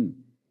 18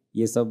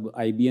 ये सब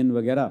IBN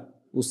वगैरह,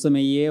 उस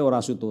समय ये और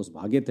आशुतोष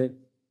भागे थे।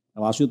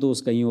 अब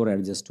आशुतोष कहीं और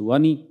एडजस्ट हुआ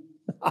नहीं।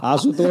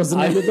 आशुतोष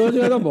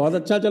जो है तो बहुत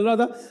अच्छा चल रहा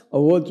था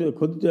और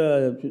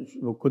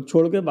वो खुद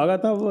छोड़ के भागा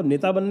था वो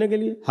नेता बनने के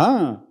लिए।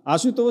 हाँ,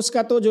 आशुतोष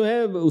का तो जो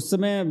है उस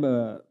समय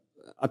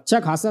अच्छा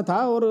खासा था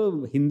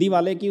और हिंदी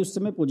वाले की उस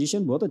समय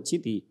पोजीशन बहुत अच्छी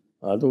थी।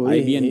 हाँ, तो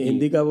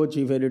हिंदी का वो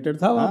चीफ एडिटर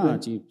था। हाँ,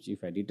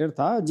 चीफ एडिटर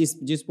था।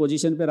 जिस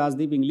पोजीशन पे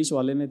राजदीप इंग्लिश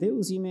वाले में थे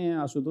उसी में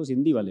आशुतोष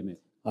हिंदी वाले में।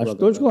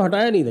 आशुतोष को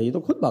हटाया नहीं था, ये तो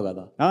खुद भागा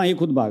था। हाँ, ये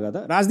खुद भागा था।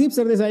 राजदीप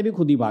सरदेसाई भी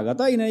खुद ही भागा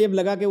था। इन्हें ये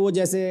लगा कि वो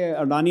जैसे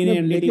अडानी ने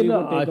लेकिन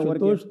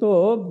आशुतोष तो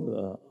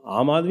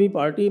आम आदमी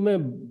पार्टी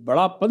में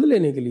बड़ा पद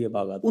लेने के लिए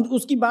भागा था।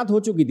 उसकी बात हो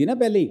चुकी थी ना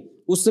पहले ही।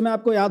 उस समय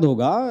आपको याद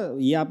होगा,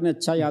 ये आपने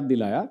अच्छा याद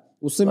दिलाया,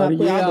 उस समय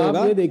आपको याद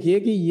होगा। ये देखिए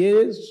कि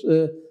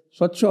ये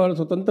स्वच्छ और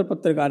स्वतंत्र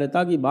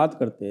पत्रकारिता की बात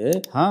करते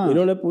हैं। हाँ,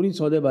 इन्होंने पूरी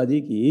सौदेबाजी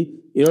की,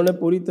 इन्होंने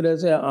पूरी तरह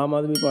से आम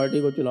आदमी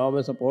पार्टी को चुनाव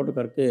में सपोर्ट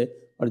करके,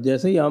 और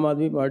जैसे ही आम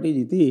आदमी पार्टी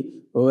जीती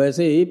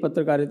वैसे ही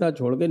पत्रकारिता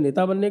छोड़ के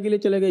नेता बनने के लिए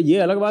चले गए। ये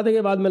अलग बात है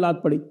कि बाद में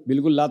लात पड़ी।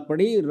 बिल्कुल लात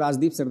पड़ी।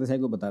 राजदीप सरदेसाई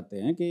को बताते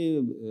हैं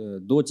कि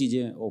 2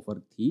 चीज़ें ऑफर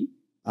थी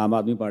आम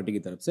आदमी पार्टी की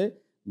तरफ से।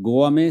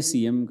 गोवा में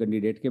CM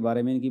कैंडिडेट के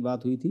बारे में इनकी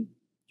बात हुई थी,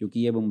 क्योंकि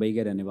ये मुंबई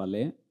के रहने वाले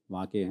हैं,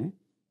 वहाँ के हैं,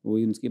 वो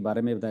इनके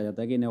बारे में बताया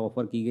जाता है कि इन्हें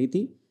ऑफर की गई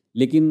थी।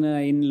 लेकिन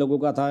इन लोगों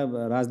का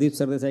था, राजदीप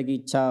सरदेसाई की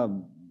इच्छा,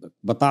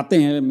 बताते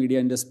हैं मीडिया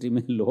इंडस्ट्री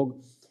में लोग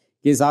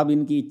कि साहब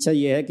इनकी इच्छा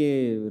ये है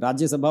कि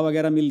राज्यसभा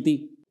वगैरह मिलती।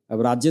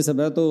 अब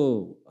राज्यसभा तो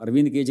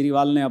अरविंद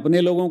केजरीवाल ने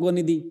अपने लोगों को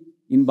नहीं दी,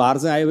 इन बाहर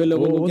से आए हुए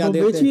लोगों को क्या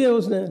देते? बेची है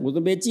उसने, वो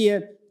तो बेची है।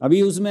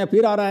 अभी उसमें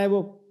फिर आ रहा है,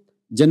 वो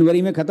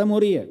जनवरी में ख़त्म हो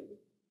रही है।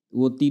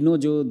 वो तीनों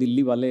जो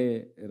दिल्ली वाले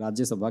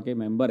राज्यसभा के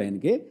मेंबर हैं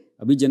इनके,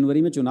 अभी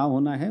जनवरी में चुनाव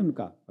होना है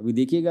उनका। अभी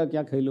देखिएगा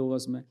क्या खेल होगा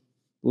उसमें।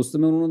 उस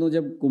समय उन्होंने तो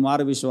जब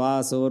कुमार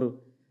विश्वास और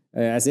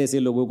ऐसे ऐसे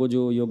लोगों को,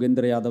 जो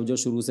योगेंद्र यादव जो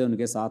शुरू से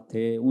उनके साथ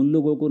थे, उन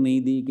लोगों को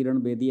नहीं दी,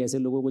 किरण बेदी, ऐसे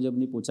लोगों को जब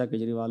नहीं पूछा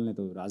केजरीवाल ने,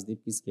 तो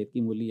राजदीप किस खेत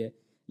की मूली है।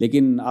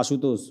 लेकिन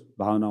आशुतोष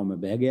भावनाओं में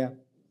बह गया।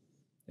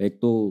 एक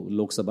तो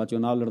लोकसभा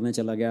चुनाव लड़ने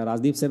चला गया।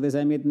 राजदीप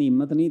सरदेसाई में इतनी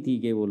हिम्मत नहीं थी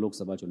कि वो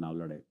लोकसभा चुनाव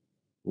लड़े,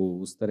 वो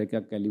उस तरह का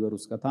कैलिबर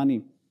उसका था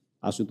नहीं।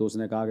 आशुतोष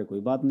ने कहा कि कोई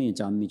बात नहीं,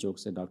 चांदनी चौक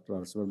से डॉक्टर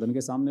हर्षवर्धन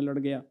के सामने लड़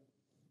गया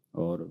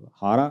और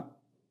हारा।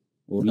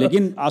 और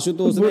लेकिन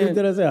आशुतोष ने पूरी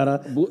तरह से हारा।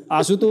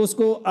 आशुतोष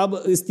को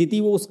अब स्थिति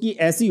वो उसकी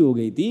ऐसी हो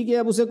गई थी कि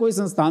अब उसे कोई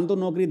संस्थान तो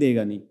नौकरी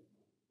देगा नहीं।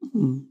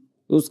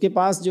 तो उसके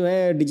पास जो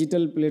है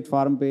डिजिटल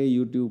प्लेटफॉर्म पे,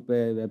 यूट्यूब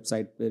पे,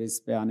 वेबसाइट पे, इस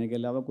पे आने के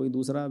अलावा कोई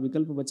दूसरा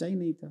विकल्प बचा ही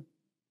नहीं था।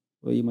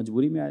 तो ये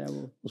मजबूरी में आया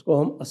वो। उसको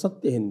हम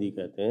असत्य हिंदी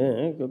कहते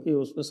हैं, क्योंकि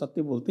उसमें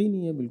सत्य बोलते ही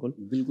नहीं है। बिल्कुल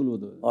बिल्कुल वो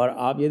तो। और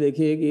आप ये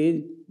देखिए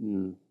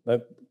कि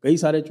कई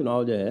सारे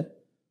चुनाव जो है,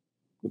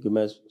 क्योंकि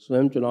मैं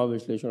स्वयं चुनाव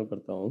विश्लेषण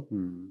करता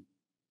हूँ,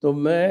 तो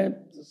मैं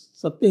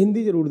सत्य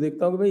हिंदी जरूर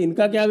देखता हूँ कि भाई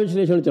इनका क्या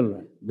विश्लेषण चल रहा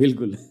है।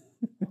 बिल्कुल।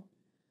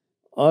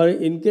 और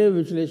इनके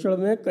विश्लेषण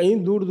में कहीं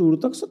दूर दूर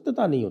तक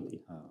सत्यता नहीं होती।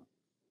 हाँ,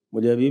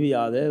 मुझे अभी भी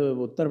याद है,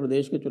 उत्तर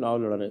प्रदेश के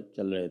चुनाव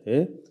चल रहे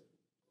थे,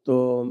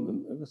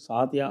 तो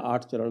 7 या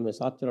 8 चरण में,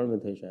 7 चरण में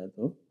थे शायद,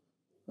 तो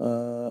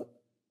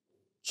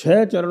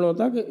 6 चरणों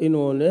तक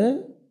इन्होंने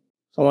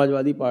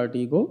समाजवादी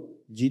पार्टी को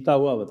जीता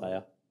हुआ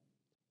बताया,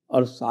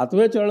 और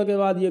 7वें चरण के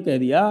बाद ये कह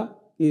दिया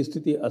कि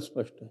स्थिति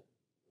अस्पष्ट है।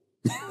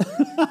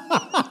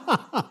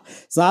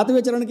 7वें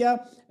चरण क्या,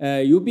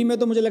 यूपी में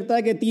तो मुझे लगता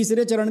है कि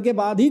तीसरे चरण के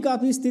बाद ही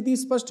काफी स्थिति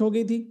स्पष्ट हो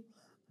गई थी।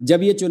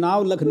 जब ये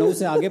चुनाव लखनऊ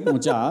से आगे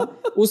पहुंचा,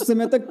 उस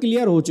समय तक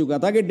क्लियर हो चुका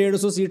था कि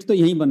 150 सीट तो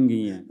यहीं बन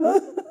गई हैं।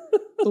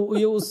 तो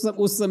ये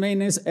उस समय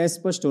इन्हें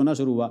स्पष्ट होना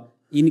शुरू हुआ।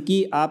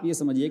 इनकी आप ये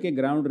समझिए कि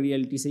ग्राउंड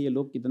रियलिटी से ये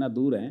लोग कितना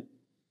दूर हैं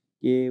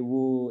कि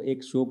वो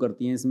एक शो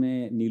करती हैं,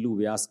 इसमें नीलू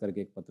व्यास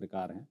करके एक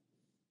पत्रकार हैं,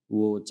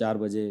 वो 4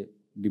 बजे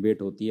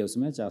डिबेट होती है,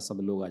 उसमें सब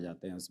लोग आ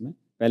जाते हैं उसमें।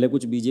 पहले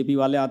कुछ बीजेपी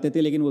वाले आते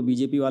थे, लेकिन वो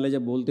बीजेपी वाले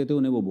जब बोलते थे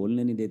उन्हें वो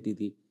बोलने नहीं देती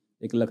थी।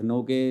 एक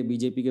लखनऊ के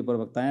बीजेपी के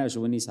प्रवक्ता हैं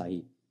अश्वनी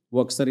शाही, वो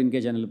अक्सर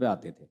इनके चैनल पे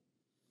आते थे,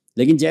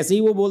 लेकिन जैसे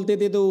ही वो बोलते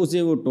थे तो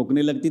उसे वो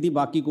टोकने लगती थी,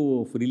 बाकी को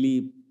वो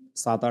फ्रीली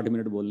 7-8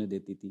 मिनट बोलने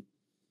देती थी।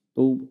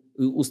 तो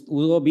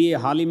वो भी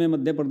हाल ही में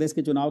मध्य प्रदेश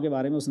के चुनाव के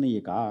बारे में उसने ये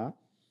कहा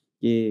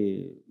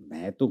कि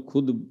मैं तो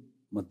खुद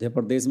मध्य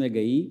प्रदेश में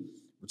गई,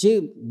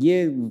 मुझे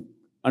ये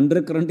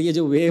अंडर करंट, ये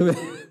जो वेव है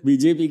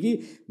बीजेपी की,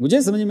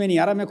 मुझे समझ में नहीं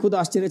आ रहा। मैं खुद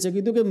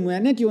आश्चर्यचकित हूँ कि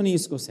मैंने क्यों नहीं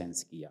इसको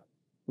सेंस किया।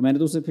 तो मैंने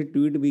तो उसे फिर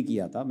ट्वीट भी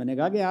किया था। मैंने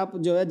कहा कि आप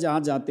जो है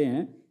जहाँ जाते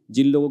हैं,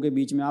 जिन लोगों के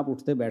बीच में आप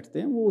उठते बैठते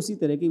हैं, वो उसी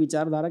तरह की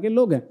विचारधारा के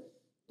लोग हैं,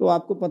 तो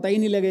आपको पता ही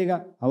नहीं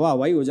लगेगा, हवा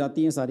हवाई हो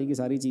जाती हैं सारी की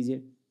सारी चीज़ें।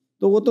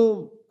 तो वो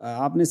तो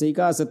आपने सही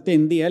कहा, असत्य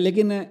हिंदी है।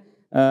 लेकिन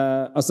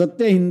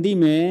असत्य हिंदी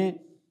में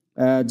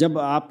जब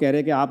आप कह रहे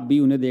हैं कि आप भी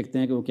उन्हें देखते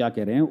हैं कि वो क्या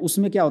कह रहे हैं,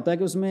 उसमें क्या होता है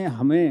कि उसमें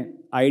हमें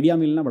आइडिया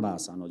मिलना बड़ा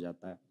आसान हो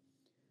जाता है।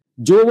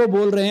 जो वो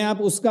बोल रहे हैं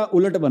आप उसका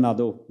उलट बना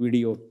दो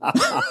वीडियो।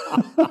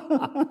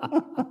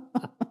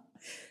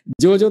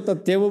 जो जो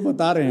तथ्य वो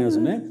बता रहे हैं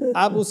उसमें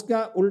आप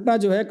उसका उल्टा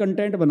जो है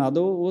कंटेंट बना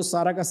दो, वो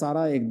सारा का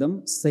सारा एकदम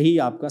सही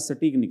आपका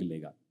सटीक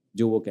निकलेगा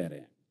जो वो कह रहे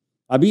हैं।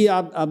 अभी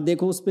आप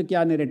देखो उस पर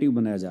क्या नैरेटिव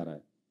बनाया जा रहा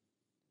है।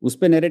 उस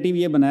पर नैरेटिव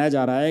ये बनाया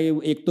जा रहा है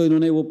कि एक तो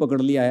इन्होंने वो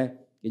पकड़ लिया है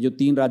कि जो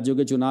 3 राज्यों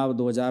के चुनाव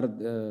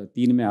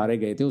 2003 में हारे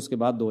गए थे, उसके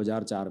बाद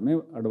 2004 में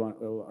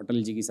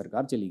अटल जी की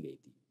सरकार चली गई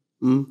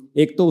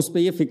थी। एक तो उस पर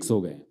ये फिक्स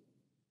हो गए,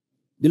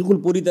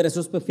 बिल्कुल पूरी तरह से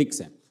उस पर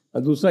फिक्स है।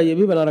 और दूसरा ये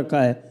भी बना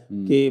रखा है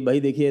कि भाई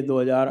देखिए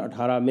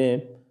 2018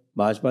 में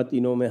भाजपा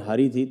तीनों में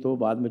हारी थी तो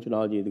बाद में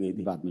चुनाव जीत गई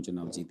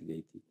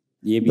थी,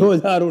 ये भी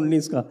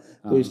 2019 का।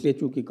 तो इसलिए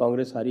चूंकि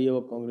कांग्रेस हारी है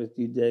वो कांग्रेस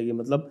जीत जाएगी।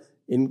 मतलब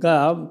इनका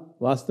अब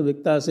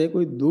वास्तविकता से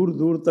कोई दूर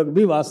दूर तक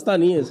भी वास्ता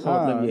नहीं है।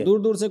 इसका मतलब ये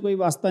दूर दूर से कोई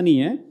वास्ता नहीं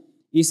है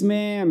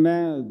इसमें।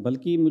 मैं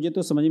बल्कि मुझे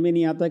तो समझ में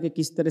नहीं आता कि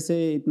किस तरह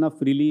से इतना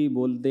फ्रीली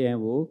बोलते हैं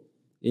वो।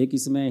 एक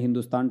इसमें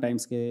हिंदुस्तान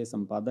टाइम्स के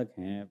संपादक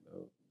हैं,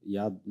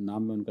 याद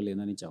नाम मैं उनका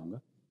लेना नहीं चाहूँगा,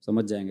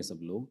 समझ जाएंगे सब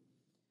लोग।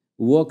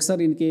 वो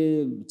अक्सर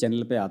इनके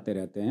चैनल पे आते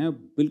रहते हैं,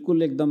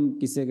 बिल्कुल एकदम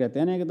किसे कहते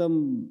हैं ना,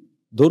 एकदम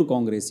धुर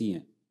कांग्रेसी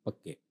हैं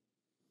पक्के।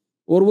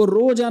 और वो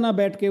रोजाना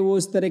बैठ के वो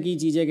इस तरह की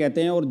चीज़ें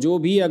कहते हैं, और जो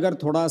भी अगर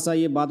थोड़ा सा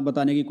ये बात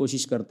बताने की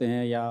कोशिश करते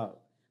हैं या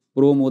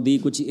प्रो मोदी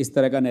कुछ इस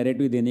तरह का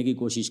नैरेटिव देने की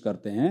कोशिश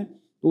करते हैं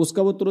तो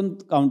उसका वो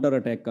तुरंत काउंटर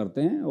अटैक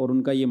करते हैं। और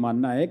उनका ये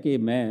मानना है कि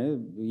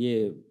ये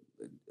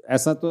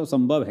ऐसा तो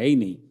संभव है ही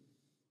नहीं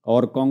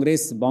और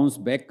कांग्रेस बाउंस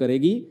बैक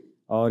करेगी,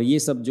 और ये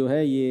सब जो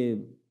है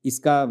ये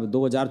इसका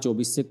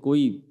 2024 से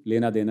कोई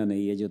लेना देना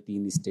नहीं है। जो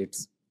 3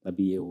 स्टेट्स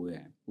अभी ये हुए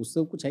हैं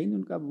उससे कुछ है ही नहीं,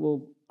 उनका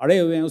वो अड़े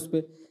हुए हैं उस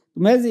पर।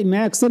 तो मैं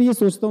अक्सर ये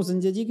सोचता हूँ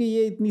संजय जी कि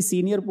ये इतनी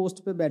सीनियर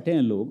पोस्ट पे बैठे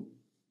हैं लोग,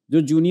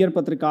 जो जूनियर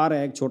पत्रकार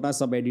है, एक छोटा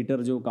सब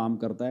एडिटर जो काम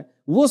करता है,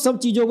 वो सब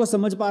चीज़ों को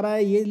समझ पा रहा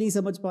है, ये नहीं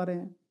समझ पा रहे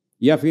हैं,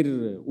 या फिर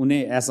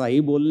उन्हें ऐसा ही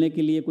बोलने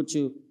के लिए कुछ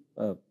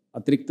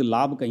अतिरिक्त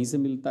लाभ कहीं से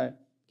मिलता है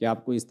कि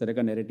आपको इस तरह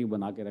का नैरेटिव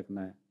बना के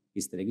रखना है,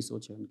 इस तरह की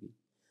सोच है उनकी।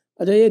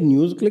 अच्छा, ये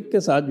न्यूज़ क्लिक के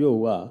साथ जो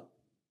हुआ,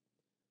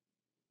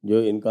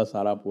 जो इनका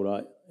सारा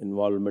पूरा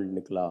इन्वॉल्वमेंट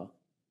निकला,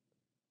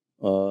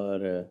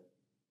 और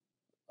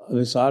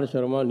अविसार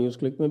शर्मा न्यूज़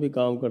क्लिक में भी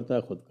काम करता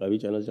है, खुद का भी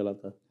चैनल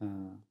चलाता है।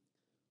 हाँ।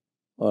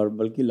 और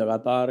बल्कि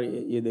लगातार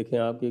ये देखें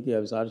आपके कि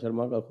अविसार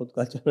शर्मा का खुद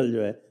का चैनल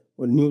जो है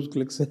वो न्यूज़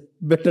क्लिक से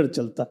बेटर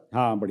चलता है।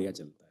 हाँ, बढ़िया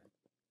चलता है।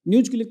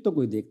 न्यूज़ क्लिक तो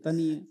कोई देखता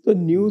नहीं है। तो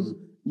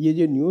ये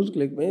जो न्यूज़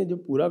क्लिक में जो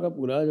पूरा का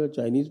पूरा जो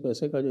चाइनीज़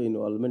पैसे का जो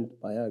इन्वॉल्वमेंट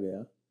पाया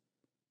गया,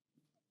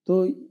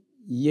 तो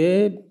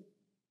ये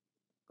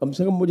कम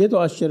से कम मुझे तो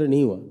आश्चर्य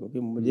नहीं हुआ, क्योंकि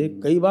मुझे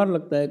कई बार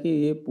लगता है कि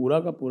ये पूरा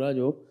का पूरा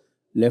जो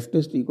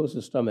लेफ्टिस्ट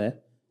इकोसिस्टम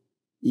है,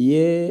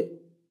 ये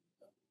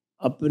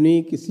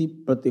अपनी किसी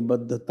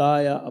प्रतिबद्धता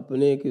या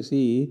अपने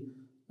किसी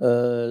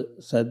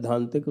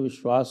सैद्धांतिक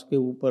विश्वास के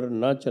ऊपर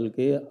ना चल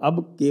के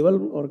अब केवल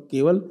और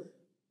केवल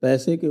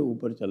पैसे के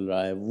ऊपर चल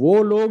रहा है।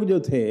 वो लोग जो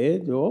थे,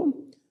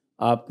 जो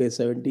आपके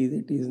 70s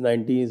 80s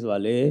 90s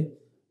वाले,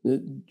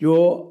 जो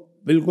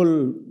बिल्कुल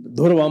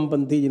धुर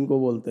वामपंथी जिनको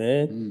बोलते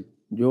हैं,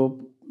 जो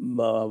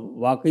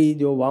वाकई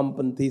जो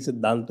वामपंथी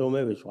सिद्धांतों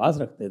में विश्वास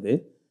रखते थे,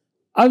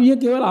 अब ये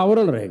केवल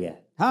आवरण रह गया है।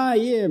 हाँ,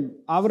 ये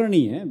आवरण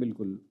ही है,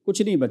 बिल्कुल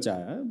कुछ नहीं बचा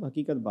है,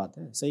 हकीकत बात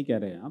है, सही कह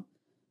रहे हैं आप।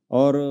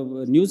 और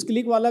न्यूज़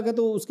क्लिक वाला का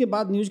तो उसके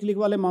बाद, न्यूज़ क्लिक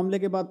वाले मामले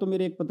के बाद तो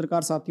मेरे एक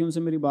पत्रकार साथियों से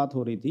मेरी बात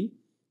हो रही थी।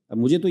 अब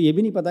मुझे तो ये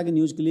भी नहीं पता कि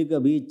न्यूज़ क्लिक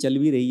अभी चल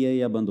भी रही है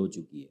या बंद हो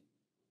चुकी है,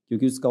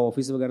 क्योंकि उसका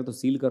ऑफिस वगैरह तो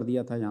सील कर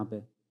दिया था यहाँ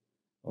पे,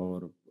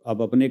 और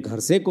अब अपने घर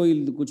से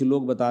कोई कुछ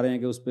लोग बता रहे हैं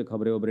कि उस पर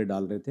खबरें वबरें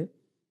डाल रहे थे।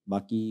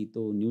 बाकी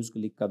तो न्यूज़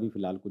क्लिक का भी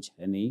फ़िलहाल कुछ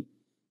है नहीं।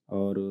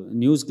 और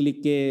न्यूज़ क्लिक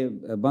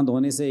के बंद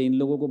होने से इन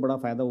लोगों को बड़ा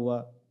फ़ायदा हुआ,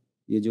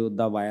 ये जो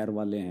द वायर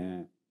वाले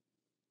हैं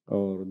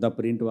और द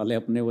प्रिंट वाले,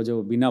 अपने वो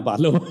जो बिना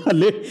बालों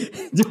वाले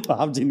जो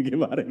आप जिनके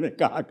बारे में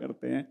कहा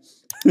करते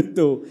हैं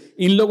तो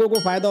इन लोगों को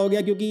फ़ायदा हो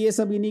गया, क्योंकि ये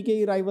सब इन्हीं के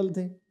ही राइवल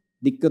थे।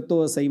 दिक्कत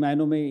तो सही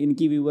मायनों में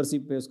इनकी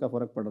व्यूवरशिप पे उसका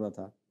फ़र्क पड़ रहा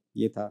था।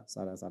 ये था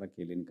सारा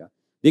खेल इनका।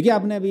 देखिए,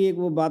 आपने अभी एक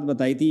वो बात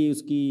बताई थी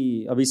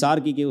उसकी, अविसार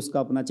की, कि उसका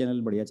अपना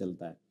चैनल बढ़िया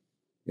चलता है।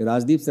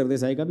 राजदीप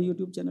सरदेसाई का भी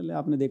यूट्यूब चैनल है,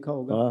 आपने देखा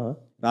होगा।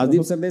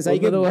 राजदीप सरदेसाई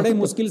के बड़े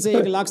मुश्किल से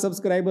 1 लाख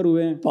सब्सक्राइबर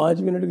हुए हैं।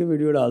 5 मिनट की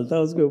वीडियो डालता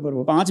है उसके ऊपर,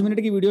 वो 5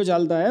 मिनट की वीडियो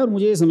डालता है। और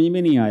मुझे ये समझ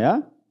में नहीं आया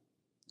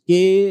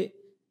कि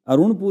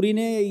अरुण पुरी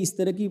ने इस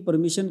तरह की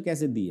परमिशन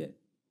कैसे दी है,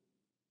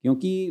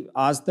 क्योंकि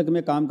आज तक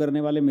में काम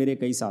करने वाले मेरे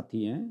कई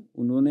साथी हैं,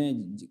 उन्होंने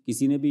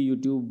किसी ने भी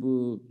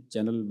यूट्यूब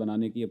चैनल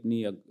बनाने की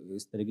अपनी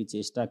इस तरह की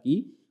चेष्टा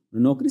की,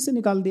 नौकरी से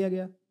निकाल दिया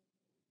गया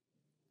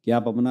कि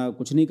आप अपना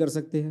कुछ नहीं कर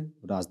सकते हैं।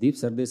 राजदीप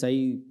सरदेसाई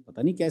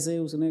पता नहीं कैसे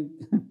उसने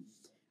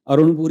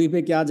अरुण पुरी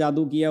पे क्या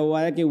जादू किया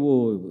हुआ है कि वो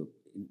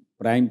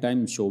प्राइम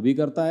टाइम शो भी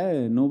करता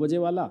है 9 बजे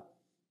वाला,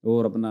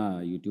 और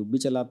अपना यूट्यूब भी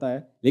चलाता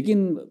है।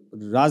 लेकिन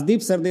राजदीप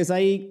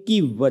सरदेसाई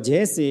की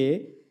वजह से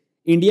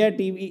इंडिया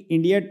टीवी,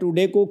 इंडिया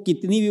टुडे को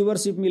कितनी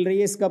व्यूवरशिप मिल रही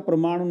है, इसका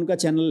प्रमाण उनका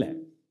चैनल है।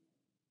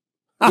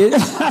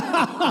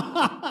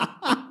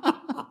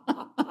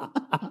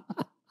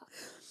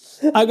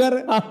 अगर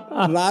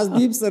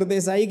राजदीप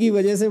सरदेसाई की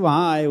वजह से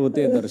वहां आए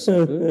होते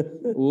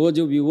दर्शक, वो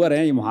जो व्यूअर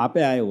हैं वहां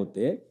पे आए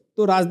होते,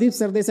 तो राजदीप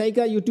सरदेसाई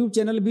का यूट्यूब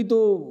चैनल भी तो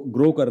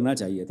ग्रो करना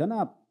चाहिए था ना।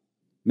 आप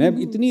मैं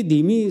इतनी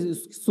धीमी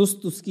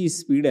सुस्त उसकी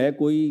स्पीड है,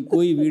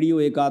 कोई वीडियो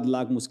 1-8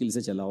 लाख मुश्किल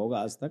से चला होगा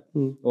आज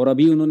तक। और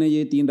अभी उन्होंने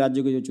ये 3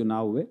 राज्यों के जो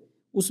चुनाव हुए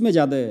उसमें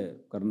ज़्यादा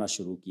करना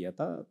शुरू किया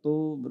था। तो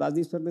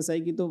राजदीप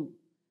सरदेसाई की तो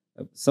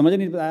समझ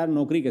नहीं आया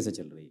नौकरी कैसे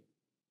चल रही है।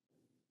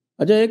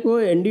 अच्छा, एक वो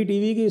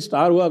एनडीटीवी की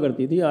स्टार हुआ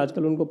करती थी,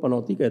 आजकल उनको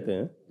पनौती कहते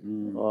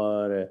हैं,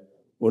 और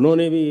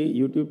उन्होंने भी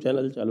यूट्यूब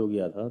चैनल चालू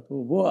किया था,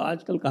 तो वो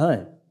आजकल कहाँ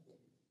है?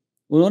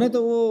 उन्होंने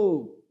तो वो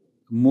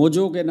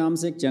मोजो के नाम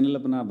से एक चैनल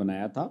अपना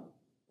बनाया था,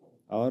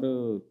 और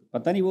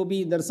पता नहीं वो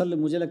भी दरअसल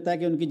मुझे लगता है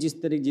कि उनकी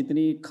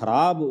जितनी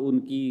खराब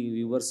उनकी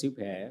व्यूवरशिप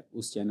है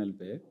उस चैनल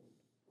पे,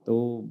 तो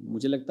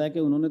मुझे लगता है कि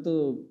उन्होंने तो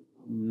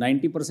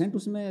 90%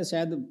 उसमें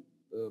शायद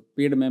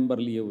पेड मेंबर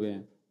लिए हुए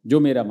हैं, जो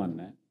मेरा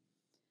मानना है।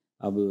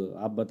 अब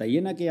आप बताइए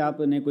ना कि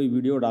आपने कोई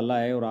वीडियो डाला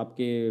है और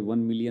आपके 1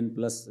 मिलियन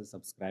प्लस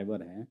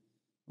सब्सक्राइबर हैं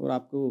और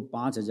आपको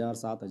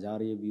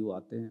 5,000-7,000 ये व्यू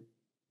आते हैं,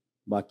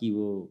 बाकी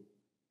वो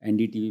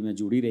एनडीटीवी में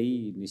जुड़ी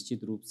रही,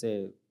 निश्चित रूप से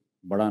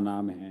बड़ा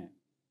नाम है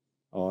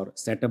और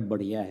सेटअप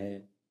बढ़िया है,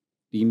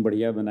 टीम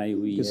बढ़िया बनाई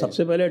हुई है।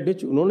 सबसे पहले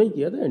डिच उन्होंने ही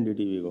किया था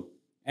एनडीटीवी को।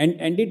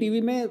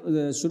 एनडीटीवी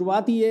में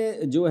शुरुआत ही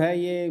ये जो है,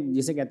 ये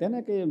जिसे कहते हैं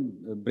ना कि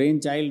ब्रेन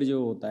चाइल्ड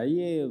जो होता है,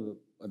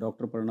 ये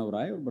डॉक्टर प्रणव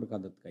राय और बरखा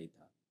दत्त का ही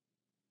था।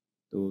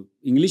 तो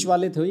इंग्लिश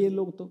वाले थे ये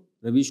लोग, तो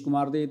रवीश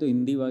कुमार दे तो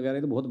हिंदी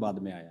वगैरह तो बहुत बाद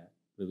में आया है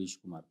रवीश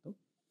कुमार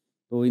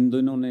तो इन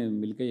दोनों ने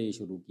मिलकर ये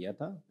शुरू किया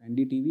था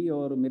एनडीटीवी।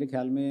 और मेरे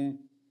ख्याल में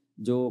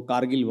जो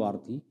कारगिल वार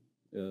थी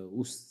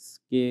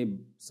उसके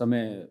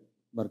समय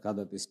बरखा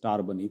दत्त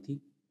स्टार बनी थी,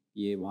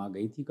 ये वहाँ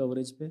गई थी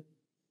कवरेज पे।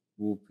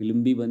 वो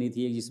फिल्म भी बनी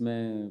थी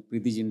जिसमें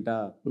प्रीति जिंटा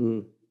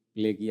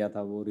प्ले किया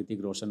था, वो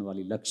ऋतिक रोशन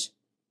वाली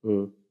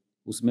लक्ष्य।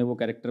 उसमें वो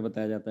कैरेक्टर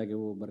बताया जाता है कि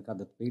वो बरखा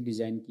दत्त पे ही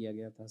डिजाइन किया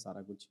गया था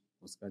सारा कुछ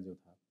उसका जो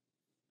था।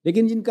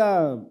 लेकिन जिनका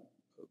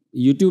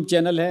यूट्यूब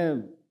चैनल है,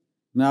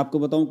 मैं आपको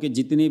बताऊं कि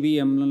जितने भी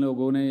हम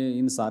लोगों ने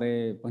इन सारे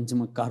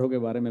पंचमक्कारों के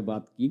बारे में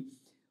बात की,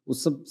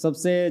 उस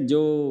सबसे जो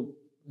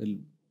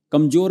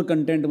कमज़ोर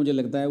कंटेंट मुझे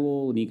लगता है वो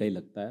उन्हीं का ही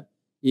लगता है।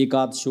 एक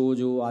आध शो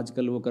जो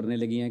आजकल वो करने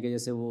लगी हैं कि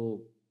जैसे वो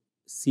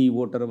सी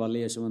वोटर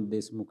वाले यशवंत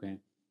देशमुख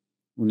हैं,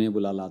 उन्हें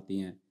बुला लाती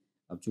हैं।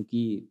 अब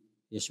चूँकि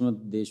यशवंत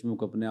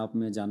देशमुख अपने आप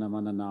में जाना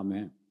माना नाम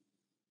है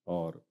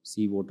और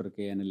सी वोटर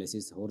के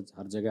एनालिसिस और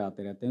हर जगह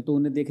आते रहते हैं, तो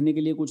उन्हें देखने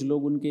के लिए कुछ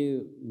लोग उनके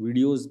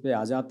वीडियोस पे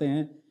आ जाते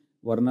हैं,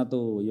 वरना तो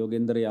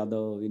योगेंद्र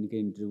यादव इनके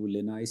इंटरव्यू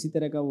लेना इसी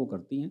तरह का वो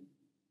करती हैं,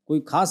 कोई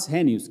खास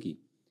है नहीं उसकी।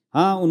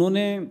 हाँ,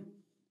 उन्होंने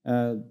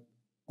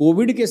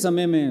कोविड के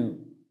समय में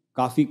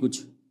काफ़ी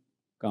कुछ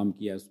काम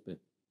किया उस पर,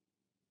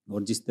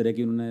 और जिस तरह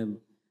की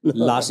उन्होंने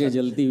लाशें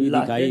जलती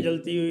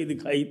हुई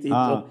दिखाई थी।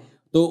 हाँ,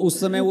 तो उस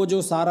समय वो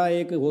जो सारा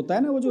एक होता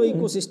है ना, वो जो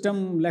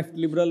इकोसिस्टम लेफ्ट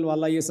लिबरल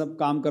वाला ये सब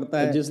काम करता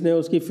है। जिसने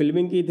उसकी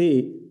फिल्मिंग की थी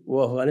वो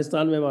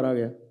अफगानिस्तान में मारा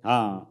गया।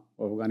 हाँ,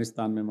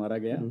 अफगानिस्तान में मारा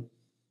गया।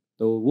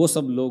 तो वो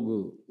सब लोग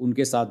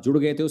उनके साथ जुड़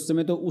गए थे उस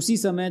समय। तो उसी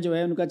समय जो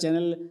है उनका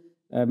चैनल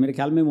मेरे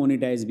ख्याल में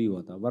मोनिटाइज भी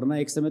हुआ था, वरना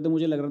एक समय तो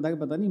मुझे लग रहा था कि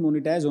पता नहीं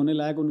मोनिटाइज होने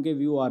लायक उनके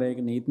व्यू आ रहे हैं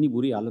कि नहीं, इतनी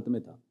बुरी हालत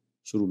में था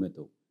शुरू में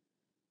तो।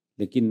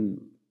 लेकिन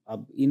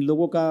अब इन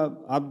लोगों का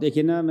आप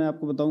देखिए ना, मैं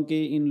आपको बताऊं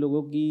कि इन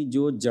लोगों की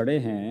जो जड़ें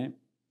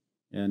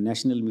हैं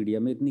नेशनल मीडिया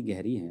में इतनी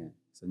गहरी हैं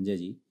संजय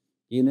जी,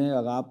 इन्हें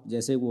अगर आप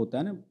जैसे वो होता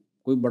है ना,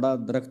 कोई बड़ा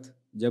दरख्त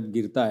जब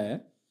गिरता है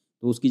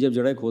तो उसकी जब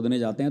जड़ें खोदने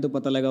जाते हैं तो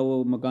पता लगा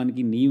वो मकान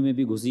की नींव में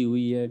भी घुसी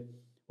हुई है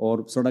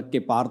और सड़क के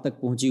पार तक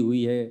पहुंची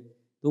हुई है।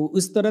 तो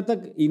इस तरह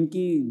तक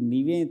इनकी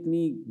नींवें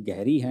इतनी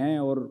गहरी हैं,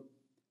 और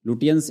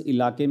लुटियंस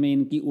इलाके में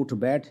इनकी उठ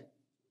बैठ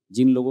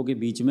जिन लोगों के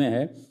बीच में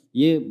है,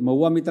 ये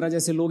महुआ मित्रा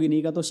जैसे लोग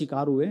इन्हीं का तो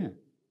शिकार हुए हैं।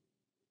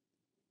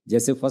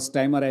 जैसे फर्स्ट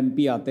टाइमर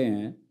एमपी आते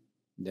हैं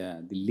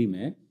दिल्ली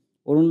में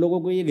और उन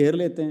लोगों को ये घेर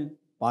लेते हैं,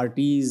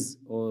 पार्टीज़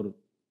और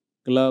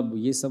क्लब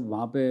ये सब,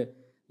 वहाँ पे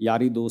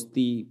यारी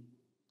दोस्ती,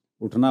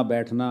 उठना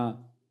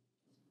बैठना,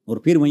 और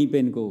फिर वहीं पे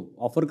इनको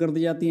ऑफ़र कर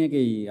दी जाती हैं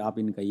कि आप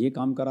इनका ये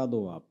काम करा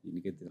दो, आप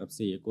इनके तरफ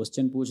से ये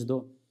क्वेश्चन पूछ दो।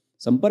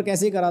 संपर्क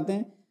ऐसे ही कराते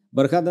हैं।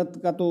 बरखा दत्त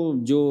का तो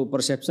जो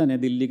परसेप्शन है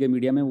दिल्ली के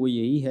मीडिया में वो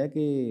यही है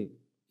कि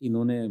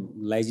इन्होंने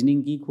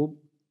लाइजनिंग की खूब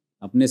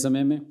अपने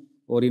समय में,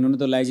 और इन्होंने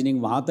तो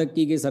लाइजनिंग वहाँ तक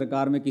की कि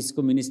सरकार में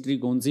किसको मिनिस्ट्री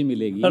कौन सी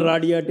मिलेगी,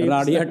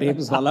 राडिया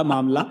टेप्स वाला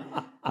मामला।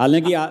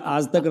 हालांकि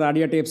आज तक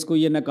राडिया टेप्स को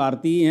ये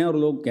नकारती ही हैं, और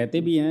लोग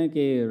कहते भी हैं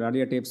कि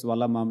राडिया टेप्स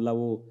वाला मामला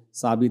वो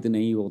साबित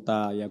नहीं होता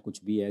या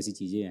कुछ भी ऐसी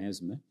चीज़ें हैं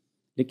उसमें।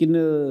 लेकिन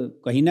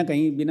कहीं ना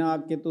कहीं बिना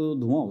आग के तो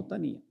धुआं होता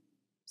नहीं है,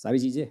 सारी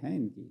चीज़ें हैं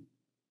इनकी।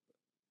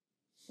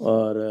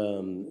 और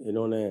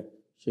इन्होंने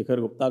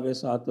शेखर गुप्ता के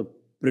साथ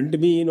प्रिंट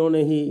भी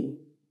इन्होंने ही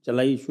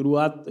चलाई,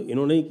 शुरुआत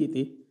इन्होंने ही की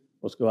थी,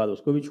 उसके बाद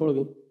उसको भी छोड़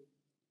गई।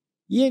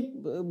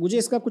 ये मुझे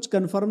इसका कुछ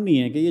कंफर्म नहीं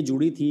है कि ये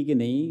जुड़ी थी कि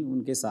नहीं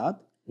उनके साथ,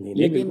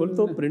 लेकिन बिल्कुल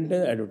तो प्रिंट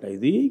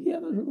एडवर्टाइज ही किया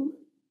था शुरू में।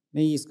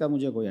 नहीं, इसका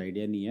मुझे कोई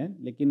आइडिया नहीं है,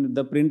 लेकिन द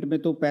प्रिंट में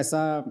तो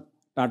पैसा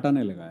टाटा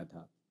ने लगाया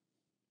था,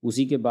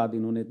 उसी के बाद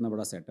इन्होंने इतना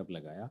बड़ा सेटअप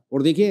लगाया।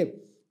 और देखिए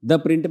द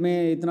प्रिंट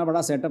में इतना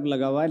बड़ा सेटअप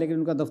लगा हुआ है, लेकिन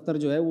उनका दफ्तर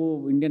जो है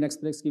वो इंडियन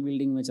एक्सप्रेस की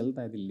बिल्डिंग में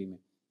चलता है दिल्ली में।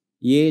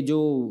 ये जो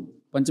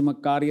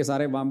पंचमक्कार ये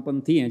सारे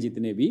वामपंथी हैं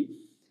जितने भी,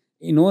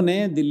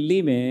 इन्होंने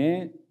दिल्ली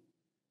में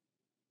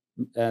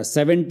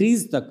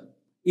 70s तक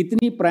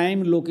इतनी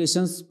प्राइम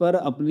लोकेशंस पर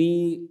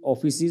अपनी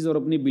ऑफिसेज और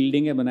अपनी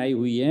बिल्डिंगें बनाई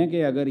हुई हैं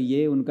कि अगर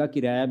ये उनका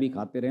किराया भी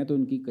खाते रहें तो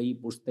उनकी कई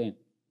पुश्तें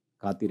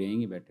खाती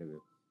रहेंगी बैठे हुए।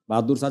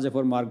 बहादुर शाह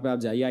जफर मार्ग पे आप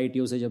जाइए,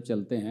 ITO से जब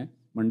चलते हैं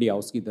मंडी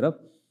हाउस की तरफ,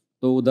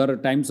 तो उधर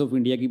टाइम्स ऑफ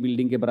इंडिया की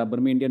बिल्डिंग के बराबर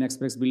में इंडियन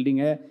एक्सप्रेस बिल्डिंग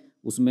है,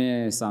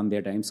 उसमें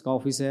संध्या टाइम्स का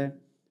ऑफिस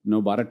है,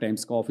 नवभारत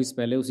टाइम्स का ऑफिस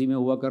पहले उसी में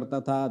हुआ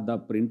करता था, द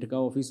प्रिंट का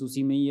ऑफिस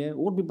उसी में ही है,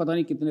 और भी पता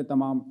नहीं कितने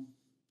तमाम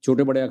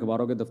छोटे बड़े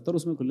अखबारों के दफ्तर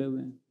उसमें खुले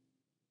हुए हैं।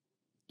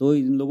 तो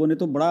इन लोगों ने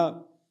तो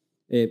बड़ा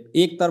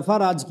एक तरफा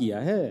राज किया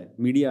है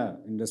मीडिया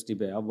इंडस्ट्री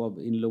पे। अब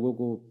इन लोगों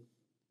को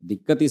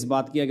दिक्कत इस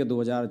बात की है कि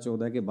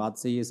 2014 के बाद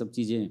से ये सब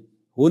चीज़ें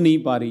हो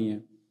नहीं पा रही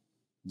हैं,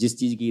 जिस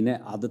चीज़ की इन्हें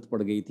आदत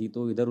पड़ गई थी,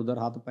 तो इधर उधर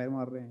हाथ पैर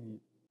मार रहे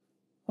हैं।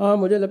 हाँ,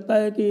 मुझे लगता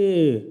है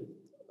कि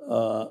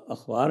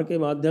अखबार के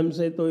माध्यम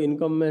से तो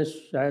इनकम में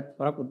शायद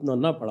फ़र्क उतना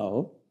ना पड़ा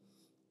हो,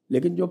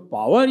 लेकिन जो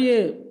पावर ये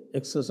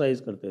एक्सरसाइज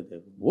करते थे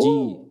वो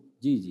जी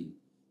जी जी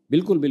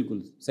बिल्कुल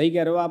बिल्कुल सही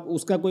कह रहे हो आप।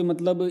 उसका कोई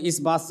मतलब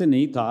इस बात से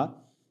नहीं था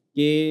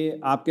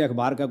कि आपके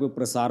अखबार का कोई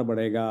प्रसार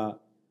बढ़ेगा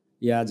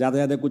या ज़्यादा से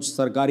ज़्यादा कुछ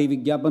सरकारी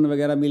विज्ञापन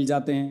वगैरह मिल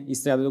जाते हैं,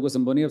 इससे ज़्यादा तो कोई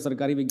संभव नहीं है। अब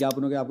सरकारी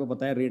विज्ञापनों के आपको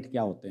पता है रेट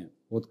क्या होते हैं,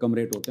 बहुत कम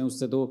रेट होते हैं,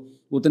 उससे तो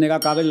उतने का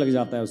कागज़ लग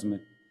जाता है उसमें।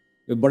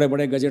 बड़े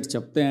बड़े गजट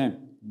छपते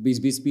हैं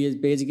 20-20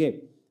 पेज के,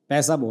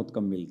 पैसा बहुत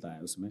कम मिलता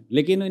है उसमें,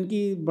 लेकिन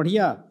इनकी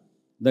बढ़िया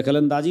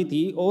दखलंदाजी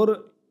थी।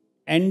 और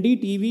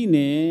NDTV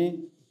ने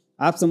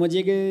आप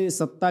समझिए कि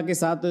सत्ता के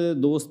साथ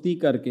दोस्ती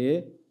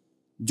करके,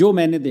 जो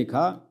मैंने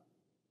देखा,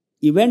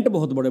 इवेंट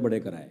बहुत बड़े बड़े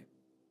कराए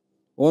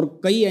और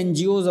कई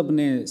NGOs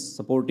अपने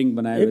सपोर्टिंग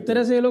बनाए हुए थे। एक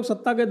तरह से ये लोग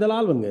सत्ता के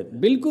दलाल बन गए थे।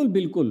 बिल्कुल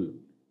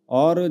बिल्कुल।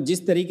 और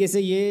जिस तरीके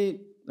से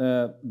ये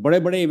बड़े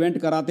बड़े इवेंट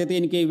कराते थे,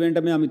 इनके इवेंट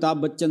में अमिताभ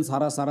बच्चन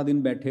सारा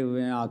दिन बैठे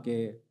हुए हैं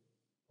आके,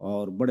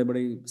 और बड़े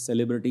बड़े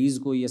सेलिब्रिटीज़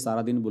को ये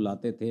सारा दिन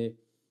बुलाते थे।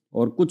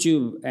 और कुछ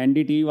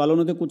NDTV वालों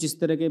ने तो कुछ इस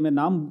तरह के, मैं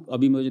नाम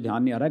अभी मुझे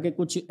ध्यान नहीं आ रहा, कि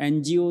कुछ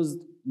NGOs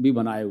भी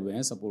बनाए हुए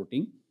हैं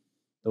सपोर्टिंग।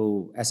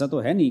 तो ऐसा तो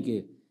है नहीं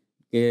कि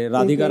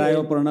राधिका राय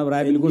और प्रणव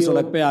राय बिल्कुल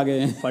सड़क पे आ गए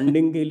हैं।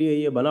 फंडिंग के लिए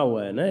ये बना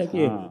हुआ है ना कि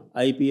हाँ।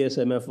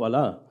 IPSMF वाला,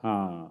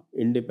 हाँ,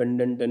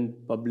 independent and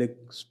public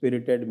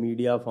spirited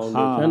media हाँ,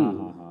 फाउंडेशन।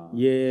 हाँ।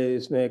 ये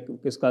इसमें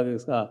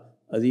किसका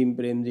अजीम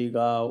प्रेम जी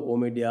का,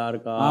 ओमिडियार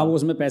का, हाँ, वो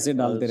उसमें पैसे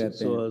डालते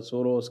रहते हैं।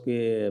 सोरोस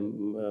के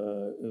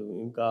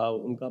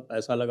उनका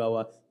पैसा लगा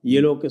हुआ। ये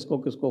लोग किसको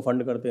किसको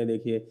फंड करते हैं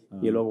देखिए,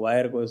 ये लोग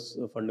वायर को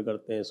फंड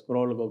करते हैं,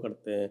 स्क्रॉल को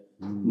करते हैं,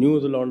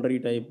 न्यूज़ लॉन्ड्री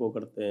टाइप को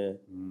करते हैं,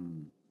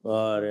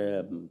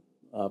 और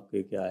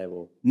आपके क्या है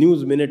वो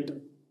न्यूज़ मिनट,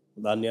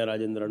 दानिया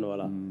राजेंद्रन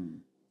वाला,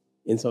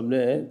 इन सब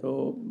ने,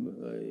 तो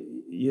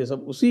ये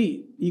सब उसी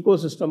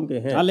इकोसिस्टम के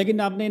हैं। हाँ, लेकिन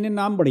आपने इन्हें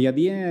नाम बढ़िया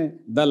दिए हैं,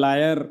 द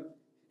लायर,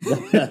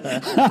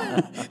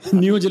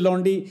 न्यूज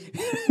लॉन्डी।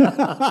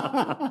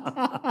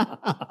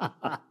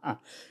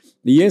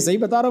 ये सही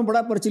बता रहा हूँ,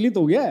 बड़ा प्रचलित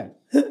हो गया है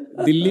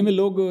दिल्ली में।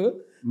 लोग,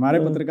 हमारे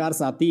पत्रकार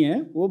साथी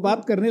हैं, वो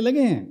बात करने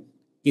लगे हैं।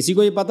 किसी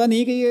को ये पता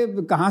नहीं कि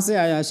ये कहाँ से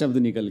आया है शब्द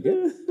निकल के,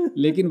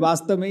 लेकिन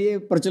वास्तव में ये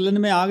प्रचलन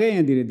में आ गए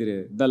हैं धीरे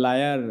धीरे। द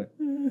लायर,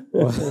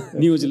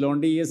 न्यूज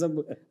लॉन्डी, ये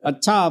सब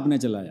अच्छा आपने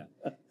चलाया।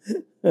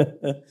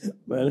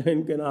 मैंने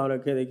इनके नाम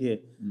रखे देखिए,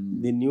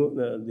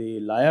 द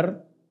लायर,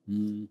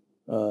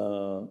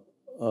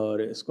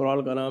 और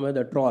स्क्रॉल का नाम है द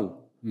ट्रॉल।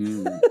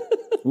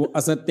 वो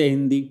असत्य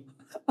हिंदी।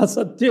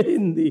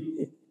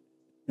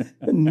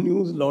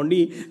 न्यूज़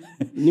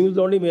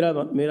लॉन्डी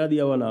मेरा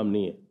दिया हुआ नाम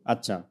नहीं है।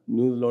 अच्छा।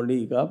 न्यूज़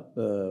लॉन्डी का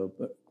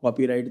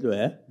कॉपीराइट जो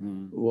है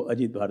वो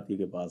अजीत भारती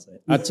के पास है।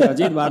 अच्छा,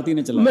 अजीत भारती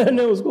ने चला।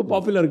 मैंने उसको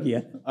पॉपुलर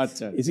किया।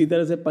 अच्छा। इसी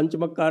तरह से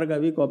पंचमक्कार का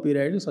भी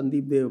कॉपीराइट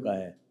संदीप देव का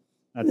है।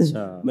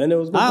 अच्छा। मैंने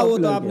उसको, हाँ, वो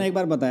तो आपने एक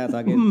बार बताया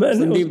था कि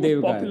संदीप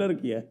देव का पॉपुलर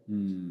किया।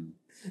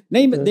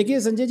 नहीं, देखिए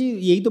संजय जी,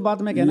 यही तो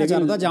बात मैं कहना चाह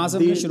रहा था, जहां से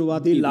हमने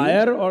शुरुआत की।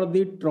 लायर और द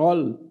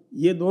ट्रॉल,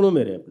 ये दोनों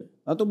मेरे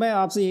अपने। तो मैं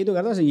आपसे यही तो कह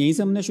रहा था, यहीं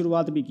से हमने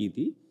शुरुआत भी की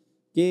थी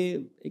कि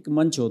एक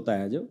मंच होता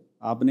है, जो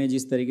आपने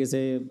जिस तरीके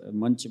से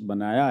मंच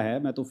बनाया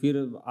है, मैं तो फिर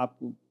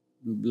आपको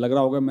लग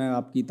रहा होगा मैं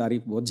आपकी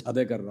तारीफ बहुत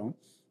ज़्यादा कर रहा हूँ,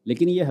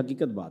 लेकिन ये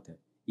हकीकत बात है,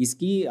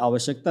 इसकी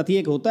आवश्यकता थी।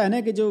 एक होता है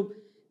ना कि जो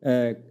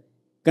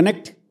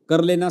कनेक्ट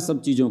कर लेना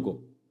सब चीज़ों को,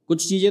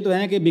 कुछ चीज़ें तो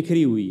हैं कि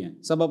बिखरी हुई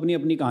हैं, सब अपनी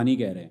अपनी कहानी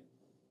कह रहे हैं,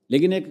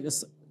 लेकिन एक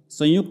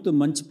संयुक्त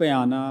मंच पे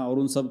आना और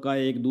उन सब का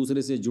एक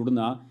दूसरे से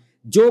जुड़ना,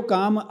 जो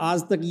काम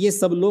आज तक ये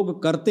सब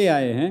लोग करते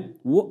आए हैं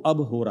वो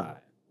अब हो रहा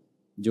है।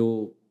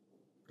 जो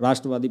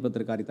राष्ट्रवादी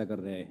पत्रकारिता कर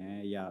रहे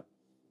हैं, या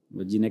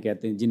जिन्हें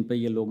कहते हैं, जिन पे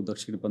ये लोग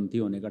दक्षिणपंथी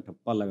होने का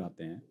ठप्पा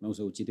लगाते हैं, मैं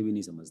उसे उचित भी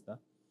नहीं समझता,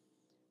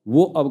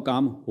 वो अब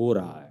काम हो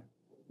रहा है।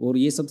 और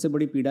ये सबसे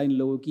बड़ी पीड़ा इन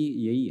लोगों की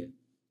यही है।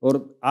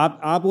 और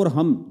आप और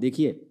हम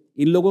देखिए,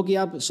 इन लोगों की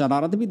आप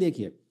शरारत भी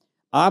देखिए,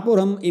 आप और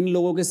हम इन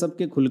लोगों के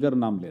सबके खुलकर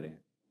नाम ले रहे हैं।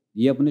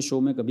 ये अपने शो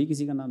में कभी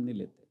किसी का नाम नहीं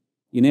लेते।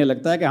 इन्हें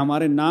लगता है कि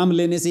हमारे नाम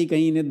लेने से ही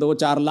कहीं इन्हें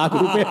 2-4 लाख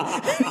रुपए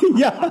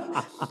या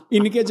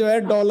इनके जो है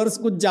डॉलर्स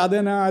कुछ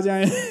ज़्यादा ना आ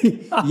जाएं।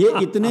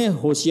 ये इतने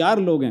होशियार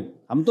लोग हैं।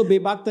 हम तो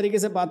बेबाक तरीके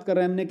से बात कर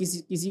रहे हैं, हमने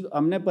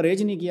हमने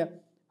परहेज नहीं किया।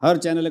 हर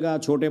चैनल का,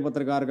 छोटे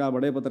पत्रकार का,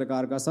 बड़े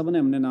पत्रकार का, सब ने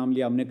हमने नाम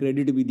लिया, हमने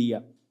क्रेडिट भी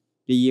दिया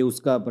कि ये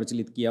उसका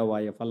प्रचलित किया हुआ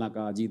है, फला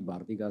का, अजीत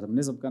भारती का,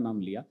 हमने सबका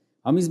नाम लिया।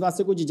 हम इस बात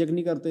से कोई झिझक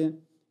नहीं करते हैं,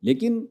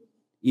 लेकिन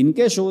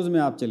इनके शोज में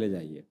आप चले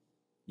जाइए,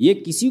 ये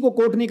किसी को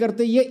कोट नहीं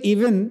करते,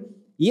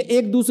 ये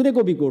एक दूसरे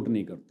को भी कोट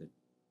नहीं करते।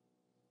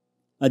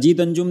 अजीत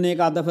अंजुम ने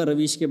एक आध दफ़ा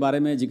रवीश के बारे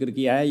में जिक्र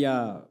किया है,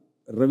 या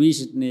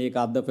रवीश ने एक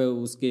आध दफ़ा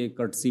उसके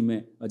कर्टसी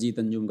में अजीत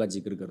अंजुम का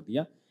जिक्र कर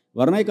दिया,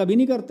 वरना ये कभी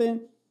नहीं करते हैं।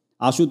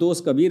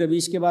 आशुतोष कभी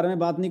रवीश के बारे में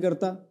बात नहीं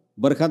करता।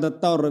 बरखा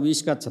दत्ता और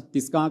रवीश का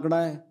 36 का आंकड़ा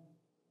है,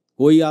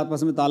 कोई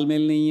आपस में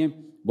तालमेल नहीं है।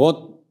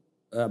 बहुत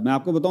मैं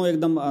आपको बताऊं,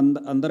 एकदम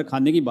अंदर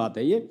खाने की बात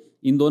है ये,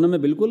 इन दोनों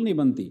में बिल्कुल नहीं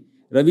बनती।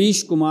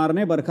 रवीश कुमार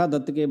ने बरखा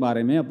दत्त के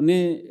बारे में अपने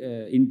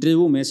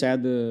इंटरव्यू में,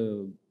 शायद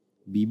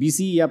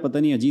BBC या पता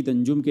नहीं अजीत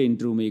अंजुम के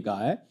इंटरव्यू में ही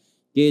कहा है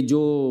कि जो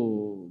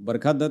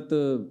बरखा दत्त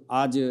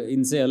आज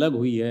इनसे अलग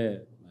हुई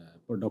है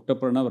डॉक्टर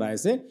प्रणव राय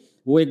से,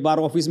 वो एक बार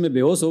ऑफिस में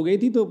बेहोश हो गई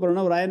थी, तो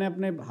प्रणव राय ने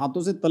अपने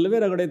हाथों से तलवे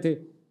रगड़े थे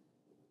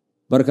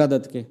बरखा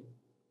दत्त के,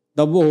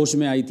 तब वो होश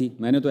में आई थी।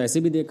 मैंने तो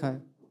ऐसे भी देखा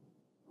है।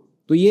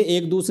 तो ये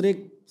एक दूसरे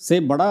से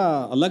बड़ा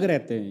अलग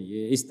रहते हैं,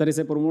 ये इस तरह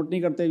से प्रमोट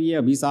नहीं करते। ये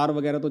अभिसार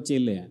वगैरह तो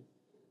चेले हैं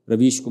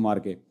रवीश कुमार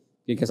के,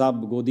 कि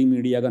साहब गोदी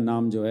मीडिया का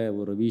नाम जो है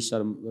वो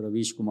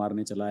रवीश कुमार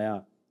ने चलाया,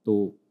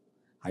 तो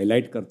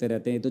हाईलाइट करते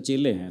रहते हैं, तो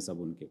चेले हैं सब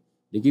उनके।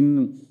 लेकिन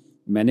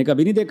मैंने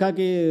कभी नहीं देखा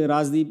कि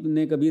राजदीप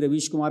ने कभी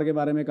रवीश कुमार के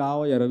बारे में कहा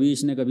हो, या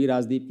रवीश ने कभी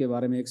राजदीप के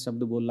बारे में एक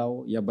शब्द बोला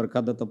हो, या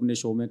बरखा दत्त अपने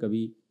शो में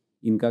कभी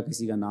इनका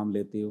किसी का नाम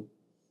लेते हो।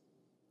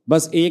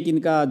 बस एक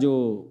इनका जो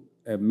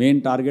मेन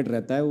टारगेट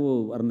रहता है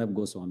वो अर्नब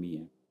गोस्वामी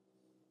है।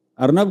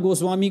 अर्नब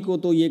गोस्वामी को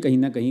तो ये कहीं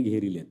ना कहीं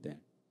घेर ही लेते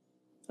हैं।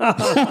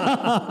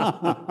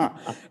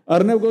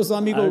 अर्नब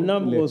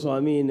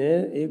गोस्वामी ने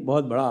एक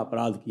बहुत बड़ा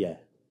अपराध किया है,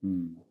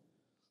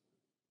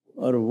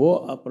 और वो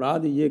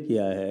अपराध ये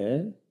किया है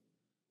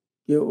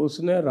कि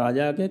उसने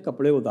राजा के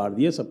कपड़े उतार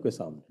दिए सबके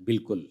सामने।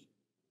 बिल्कुल।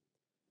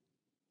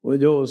 वो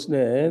जो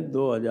उसने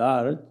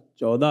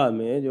 2014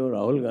 में जो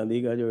राहुल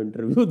गांधी का जो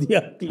इंटरव्यू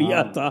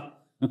लिया था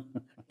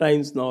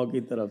टाइम्स नाउ की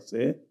तरफ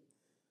से,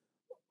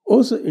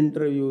 उस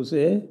इंटरव्यू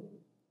से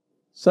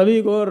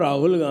सभी को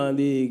राहुल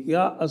गांधी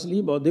का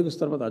असली बौद्धिक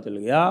स्तर पता चल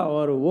गया,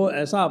 और वो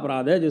ऐसा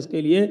अपराध है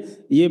जिसके लिए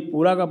ये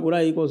पूरा का पूरा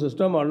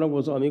इकोसिस्टम अर्नब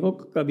गोस्वामी को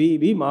कभी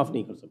भी माफ़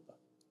नहीं कर सकता।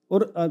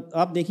 और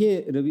आप देखिए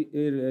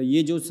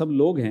ये जो सब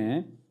लोग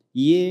हैं,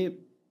 ये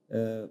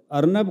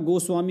अर्नब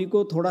गोस्वामी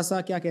को थोड़ा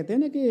सा क्या कहते हैं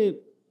ना,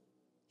 कि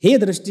हे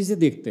दृष्टि से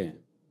देखते हैं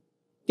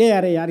कि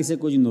अरे यार इसे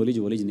कोई नॉलेज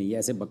वॉलेज नहीं है,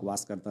 ऐसे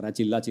बकवास करता रहा,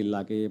 चिल्ला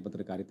चिल्ला के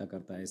पत्रकारिता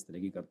करता है, इस तरह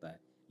की करता है।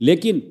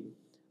 लेकिन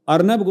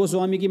अर्नब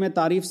गोस्वामी की मैं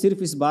तारीफ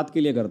सिर्फ इस बात के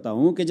लिए करता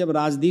हूँ कि जब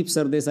राजदीप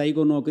सरदेसाई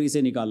को नौकरी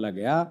से निकाला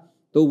गया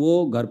तो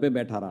वो घर पे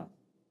बैठा रहा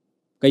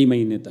कई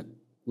महीने तक,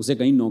 उसे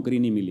कहीं नौकरी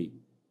नहीं मिली।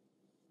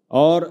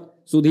 और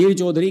सुधीर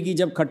चौधरी की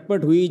जब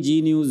खटपट हुई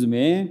जी न्यूज़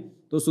में,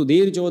 तो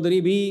सुधीर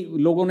चौधरी भी,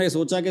 लोगों ने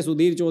सोचा कि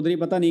सुधीर चौधरी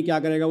पता नहीं क्या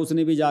करेगा,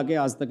 उसने भी जाके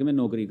आज तक में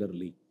नौकरी कर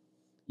ली।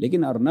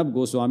 लेकिन अर्नब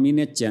गोस्वामी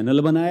ने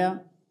चैनल बनाया,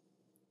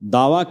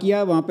 दावा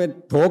किया, वहाँ पे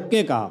ठोक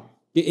के कहा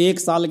कि 1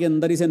 साल के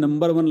अंदर इसे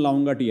नंबर 1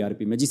 लाऊंगा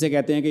TRP में, जिसे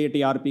कहते हैं कि ये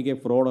TRP के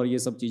फ्रॉड और ये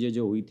सब चीज़ें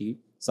जो हुई थी,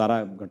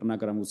 सारा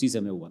घटनाक्रम उसी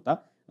समय हुआ था।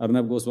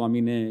 अर्नब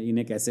गोस्वामी ने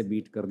इन्हें कैसे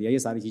बीट कर दिया, ये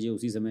सारी चीज़ें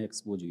उसी समय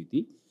एक्सपोज हुई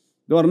थी।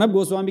 तो अर्नब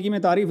गोस्वामी की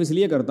मैं तारीफ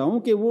इसलिए करता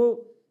हूँ कि वो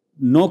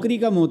नौकरी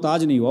का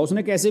मोहताज नहीं हुआ,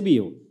 उसने कैसे भी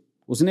हो,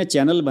 उसने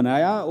चैनल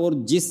बनाया, और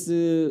जिस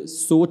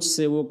सोच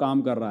से वो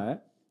काम कर रहा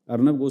है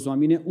अर्नब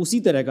गोस्वामी ने उसी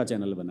तरह का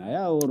चैनल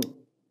बनाया और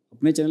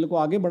अपने चैनल को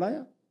आगे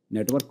बढ़ाया,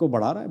 नेटवर्क को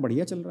बढ़ा रहा है,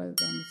 बढ़िया चल रहा है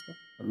काम उसका,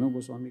 अर्नब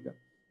गोस्वामी का।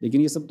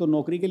 लेकिन ये सब तो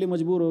नौकरी के लिए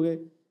मजबूर हो गए।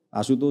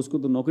 आशुतोष को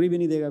तो नौकरी भी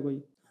नहीं देगा कोई।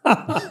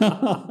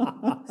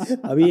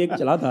 अभी एक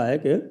चला था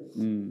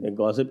एक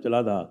गॉसिप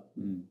चला था,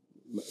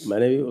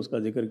 मैंने भी उसका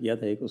जिक्र किया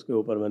था, एक उसके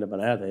ऊपर मैंने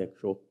बनाया था एक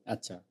शो।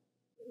 अच्छा।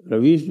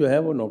 रवीश जो है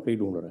वो नौकरी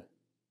ढूंढ रहा है।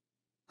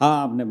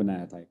 हाँ, आपने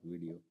बनाया था एक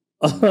वीडियो।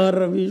 और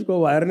रवीश को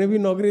वायर ने भी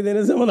नौकरी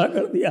देने से मना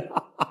कर दिया।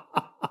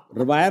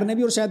 वायर ने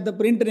भी, और शायद द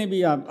प्रिंट ने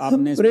भी,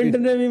 आपने प्रिंट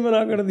ने भी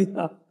मना कर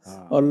दिया।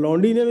 हाँ। और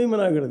लॉन्डी ने भी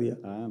मना कर दिया।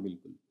 हाँ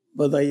बिल्कुल।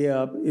 बताइए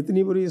आप,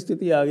 इतनी बुरी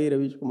स्थिति आ गई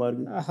रवीश कुमार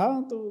की।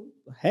 हाँ, तो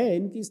है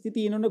इनकी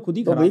स्थिति, इन्होंने खुद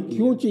ही तो खराब की।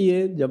 क्यों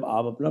चाहिए जब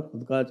आप अपना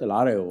खुद का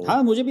चला रहे हो।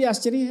 हाँ, मुझे भी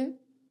आश्चर्य है,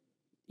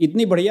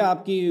 इतनी बढ़िया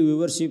आपकी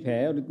व्यूअरशिप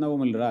है और इतना वो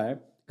मिल रहा है,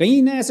 कहीं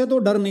इन्हें ऐसे तो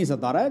डर नहीं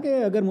सता रहा है कि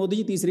अगर मोदी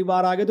जी तीसरी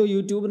बार आ गए तो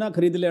यूट्यूब ना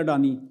खरीद ले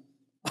अडानी।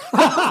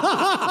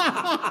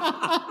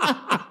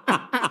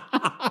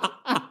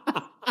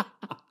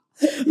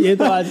 ये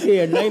तो आज की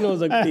हेडलाइन हो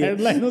सकती है।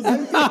 हेडलाइन हो सकती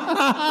है।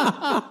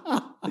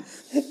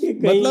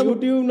 मतलब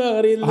यूट्यूब ना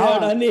खरीद ले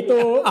अडानी। तो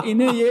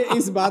इन्हें ये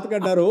इस बात का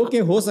डर हो कि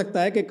हो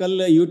सकता है कि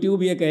कल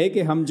यूट्यूब ये कहे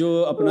कि हम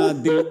जो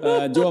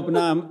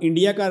अपना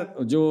इंडिया का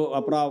जो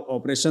अपना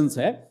ऑपरेशंस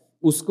है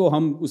उसको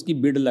हम उसकी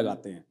बिड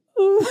लगाते हैं।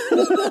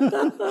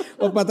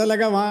 और पता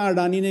लगा वहाँ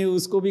अडानी ने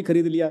उसको भी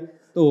खरीद लिया,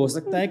 तो हो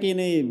सकता है कि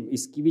इन्हें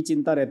इसकी भी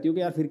चिंता रहती हो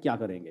कि यार फिर क्या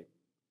करेंगे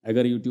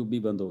अगर यूट्यूब भी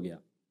बंद हो गया।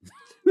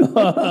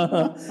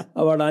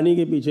 अब अडानी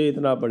के पीछे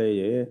इतना पड़े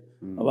ये।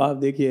 अब आप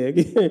देखिए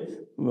कि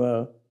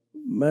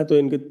मैं तो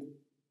इनके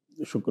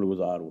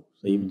शुक्रगुजार हूँ,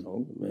 सही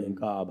बताऊँ, मैं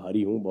इनका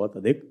आभारी हूँ बहुत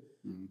अधिक,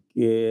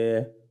 कि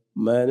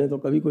मैंने तो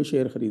कभी कोई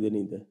शेयर खरीदे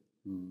नहीं थे।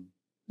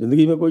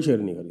 जिंदगी में कोई शेयर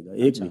नहीं खरीदा,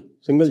 एक अच्छा, भी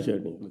सिंगल अच्छा, शेयर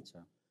नहीं खरीदा।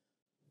 अच्छा,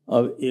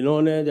 अब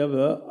इन्होंने जब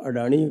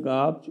अडानी का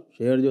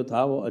शेयर जो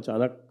था वो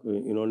अचानक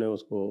इन्होंने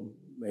उसको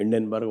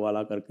हिंडनबर्ग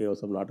वाला करके वो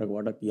सब नाटक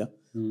वाटक किया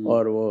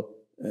और वो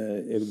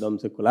एकदम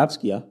से कोलैप्स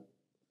किया,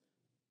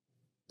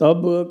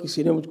 तब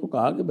किसी ने मुझको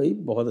कहा कि भाई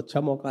बहुत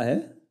अच्छा मौका है,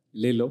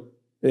 ले लो।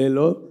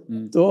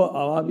 तो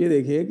अब आप ये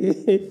देखिए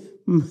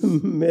कि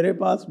मेरे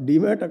पास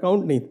डीमैट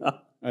अकाउंट नहीं था।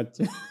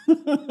 अच्छा।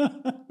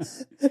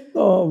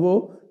 तो वो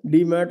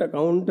डीमैट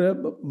अकाउंट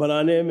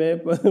बनाने में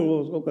वो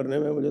उसको करने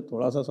में मुझे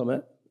थोड़ा सा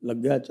समय लग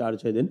गया,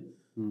 4-6 दिन।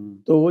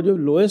 तो वो जो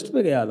लोएस्ट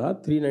पे गया था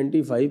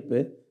 395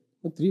 पे,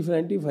 तो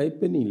 395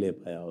 पे नहीं ले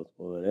पाया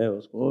उसको। मैंने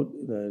उसको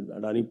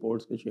अडानी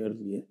पोर्ट्स के शेयर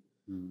लिए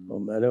और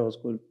मैंने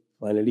उसको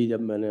फाइनली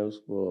जब मैंने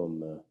उसको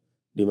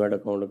डीमैट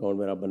अकाउंट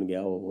मेरा बन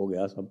गया, वो हो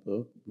गया सब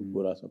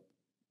पूरा सब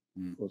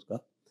उसका,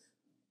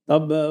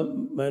 तब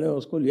मैंने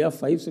उसको लिया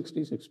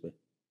 566 पे।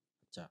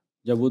 अच्छा,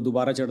 जब वो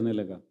दोबारा चढ़ने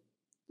लगा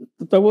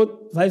तो तब वो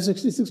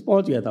 566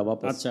 पहुंच गया था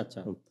वापस। अच्छा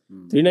अच्छा।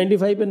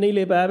 395 पे नहीं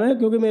ले पाया मैं,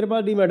 क्योंकि मेरे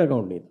पास डीमैट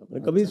अकाउंट नहीं था,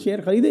 मैं कभी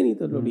शेयर खरीदे नहीं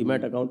था, तो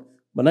डीमैट अकाउंट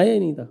बनाया ही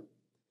नहीं था।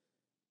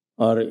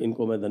 और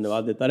इनको मैं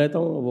धन्यवाद देता रहता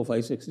हूँ। वो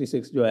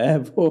 566 जो है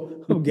वो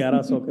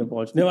 1100 के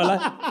पहुंचने वाला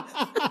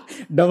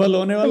है। डबल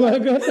होने वाला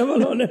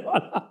डबल होने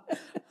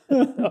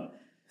वाला।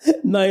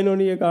 ना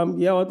इन्होंने ये काम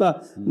किया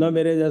होता, ना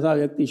मेरे जैसा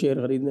व्यक्ति शेयर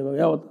खरीदने में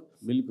गया होता।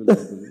 बिल्कुल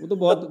बिल्कुल, वो तो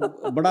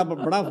बहुत बड़ा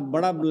बड़ा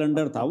बड़ा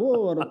ब्लंडर था वो।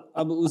 और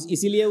अब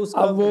इसीलिए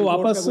उसका अब वो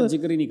वापस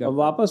जिक्र ही नहीं करता।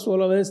 वापस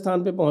 16वें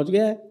स्थान पे पहुंच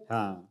गया है।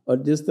 हाँ,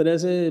 और जिस तरह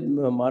से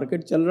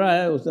मार्केट चल रहा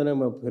है उस तरह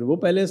में फिर वो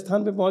पहले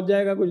स्थान पे पहुंच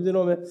जाएगा कुछ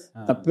दिनों में।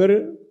 तब फिर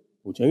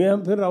पूछेंगे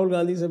हम फिर राहुल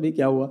गांधी से भी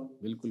क्या हुआ।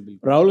 बिल्कुल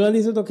बिल्कुल, राहुल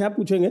गांधी से तो क्या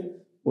पूछेंगे,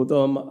 वो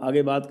तो हम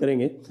आगे बात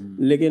करेंगे,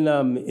 लेकिन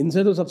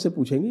इनसे तो सबसे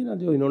पूछेंगे ना,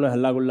 जो इन्होंने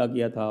हल्ला गुल्ला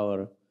किया था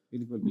और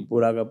बिल्कुल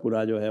पूरा का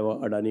पूरा जो है वो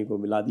अडानी को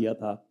मिला दिया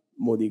था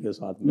मोदी के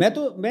साथ में।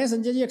 मैं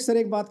संजय जी अक्सर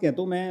एक बात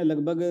कहता हूँ, मैं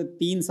लगभग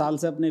 3 साल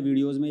से अपने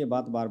वीडियोस में ये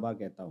बात बार बार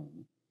कहता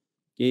हूँ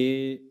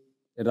कि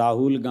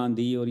राहुल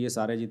गांधी और ये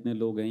सारे जितने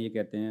लोग हैं ये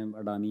कहते हैं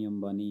अडानी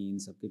अंबानी इन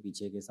सब के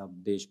पीछे के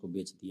सब देश को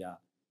बेच दिया।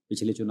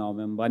 पिछले चुनाव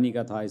में अंबानी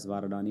का था, इस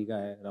बार अडानी का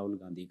है, राहुल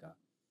गांधी का।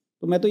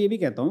 तो मैं तो ये भी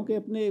कहता हूँ कि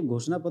अपने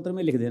घोषणा पत्र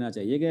में लिख देना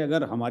चाहिए कि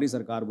अगर हमारी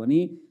सरकार बनी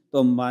तो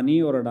अंबानी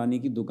और अडानी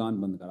की दुकान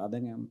बंद करा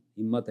देंगे हम।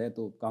 हिम्मत है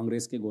तो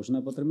कांग्रेस के घोषणा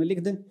पत्र में लिख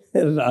दें।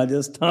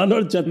 राजस्थान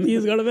और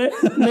छत्तीसगढ़ में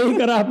नहीं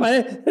करा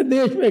पाए,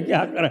 देश में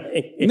क्या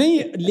कराएंगे?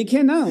 नहीं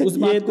लिखे ना उस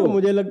बात ये को। तो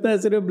मुझे लगता है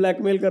सिर्फ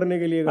ब्लैकमेल करने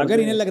के लिए। अगर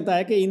इन्हें लगता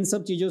है कि इन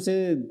सब चीज़ों से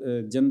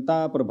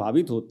जनता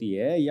प्रभावित होती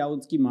है या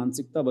उसकी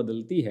मानसिकता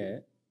बदलती है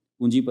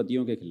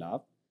पूंजीपतियों के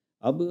खिलाफ।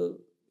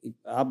 अब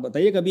आप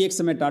बताइए, कभी एक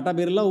समय टाटा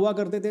बिरला हुआ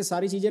करते थे,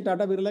 सारी चीज़ें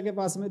टाटा बिरला के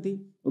पास में थी।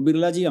 वो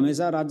बिरला जी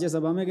हमेशा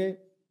राज्यसभा में गए,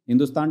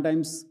 हिंदुस्तान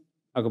टाइम्स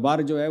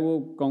अखबार जो है वो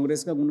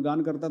कांग्रेस का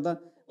गुणगान करता था।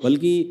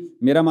 बल्कि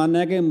मेरा मानना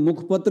है कि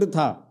मुखपत्र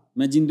था,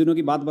 मैं जिन दिनों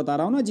की बात बता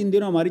रहा हूँ ना, जिन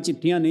दिनों हमारी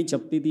चिट्ठियाँ नहीं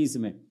छपती थी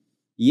इसमें,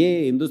 ये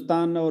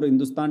हिंदुस्तान और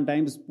हिंदुस्तान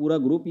टाइम्स पूरा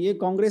ग्रुप ये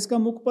कांग्रेस का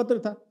मुखपत्र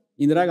था।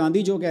 इंदिरा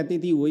गांधी जो कहती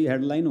थी वही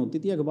हेडलाइन होती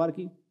थी अखबार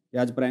की,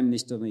 आज प्राइम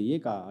मिनिस्टर ने ये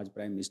कहा, आज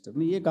प्राइम मिनिस्टर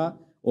ने ये कहा।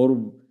 और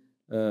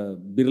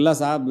बिरला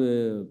साहब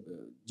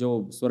जो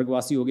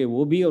स्वर्गवासी हो गए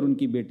वो भी, और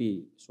उनकी बेटी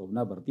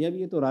शोभना भरतिया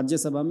भी है, तो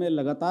राज्यसभा में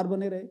लगातार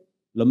बने रहे,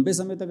 लंबे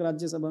समय तक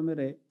राज्यसभा में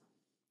रहे।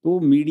 तो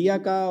मीडिया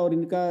का और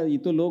इनका ये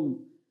तो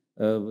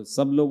लोग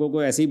सब लोगों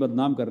को ऐसे ही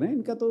बदनाम कर रहे हैं,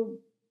 इनका तो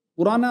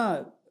पुराना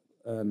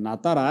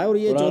नाता रहा है और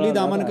ये चोली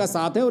दामन का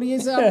साथ है और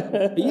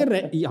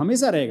ये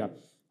हमेशा रहेगा।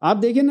 आप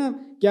देखें ना,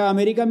 क्या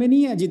अमेरिका में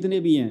नहीं है जितने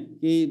भी हैं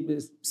कि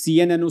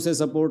CNN उसे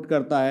सपोर्ट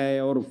करता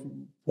है और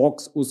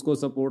फॉक्स उसको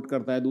सपोर्ट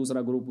करता है,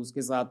 दूसरा ग्रुप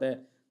उसके साथ है।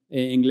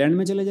 इंग्लैंड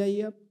में चले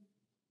जाइए आप,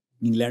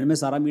 इंग्लैंड में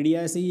सारा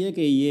मीडिया ऐसे ही है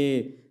कि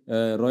ये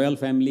रॉयल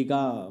फैमिली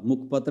का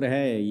मुखपत्र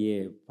है,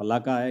 ये फला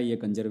का है, ये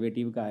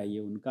कंजर्वेटिव का है, ये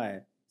उनका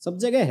है, सब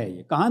जगह है।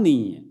 ये कहाँ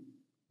नहीं है?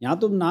 यहाँ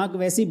तो नाक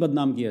वैसे ही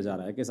बदनाम किया जा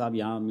रहा है कि साहब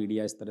यहाँ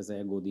मीडिया इस तरह से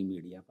है, गोदी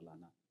मीडिया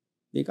फलाना,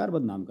 बेकार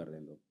बदनाम कर रहे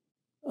हैं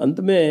लोग। अंत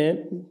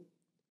में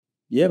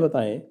ये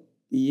बताएं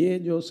कि ये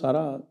जो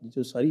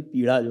सारी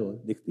पीड़ा जो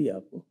दिखती है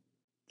आपको,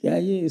 क्या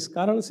ये इस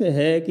कारण से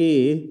है कि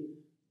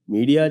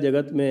मीडिया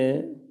जगत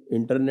में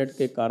इंटरनेट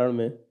के कारण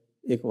में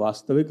एक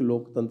वास्तविक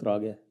लोकतंत्र आ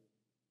गया है?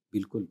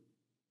 बिल्कुल,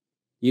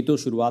 ये तो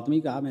शुरुआत में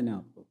ही कहा मैंने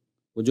आपको,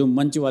 वो जो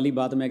मंच वाली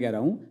बात मैं कह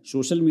रहा हूँ,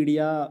 सोशल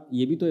मीडिया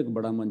ये भी तो एक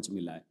बड़ा मंच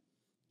मिला है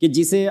कि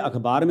जिसे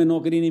अखबार में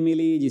नौकरी नहीं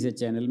मिली, जिसे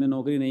चैनल में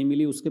नौकरी नहीं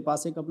मिली, उसके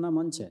पास एक अपना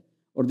मंच है।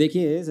 और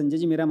देखिए संजय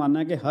जी, मेरा मानना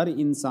है कि हर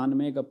इंसान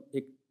में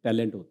एक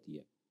टैलेंट होती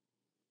है,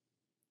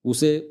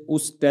 उसे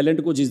उस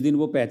टैलेंट को जिस दिन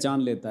वो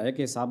पहचान लेता है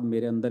कि साहब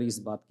मेरे अंदर इस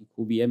बात की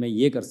खूबी है, मैं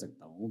ये कर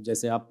सकता हूँ।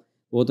 जैसे आप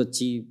बहुत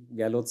अच्छी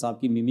गहलोत साहब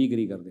की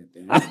मिमिक्री कर देते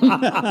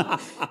हैं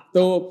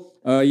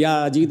तो या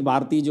अजीत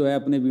भारती जो है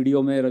अपने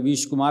वीडियो में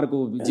रवीश कुमार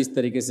को जिस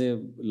तरीके से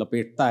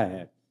लपेटता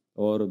है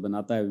और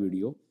बनाता है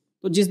वीडियो,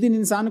 तो जिस दिन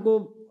इंसान को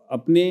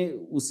अपने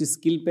उस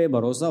स्किल पे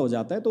भरोसा हो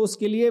जाता है तो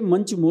उसके लिए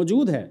मंच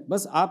मौजूद है।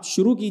 बस आप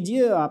शुरू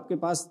कीजिए, आपके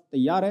पास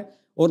तैयार है।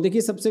 और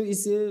देखिए, सबसे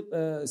इस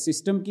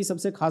सिस्टम की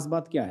सबसे खास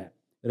बात क्या है,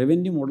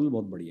 रेवेन्यू मॉडल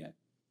बहुत बढ़िया है।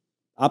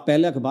 आप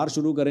पहले अखबार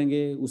शुरू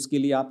करेंगे, उसके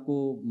लिए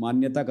आपको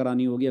मान्यता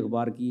करानी होगी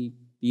अखबार की,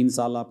 3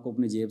 साल आपको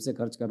अपने जेब से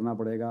खर्च करना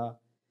पड़ेगा,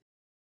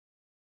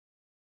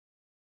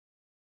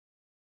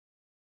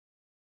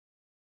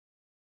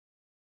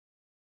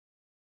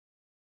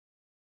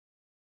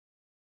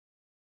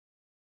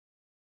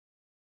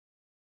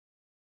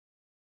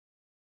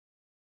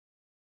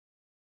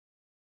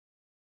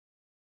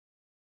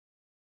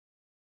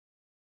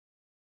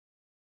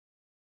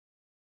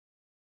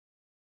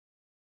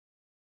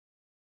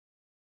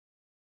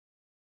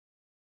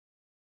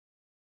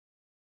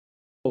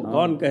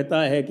 कौन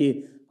कहता है कि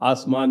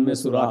आसमान में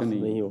सुराख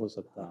नहीं हो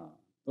सकता।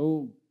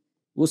 तो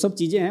वो सब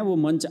चीज़ें हैं, वो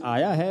मंच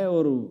आया है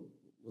और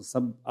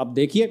सब। अब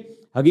देखिए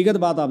हकीकत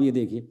बात, आप ये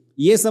देखिए,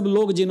 ये सब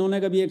लोग जिन्होंने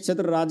कभी एक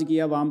छत्र राज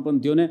किया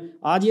वामपंथियों ने,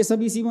 आज ये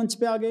सब इसी मंच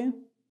पे आ गए हैं,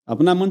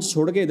 अपना मंच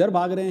छोड़ के इधर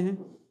भाग रहे हैं।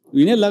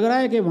 इन्हें लग रहा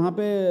है कि वहाँ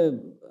पे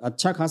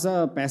अच्छा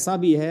खासा पैसा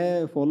भी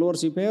है,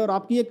 फॉलोअरशिप है, और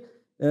आपकी एक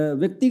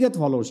व्यक्तिगत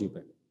फॉलोअरशिप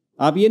है।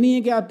 आप ये नहीं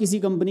है कि आप किसी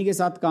कंपनी के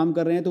साथ काम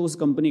कर रहे हैं तो उस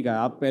कंपनी का,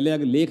 आप पहले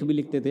अगर लेख भी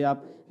लिखते थे,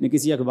 आपने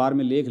किसी अखबार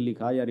में लेख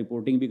लिखा या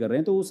रिपोर्टिंग भी कर रहे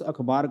हैं, तो उस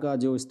अखबार का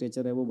जो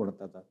स्टेचर है वो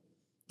बढ़ता था।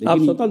 आप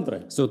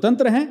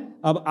स्वतंत्र हैं।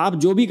 अब आप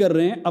जो भी कर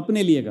रहे हैं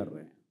अपने लिए कर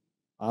रहे हैं,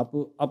 आप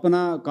अपना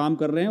काम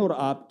कर रहे हैं, और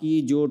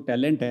आपकी जो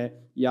टैलेंट है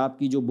या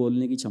आपकी जो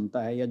बोलने की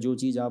क्षमता है या जो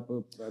चीज़ आप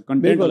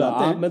कंटेंट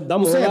बनाते हैं, में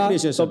दम होगा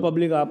तो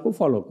पब्लिक आपको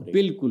फॉलो करेगी।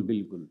 बिल्कुल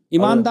बिल्कुल,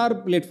 ईमानदार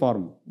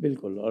प्लेटफॉर्म।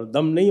 बिल्कुल, और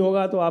दम नहीं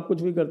होगा तो आप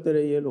कुछ भी करते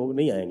रहिए, लोग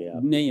नहीं आएंगे,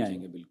 आप नहीं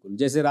आएंगे। बिल्कुल,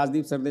 जैसे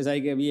राजदीप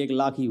सरदेसाई के अभी 1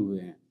 लाख ही हुए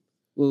हैं,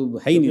 वो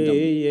है ही नहीं दम।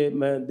 ये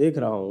मैं देख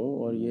रहा हूँ,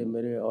 और ये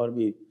मेरे और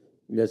भी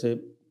जैसे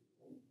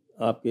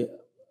आपके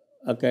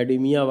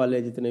अकेडमिया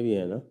वाले जितने भी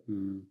हैं ना,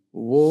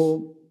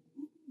 वो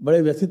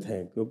बड़े व्यथित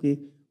हैं, क्योंकि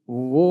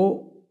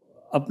वो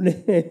अपने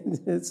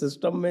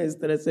सिस्टम में इस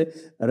तरह से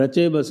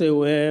रचे बसे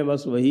हुए हैं,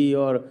 बस वही,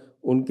 और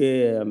उनके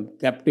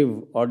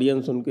कैप्टिव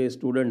ऑडियंस, उनके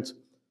स्टूडेंट्स,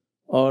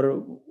 और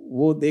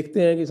वो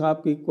देखते हैं कि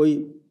साहब की कोई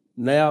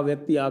नया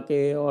व्यक्ति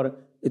आके और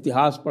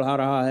इतिहास पढ़ा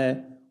रहा है,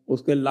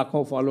 उसके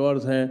लाखों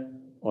फॉलोअर्स हैं,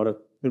 और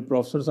फिर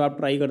प्रोफेसर साहब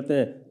ट्राई करते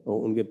हैं तो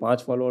उनके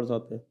 5 फॉलोअर्स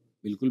आते हैं।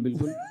 बिल्कुल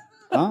बिल्कुल।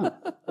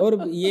 हाँ,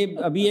 और ये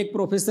अभी एक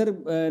प्रोफेसर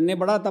ने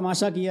बड़ा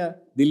तमाशा किया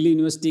दिल्ली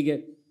यूनिवर्सिटी के,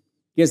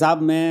 कि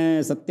साहब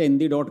मैं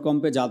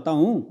सत्यहिंदी.com पे जाता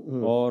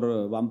हूँ, और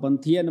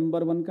वामपंथी है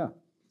नंबर 1 का,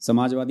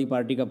 समाजवादी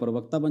पार्टी का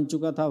प्रवक्ता बन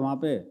चुका था वहाँ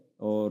पे,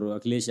 और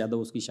अखिलेश यादव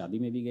उसकी शादी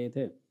में भी गए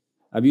थे।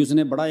 अभी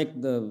उसने बड़ा एक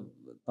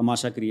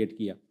तमाशा क्रिएट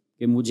किया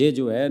कि मुझे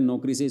जो है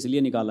नौकरी से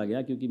इसलिए निकाला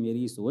गया क्योंकि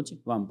मेरी सोच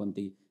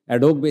वामपंथी।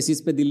 एडहोक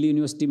बेसिस पे दिल्ली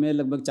यूनिवर्सिटी में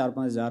लगभग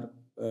 4-5 हज़ार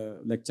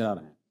लेक्चरर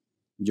हैं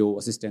जो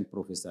असिस्टेंट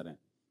प्रोफेसर हैं,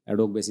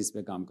 एडहोक बेसिस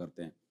पे काम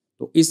करते हैं।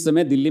 तो इस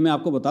समय दिल्ली में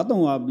आपको बताता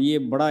हूँ, अब ये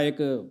बड़ा एक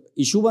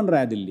इशू बन रहा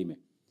है दिल्ली में,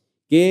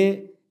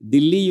 कि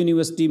दिल्ली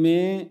यूनिवर्सिटी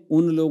में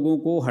उन लोगों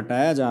को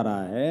हटाया जा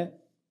रहा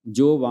है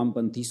जो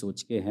वामपंथी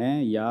सोच के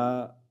हैं या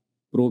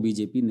प्रो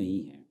बीजेपी नहीं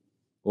है।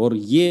 और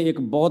ये एक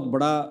बहुत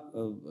बड़ा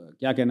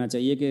क्या कहना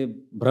चाहिए कि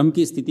भ्रम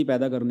की स्थिति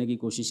पैदा करने की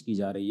कोशिश की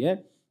जा रही है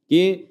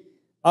कि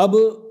अब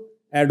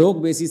एडहोक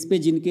बेसिस पे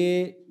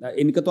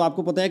इनका तो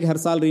आपको पता है कि हर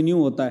साल रिन्यू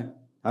होता है,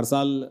 हर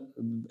साल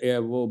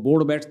वो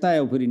बोर्ड बैठता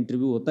है और फिर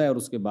इंटरव्यू होता है और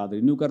उसके बाद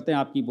रिन्यू करते हैं,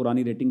 आपकी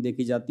पुरानी रेटिंग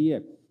देखी जाती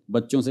है,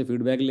 बच्चों से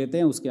फीडबैक लेते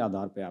हैं, उसके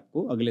आधार पे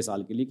आपको अगले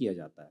साल के लिए किया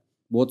जाता है।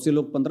 बहुत से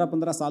लोग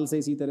 15-15 साल से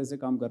इसी तरह से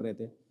काम कर रहे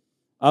थे।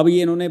 अब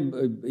ये इन्होंने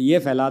ये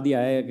फैला दिया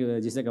है कि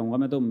जिसे कहूँगा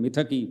मैं तो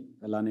मिथक ही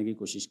फैलाने की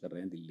कोशिश कर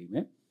रहे हैं दिल्ली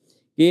में,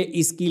 कि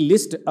इसकी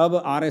लिस्ट अब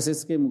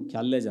आरएसएस के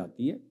मुख्यालय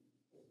जाती है,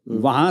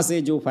 वहाँ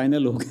से जो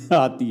फाइनल होकर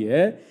आती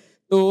है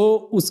तो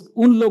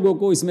उन लोगों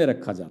को इसमें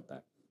रखा जाता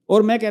है।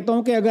 और मैं कहता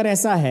हूँ कि अगर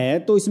ऐसा है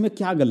तो इसमें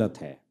क्या गलत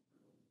है?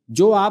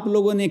 जो आप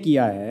लोगों ने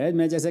किया है,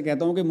 मैं जैसे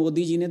कहता हूँ कि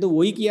मोदी जी ने तो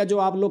वही किया जो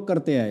आप लोग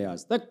करते हैं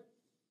आज तक,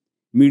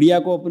 मीडिया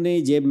को अपने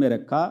जेब में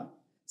रखा,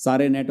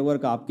 सारे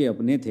नेटवर्क आपके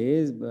अपने थे,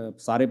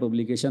 सारे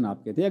पब्लिकेशन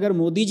आपके थे। अगर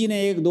मोदी जी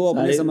ने 1-2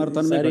 अपने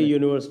समर्थन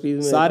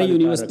में, सारी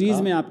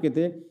यूनिवर्सिटीज़ में आपके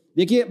थे।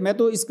 देखिए मैं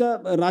तो इसका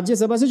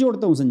राज्यसभा से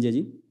जोड़ता हूँ संजय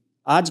जी,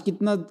 आज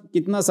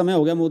कितना समय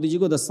हो गया मोदी जी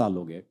को, 10 साल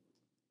हो गए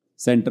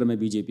सेंटर में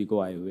बीजेपी को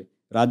आए हुए,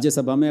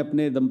 राज्यसभा में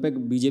अपने दम पे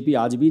बीजेपी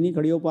आज भी नहीं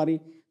खड़ी हो पा रही।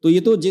 तो ये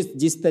तो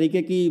जिस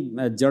तरीके की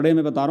जड़ें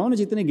मैं बता रहा हूँ ना,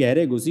 जितने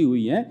गहरे घुसी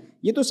हुई हैं,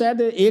 ये तो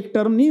शायद एक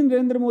टर्म नहीं,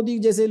 नरेंद्र मोदी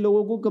जैसे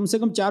लोगों को कम से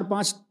कम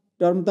 4-5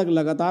 टर्म तक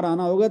लगातार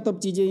आना होगा, तब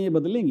चीज़ें ये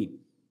बदलेंगी,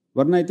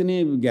 वरना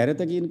इतने गहरे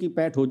तक इनकी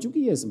पैठ हो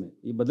चुकी है, इसमें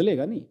ये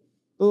बदलेगा नहीं।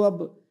 तो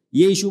अब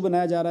ये इशू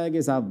बनाया जा रहा है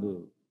कि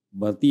साहब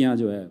भर्तियाँ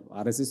जो है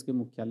आरएसएस के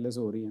मुख्यालय से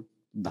हो रही हैं।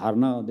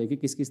 धारणा देखिए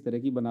किस किस तरह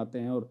की बनाते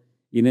हैं, और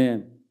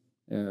इन्हें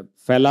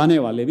फैलाने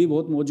वाले भी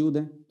बहुत मौजूद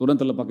हैं,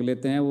 तुरंत लपक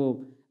लेते हैं। वो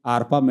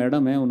आरपा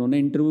मैडम है, उन्होंने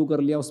इंटरव्यू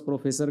कर लिया उस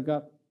प्रोफेसर का,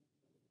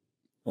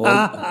 और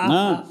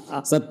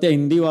हाँ, सत्य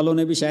हिंदी वालों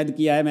ने भी शायद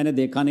किया है, मैंने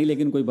देखा नहीं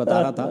लेकिन कोई बता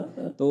रहा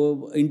था।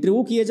 तो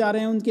इंटरव्यू किए जा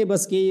रहे हैं उनके,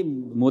 बस कि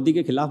मोदी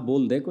के खिलाफ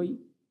बोल दे कोई।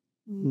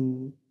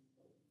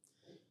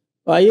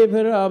 आइए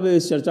फिर अब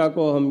इस चर्चा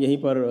को हम यहीं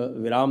पर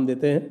विराम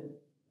देते हैं,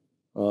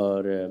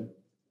 और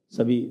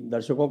सभी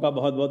दर्शकों का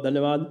बहुत बहुत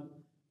धन्यवाद,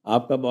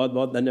 आपका बहुत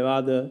बहुत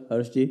धन्यवाद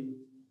हर्ष जी।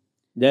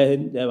 जय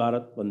हिंद, जय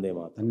भारत, वंदे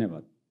मातरम।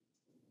 धन्यवाद।